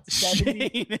shot 70.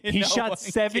 Shane, He no shot one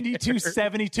 72, cares.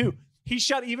 72. He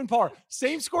shot even par.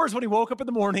 Same scores when he woke up in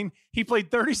the morning. He played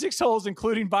 36 holes,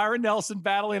 including Byron Nelson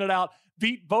battling it out.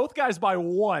 Beat both guys by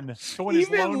one to win his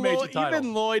lone major title.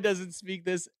 Even Lloyd doesn't speak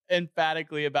this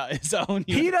emphatically about his own.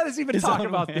 He doesn't even his talk own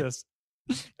about win. this.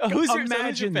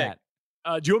 Imagine that.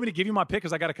 Do you want me to give you my pick?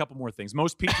 Because I got a couple more things.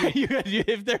 Most PGA.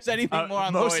 If there's anything more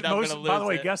on Lloyd, I'm going to lose. By the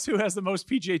way, it. guess who has the most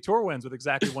PGA Tour wins with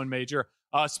exactly one major?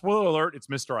 Spoiler alert: it's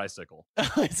Mr. Icicle.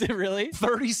 Is it really?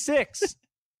 36.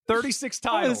 36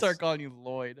 I'm going to titles. start calling you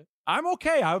Lloyd. I'm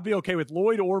okay. I would be okay with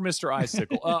Lloyd or Mr.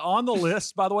 Icicle. On the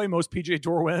list, by the way, most PGA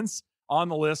Tour wins on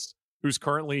the list. Who's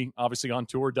currently obviously on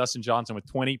tour? Dustin Johnson with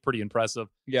 20, pretty impressive.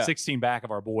 Yeah. 16 back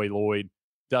of our boy Lloyd.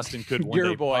 Dustin could one Your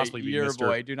day boy, possibly be your Mr.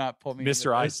 boy. Do not pull me. Mr.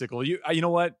 into this. Icicle. You know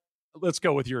what? Let's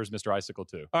go with yours, Mr. Icicle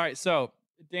too. All right, so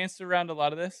danced around a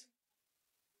lot of this.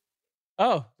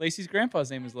 Oh, Lacey's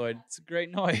grandpa's name is Lloyd. It's a great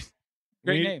noise.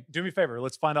 Great name. Do me a favor.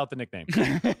 Let's find out the nickname.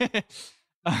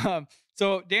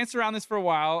 So danced around this for a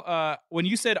while. When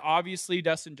you said obviously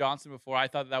Dustin Johnson before, I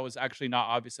thought that was actually not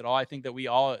obvious at all. I think that we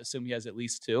all assume he has at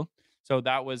least two. So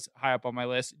that was high up on my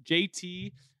list.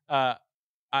 JT,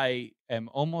 I am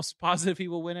almost positive he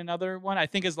will win another one. I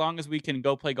think as long as we can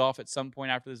go play golf at some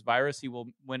point after this virus, he will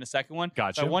win a second one.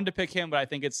 Gotcha. So I wanted to pick him, but I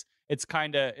think it's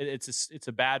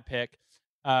a bad pick.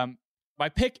 My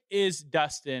pick is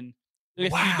Dustin.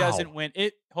 If he doesn't win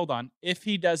it, hold on. If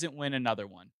he doesn't win another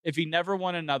one, if he never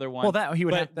won another one, Well, that he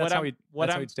would. But That's how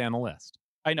he'd stay on the list.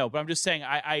 I know, but I'm just saying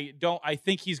I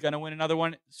think he's going to win another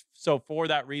one. So for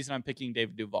that reason, I'm picking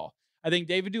David Duval. I think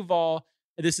David Duval,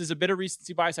 this is a bit of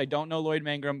recency bias. I don't know Lloyd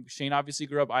Mangrum. Shane obviously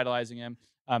grew up idolizing him.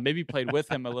 Maybe played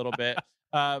with him a little bit.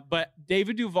 But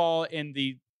David Duval in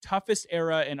the toughest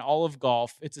era in all of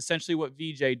golf, it's essentially what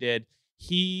VJ did.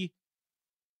 He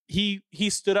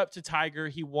stood up to Tiger.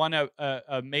 He won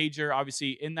a major,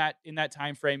 obviously in that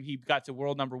time frame. He got to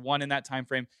world number one in that time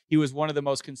frame. He was one of the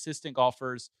most consistent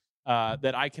golfers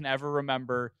that I can ever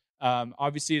remember.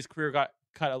 Obviously, his career got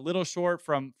cut a little short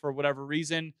for whatever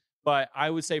reason, but I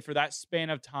would say for that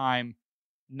span of time,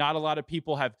 not a lot of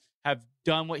people have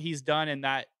done what he's done, and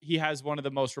that he has one of the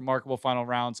most remarkable final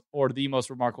rounds, or the most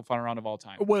remarkable final round of all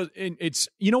time. Well, it's,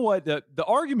 you know what, the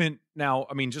argument now,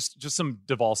 I mean, just some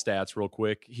Duval stats real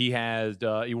quick. He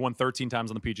won 13 times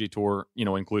on the PGA Tour,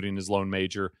 including his lone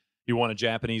major. He won a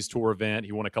Japanese Tour event.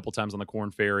 He won a couple times on the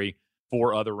Korn Ferry,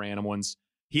 4 other random ones.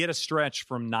 He had a stretch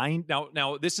from 9.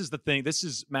 Now this is the thing. This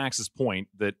is Max's point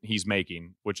that he's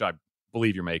making, which I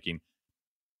believe you're making.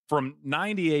 From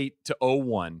 98 to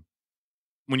 01,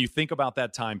 when you think about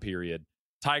that time period,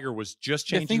 Tiger was just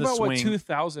changing the swing. Think about what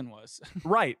 2000 was.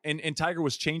 Right. And Tiger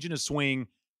was changing his swing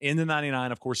in the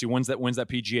 99. Of course, he wins that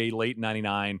PGA late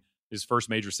 99, his first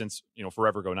major since,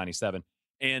 forever ago, 97.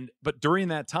 But during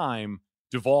that time,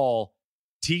 Duval,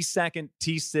 T2,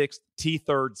 T6,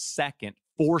 T3, second,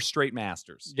 4 straight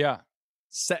Masters. Yeah.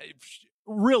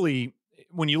 Really,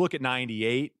 when you look at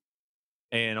 98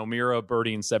 and O'Meara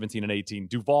birdieing 17 and 18,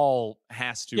 Duval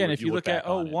has to. Yeah, and if you look at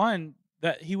back on 01,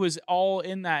 that he was all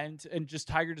in that, and just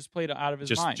Tiger just played out of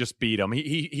his mind. Just beat him.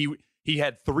 He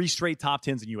had 3 straight top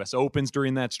 10s in U.S. Opens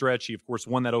during that stretch. He, of course,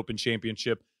 won that Open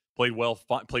Championship, played well,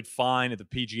 played fine at the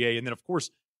PGA. And then, of course,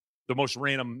 the most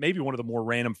random, maybe one of the more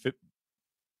random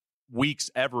weeks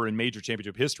ever in major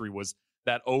championship history was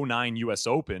that 09 U.S.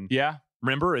 Open. Yeah.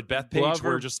 Remember at Bethpage, Glover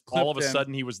where just all of a clipped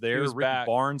sudden he was there. was Rick back.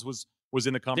 Barnes was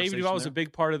in the conversation. David Duval was a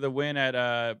big part of the win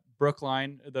at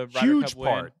Brookline, the Ryder Huge Cup win.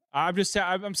 part.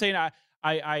 I'm saying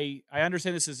I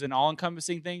understand this is an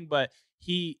all-encompassing thing, but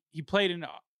he played in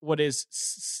what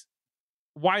is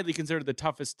widely considered the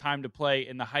toughest time to play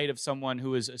in the height of someone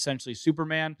who is essentially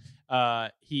Superman.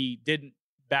 He didn't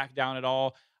back down at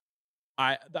all.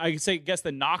 I guess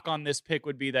the knock on this pick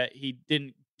would be that he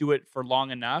didn't do it for long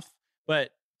enough.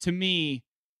 But to me,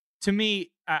 to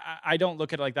me, I don't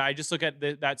look at it like that. I just look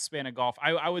at that span of golf.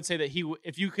 I would say that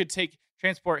if you could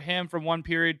transport him from one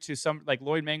period to some like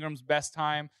Lloyd Mangum's best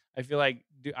time, I feel like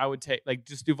I would take like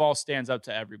just Duval stands up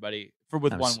to everybody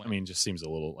with one win. I mean, just seems a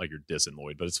little like you're dissing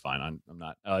Lloyd, but it's fine. I'm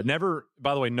not. Never.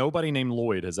 By the way, nobody named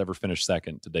Lloyd has ever finished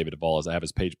second to David Duval. As I have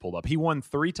his page pulled up, he won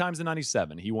 3 times in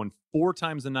 '97. He won 4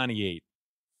 times in '98.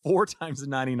 4 times in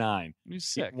 '99. He's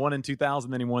sick. He won in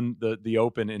 2000, then he won the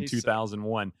Open in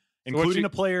 2001, sick. including the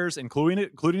Players,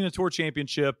 including a Tour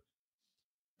Championship.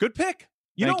 Good pick.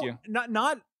 Thank you.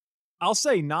 Not. I'll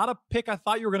say not a pick I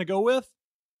thought you were going to go with,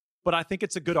 but I think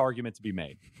it's a good argument to be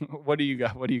made. What do you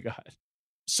got?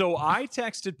 So I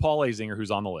texted Paul Azinger,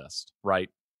 who's on the list, right?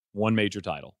 1 major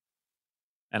title.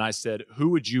 And I said, who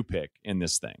would you pick in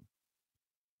this thing?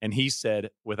 And he said,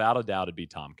 without a doubt, it'd be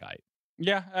Tom Kite.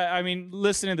 Yeah, I mean,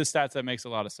 listening to the stats, that makes a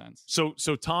lot of sense. So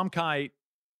Tom Kite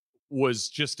was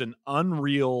just an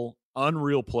unreal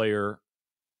player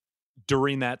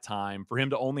during that time. For him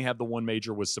to only have the 1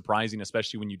 major was surprising,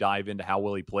 especially when you dive into how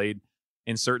well he played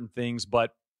in certain things.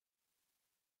 But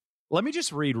let me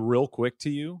just read real quick to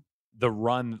you the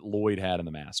run that Lloyd had in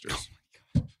the Masters. Oh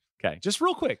my God. Okay, just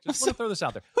real quick. Just want to throw this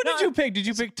out there. Who did you pick? Did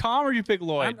you pick Tom or did you pick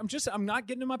Lloyd? I'm not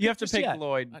getting to my pick. You have to pick yet.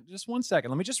 Lloyd. Just 1 second.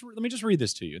 Let me just read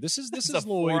this to you. This is a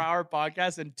Lloyd. 4-hour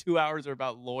podcast and 2 hours are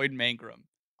about Lloyd Mangrum.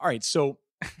 All right, so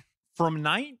from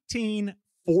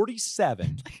 1947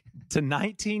 to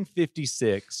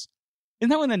 1956. Isn't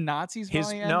that when the Nazis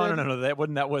finally ended? No. That was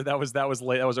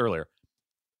late. That was earlier.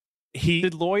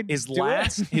 Did Lloyd his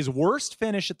worst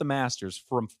finish at the Masters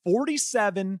from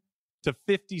 47 to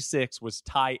 56 was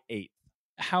tie 8th.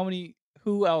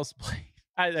 Who else played?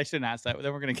 I shouldn't ask that, but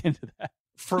then we're going to get into that.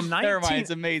 Never mind, it's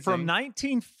amazing. From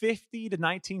 1950 to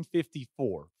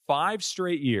 1954, 5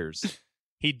 straight years,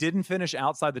 he didn't finish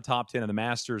outside the top 10 of the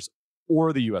Masters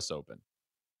or the U.S. Open.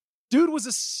 Dude was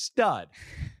a stud.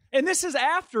 And this is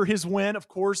after his win, of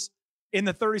course, in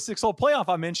the 36-hole playoff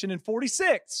I mentioned in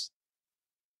 46.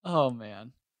 Oh,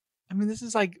 man. I mean, this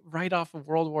is like right off of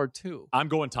World War II. I'm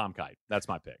going Tom Kite. That's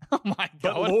my pick. Oh, my God.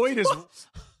 But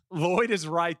Lloyd is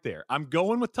right there. I'm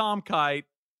going with Tom Kite.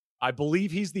 I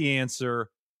believe he's the answer.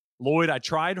 Lloyd, I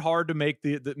tried hard to make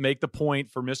the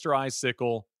point for Mr.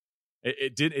 Icicle.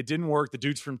 It didn't work. The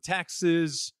dude's from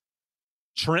Texas,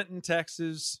 Trenton,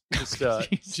 Texas.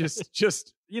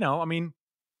 Just I mean,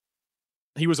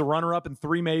 he was a runner-up in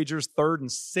 3 majors. 3rd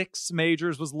and 6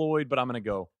 majors was Lloyd, but I'm going to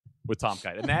go with Tom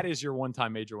Kite. And that is your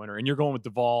 1-time major winner. And you're going with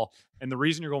Duval. And the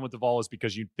reason you're going with Duval is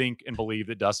because you think and believe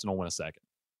that Dustin will win a second.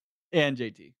 And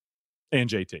JT.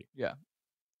 Yeah.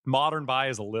 Modern buy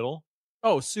is a little.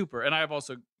 Oh, super. And I've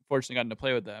also fortunately gotten to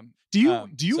play with them. Do you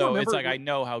so remember? It's like I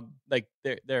know how like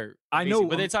they're I know,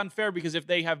 but it's unfair because if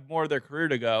they have more of their career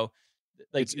to go,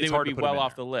 like it's they would be well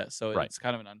off the list. So right. It's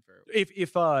kind of an unfair.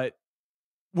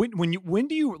 When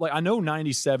do you like? I know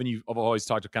 97. You've always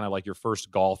talked to kind of like your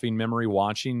first golfing memory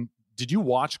watching. Did you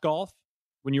watch golf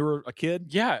when you were a kid?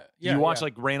 Yeah. Did you watch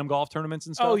like random golf tournaments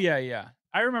and stuff? Oh yeah.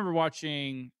 I remember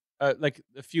watching like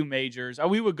a few majors.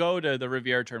 We would go to the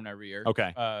Riviera tournament every year.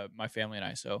 Okay. My family and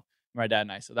I. So my dad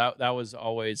and I. So that was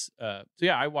always. So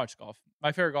yeah, I watched golf.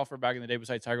 My favorite golfer back in the day,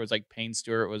 besides Tiger, was like Payne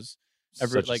Stewart. Was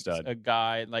a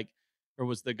guy like. Or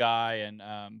was the guy, and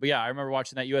but yeah, I remember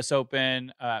watching that U.S.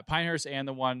 Open, Pinehurst, and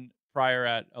the one prior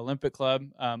at Olympic Club.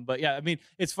 But yeah, I mean,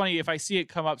 it's funny if I see it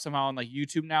come up somehow on like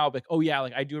YouTube now, like oh yeah,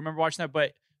 like I do remember watching that.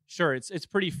 But sure, it's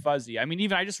pretty fuzzy. I mean,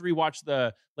 even I just rewatched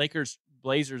the Lakers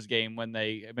Blazers game when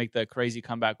they make the crazy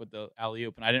comeback with the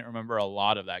alley-oop, and I didn't remember a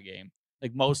lot of that game,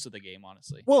 like most of the game,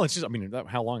 honestly. Well, it's just, I mean,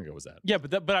 how long ago was that? Yeah,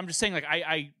 but I'm just saying, like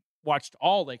I watched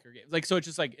all Laker games. Like, so it's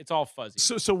just like, it's all fuzzy.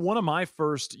 So one of my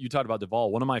first, you talked about Duval,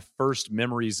 one of my first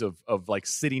memories of like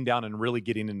sitting down and really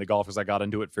getting into golf, because I got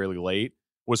into it fairly late,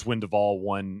 was when Duval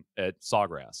won at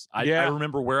Sawgrass. I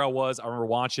remember where I was. I remember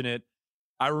watching it.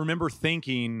 I remember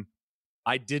thinking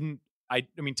I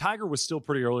mean, Tiger was still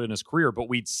pretty early in his career, but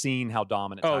we'd seen how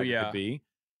dominant Tiger could be.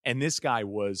 And this guy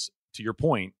was, to your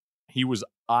point, he was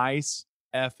ice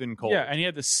effing cold. Yeah, and he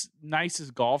had the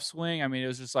nicest golf swing. I mean, it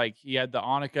was just like he had the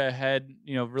Annika head,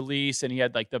 release, and he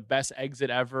had like the best exit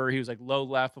ever. He was like low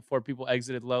left before people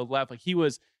exited low left. Like he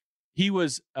was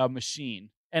a machine,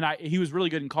 and he was really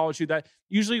good in college too. That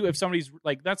usually if somebody's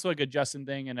like, that's like a Justin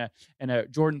thing and a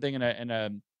Jordan thing and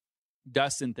a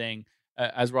Dustin thing.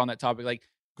 As we're on that topic, like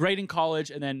great in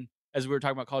college, and then as we were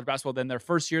talking about college basketball, then their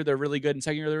first year they're really good, and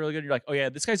second year they're really good. And you're like, oh yeah,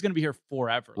 this guy's going to be here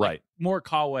forever. Right. Like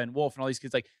Morikawa and Wolf and all these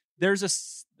kids, like. There's a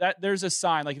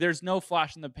sign, like there's no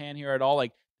flash in the pan here at all.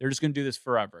 Like they're just going to do this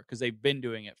forever because they've been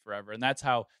doing it forever. And that's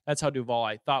how Duval,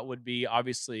 I thought, would be.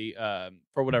 Obviously,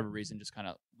 for whatever reason, just kind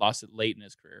of lost it late in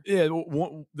his career. Yeah,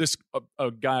 a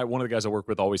guy, one of the guys I work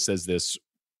with always says this.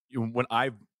 When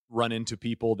I run into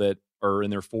people that are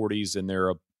in their 40s and they're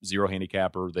a zero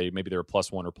handicap, or maybe they're a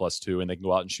 +1 or +2, and they can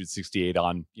go out and shoot 68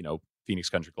 on, Phoenix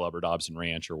Country Club or Dobson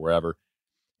Ranch or wherever.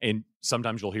 And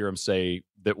sometimes you'll hear them say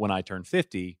that when I turn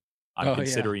 50, I'm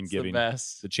considering giving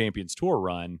the Champions Tour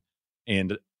run.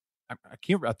 And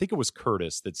I think it was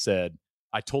Curtis that said,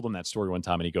 I told him that story one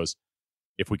time, and he goes,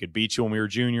 if we could beat you when we were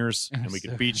juniors and we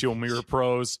could beat you when we were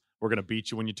pros, we're going to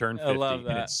beat you when you turn 50. I love that.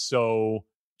 And it's so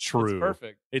true. It's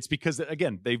perfect. It's because,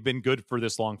 again, they've been good for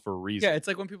this long for a reason. Yeah, it's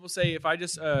like when people say, if I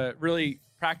just really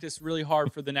practice really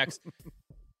hard for the next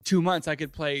 2 months, I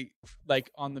could play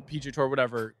like on the PGA Tour,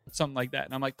 whatever, something like that.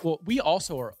 And I'm like, well, we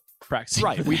also are practicing.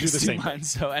 Right, we do the same thing.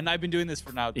 So, and I've been doing this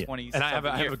for now 20. And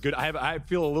I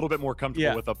feel a little bit more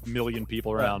comfortable with a million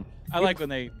people around. I like when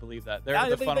they believe that. They're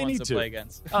the fun ones to play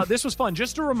against. This was fun.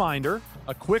 Just a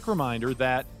quick reminder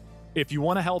that if you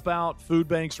want to help out food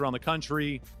banks around the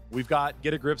country, we've got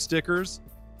Get a Grip stickers.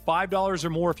 $5 or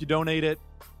more if you donate it.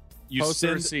 You post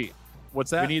send a receipt.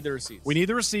 What's that? We need the receipts. We need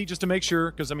the receipt just to make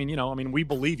sure, because, we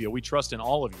believe you. We trust in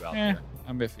all of you out there.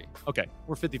 I'm iffy. Okay,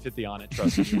 we're 50-50 on it,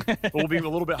 trust me. But we'll be a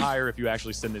little bit higher if you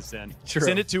actually send this in. True.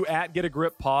 Send it to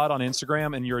 @GetAGripPod on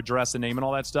Instagram and your address and name and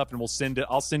all that stuff, and we'll send it.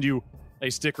 I'll send you a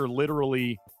sticker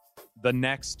literally the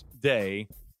next day,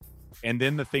 and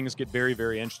then the things get very,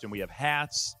 very interesting. We have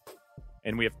hats,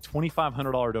 and we have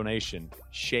 $2,500 donation.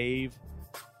 Shave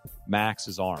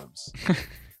Max's arms.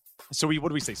 So what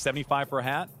do we say, 75 for a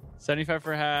hat? 75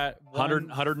 for a hat.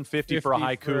 150 for a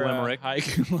haiku limerick.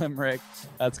 Haiku limerick.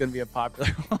 That's going to be a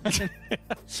popular one.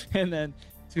 And then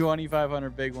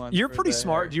 2,500 big ones. You're pretty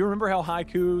smart. Do you remember how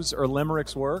haikus or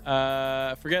limericks work?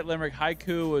 Forget limerick.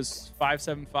 Haiku was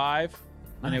 575,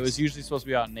 and it was usually supposed to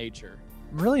be out in nature.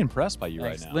 I'm really impressed by you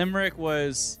right now. Limerick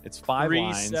was it's 5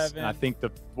 lines. And I think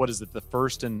the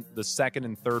first and the second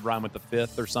and third rhyme with the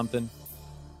fifth or something.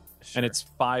 Sure. And it's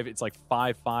 5. It's like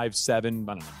 5, 5, 7.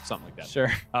 I don't know, something like that.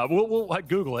 Sure. We'll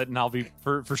Google it, and I'll be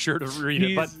for sure to read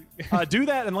it. But do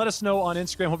that and let us know on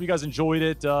Instagram. Hope you guys enjoyed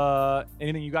it.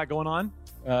 Anything you got going on?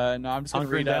 No, I'm just going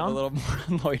to read out a little more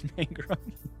on Lloyd Mangrum.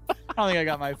 I don't think I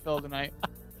got my fill tonight.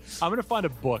 I'm going to find a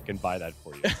book and buy that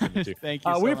for you. Thank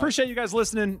you. We appreciate you guys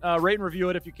listening. Rate and review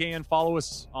it if you can. Follow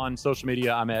us on social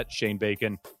media. I'm at Shane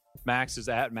Bacon. Max is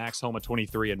at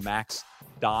MaxHoma23 and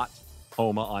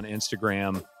Max.Homa on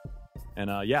Instagram. And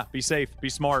be safe, be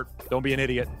smart, don't be an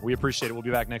idiot. We appreciate it. We'll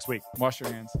be back next week. Wash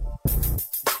your hands.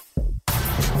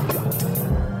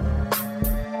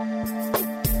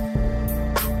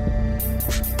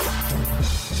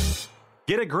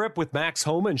 Get a Grip with Max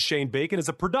Homa and Shane Bacon is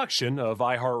a production of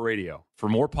iHeartRadio. For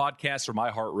more podcasts from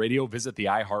iHeartRadio, visit the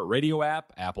iHeartRadio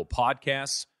app, Apple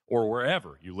Podcasts, or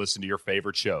wherever you listen to your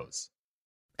favorite shows.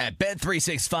 At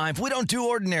Bet365, we don't do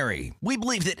ordinary. We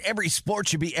believe that every sport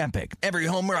should be epic. Every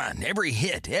home run, every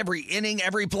hit, every inning,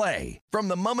 every play. From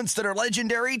the moments that are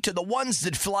legendary to the ones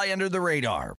that fly under the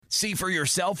radar. See for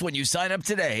yourself when you sign up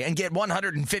today and get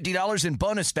 $150 in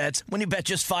bonus bets when you bet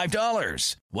just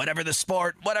 $5. Whatever the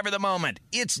sport, whatever the moment,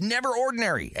 it's never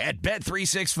ordinary at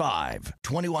Bet365.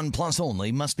 21 plus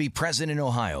only. Must be present in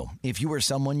Ohio. If you or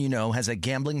someone you know has a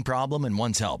gambling problem and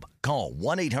wants help, call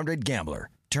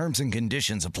 1-800-GAMBLER. Terms and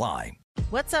conditions apply.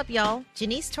 What's up, y'all?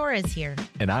 Janice Torres here.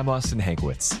 And I'm Austin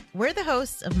Hankwitz. We're the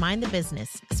hosts of Mind the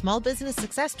Business, Small Business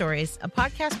Success Stories, a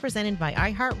podcast presented by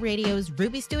iHeartRadio's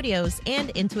Ruby Studios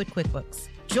and Intuit QuickBooks.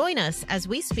 Join us as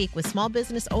we speak with small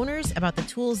business owners about the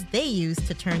tools they use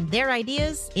to turn their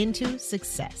ideas into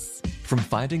success. From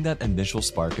finding that initial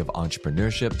spark of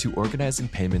entrepreneurship to organizing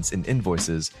payments and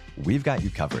invoices, we've got you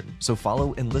covered. So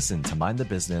follow and listen to Mind the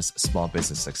Business, Small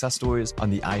Business Success Stories on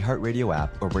the iHeartRadio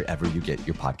app or wherever you get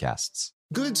your podcasts.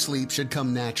 Good sleep should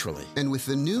come naturally, and with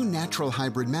the new Natural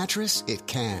Hybrid mattress, it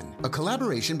can. A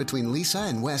collaboration between Lisa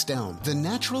and West Elm, the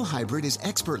Natural Hybrid is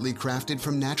expertly crafted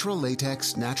from natural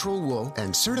latex, natural wool,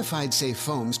 and certified safe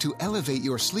foams to elevate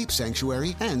your sleep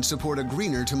sanctuary and support a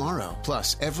greener tomorrow.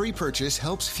 Plus, every purchase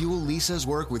helps fuel Lisa's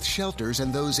work with shelters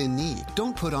and those in need.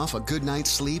 Don't put off a good night's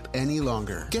sleep any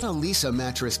longer. Get a Lisa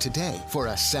mattress today for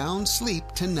a sound sleep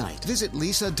tonight. Visit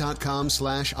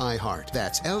lisa.com/iHeart.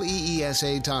 That's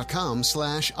LEESA.com/iHeart.